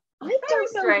enjoying her. I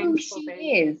don't know who she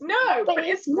is. No, but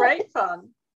it's great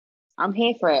fun. I'm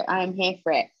here for it. I am here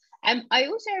for it. I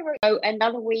also wrote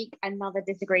another week, another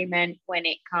disagreement when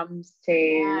it comes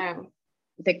to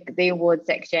the award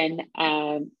section.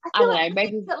 I don't know,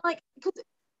 maybe because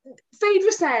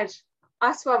Phaedra said,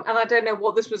 I swam, and I don't know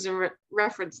what this was in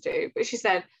reference to, but she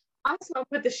said, I swam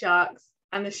with the sharks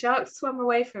and the sharks swam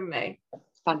away from me.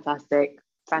 Fantastic.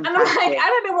 And I'm like, I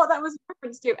don't know what that was in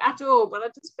reference to at all, but I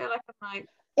just feel like I'm like,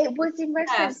 it was in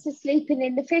reference to sleeping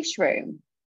in the fish room.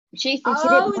 She said she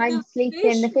didn't mind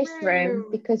sleeping in the fish room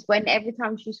because every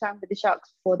time she swam with the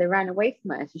sharks before, they ran away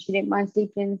from her, so she didn't mind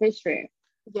sleeping in the fish room.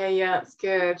 Yeah, that's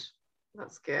good.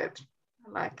 That's good.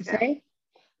 I like it. See?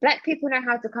 Black people know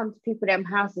how to come to people in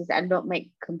houses and not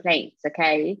make complaints,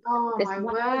 okay? Oh, my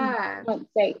word.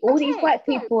 Say, all these white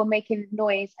people are making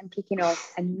noise and kicking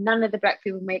off, and none of the black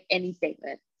people made any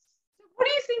statements. What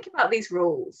do you think about these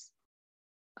rules?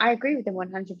 I agree with them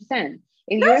 100%.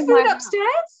 No food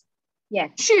upstairs? Yeah.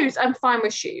 Shoes, I'm fine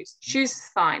with shoes. Shoes is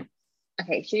fine.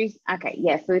 Okay, shoes. Okay,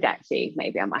 yeah, food actually,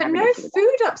 maybe I might have. But no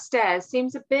food upstairs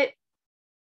seems a bit.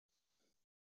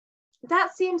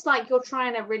 That seems like you're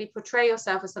trying to really portray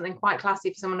yourself as something quite classy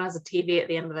for someone who has a TV at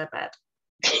the end of their bed.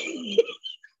 I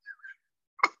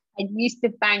used to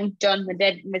bang John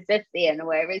Mazessian or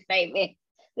whatever his name is.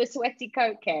 The sweaty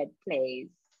cokehead, please.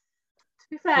 To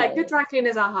be fair, good dry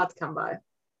cleaners are hard to come by.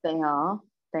 They are.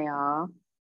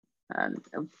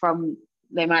 From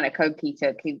the amount of coke he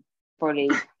took, he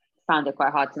probably found it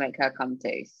quite hard to make her come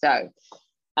to. So,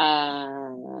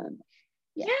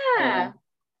 yeah.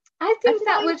 I think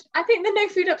the no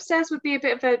food upstairs would be a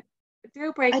bit of a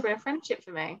deal breaker in a friendship for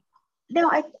me. No,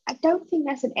 I don't think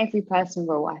that's an every person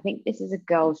rule. I think this is a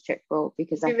girls' trip rule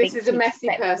because I think this is a messy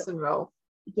person rule.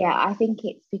 Yeah, I think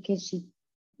it's because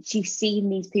she's seen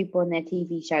these people in their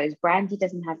TV shows. Brandy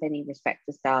doesn't have any respect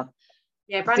for stuff.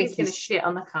 Yeah, Brandy's gonna shit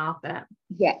on the carpet.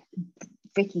 Yeah,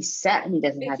 Vicky certainly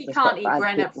doesn't have respect. Vicky can't eat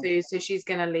grown-up food, so she's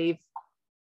gonna leave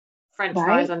French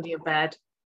fries under your bed.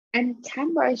 And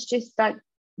Tamra is just like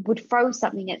would throw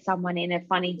something at someone in a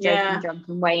funny, joking,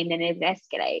 drunken way, and then it would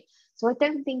escalate. So I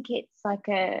don't think it's like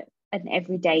an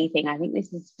everyday thing. I think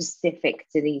this is specific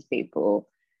to these people.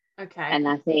 Okay. And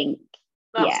I think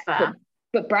that's fair.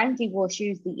 But Brandy wore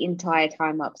shoes the entire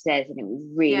time upstairs, and it was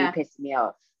really pissing me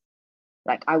off.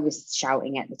 Like I was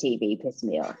shouting at the TV, pissed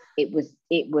me off. It was.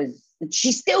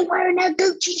 She's still wearing her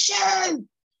Gucci shoe.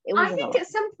 I think at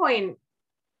some point,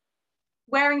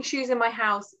 wearing shoes in my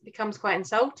house becomes quite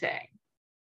insulting.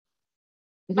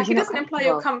 Like it doesn't imply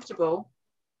you're comfortable.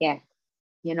 Yeah,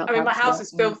 you're not. I mean, my house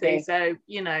is filthy, so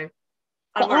you know.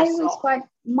 But I always find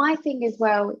my thing as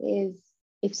well is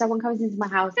if someone comes into my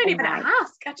house, don't even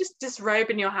ask. I just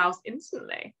disrobe in your house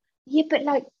instantly. Yeah, but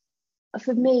like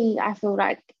for me, I feel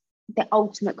like the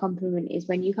ultimate compliment is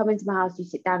when you come into my house, you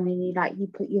sit down and you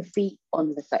put your feet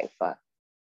on the sofa.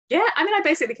 Yeah, I mean, I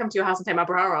basically come to your house and take my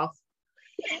bra off.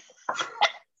 You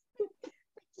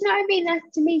know what I mean?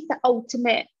 That's, to me, it's the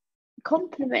ultimate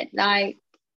compliment. Like,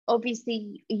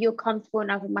 obviously, you're comfortable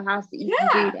enough in my house that you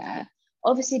can do that.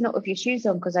 Obviously, not with your shoes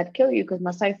on, because I'd kill you, because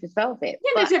my sofa's velvet.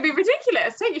 Yeah, but it'd be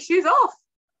ridiculous. Take your shoes off.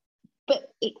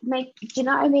 But it makes, do you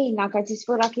know what I mean? Like, I just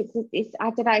feel like it's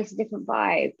I don't know, it's a different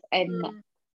vibe. And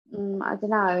I don't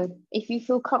know, if you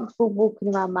feel comfortable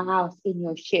walking around my house in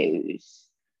your shoes,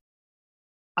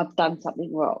 I've done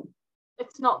something wrong.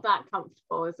 It's not that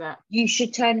comfortable, is it? You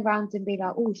should turn around and be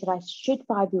like, oh, should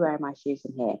I be wearing my shoes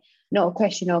in here? Not a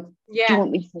question of, do you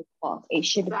want me to take them off? It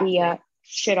should be a,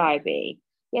 should I be?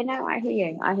 Yeah, no, I hear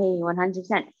you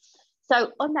 100%.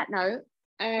 So on that note,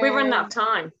 we've run out of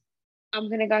time. I'm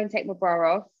gonna go and take my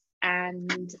bra off,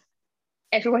 and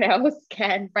everyone else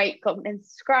can rate, comment, and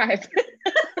subscribe.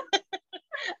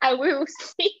 And we will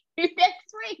see you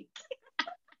next week.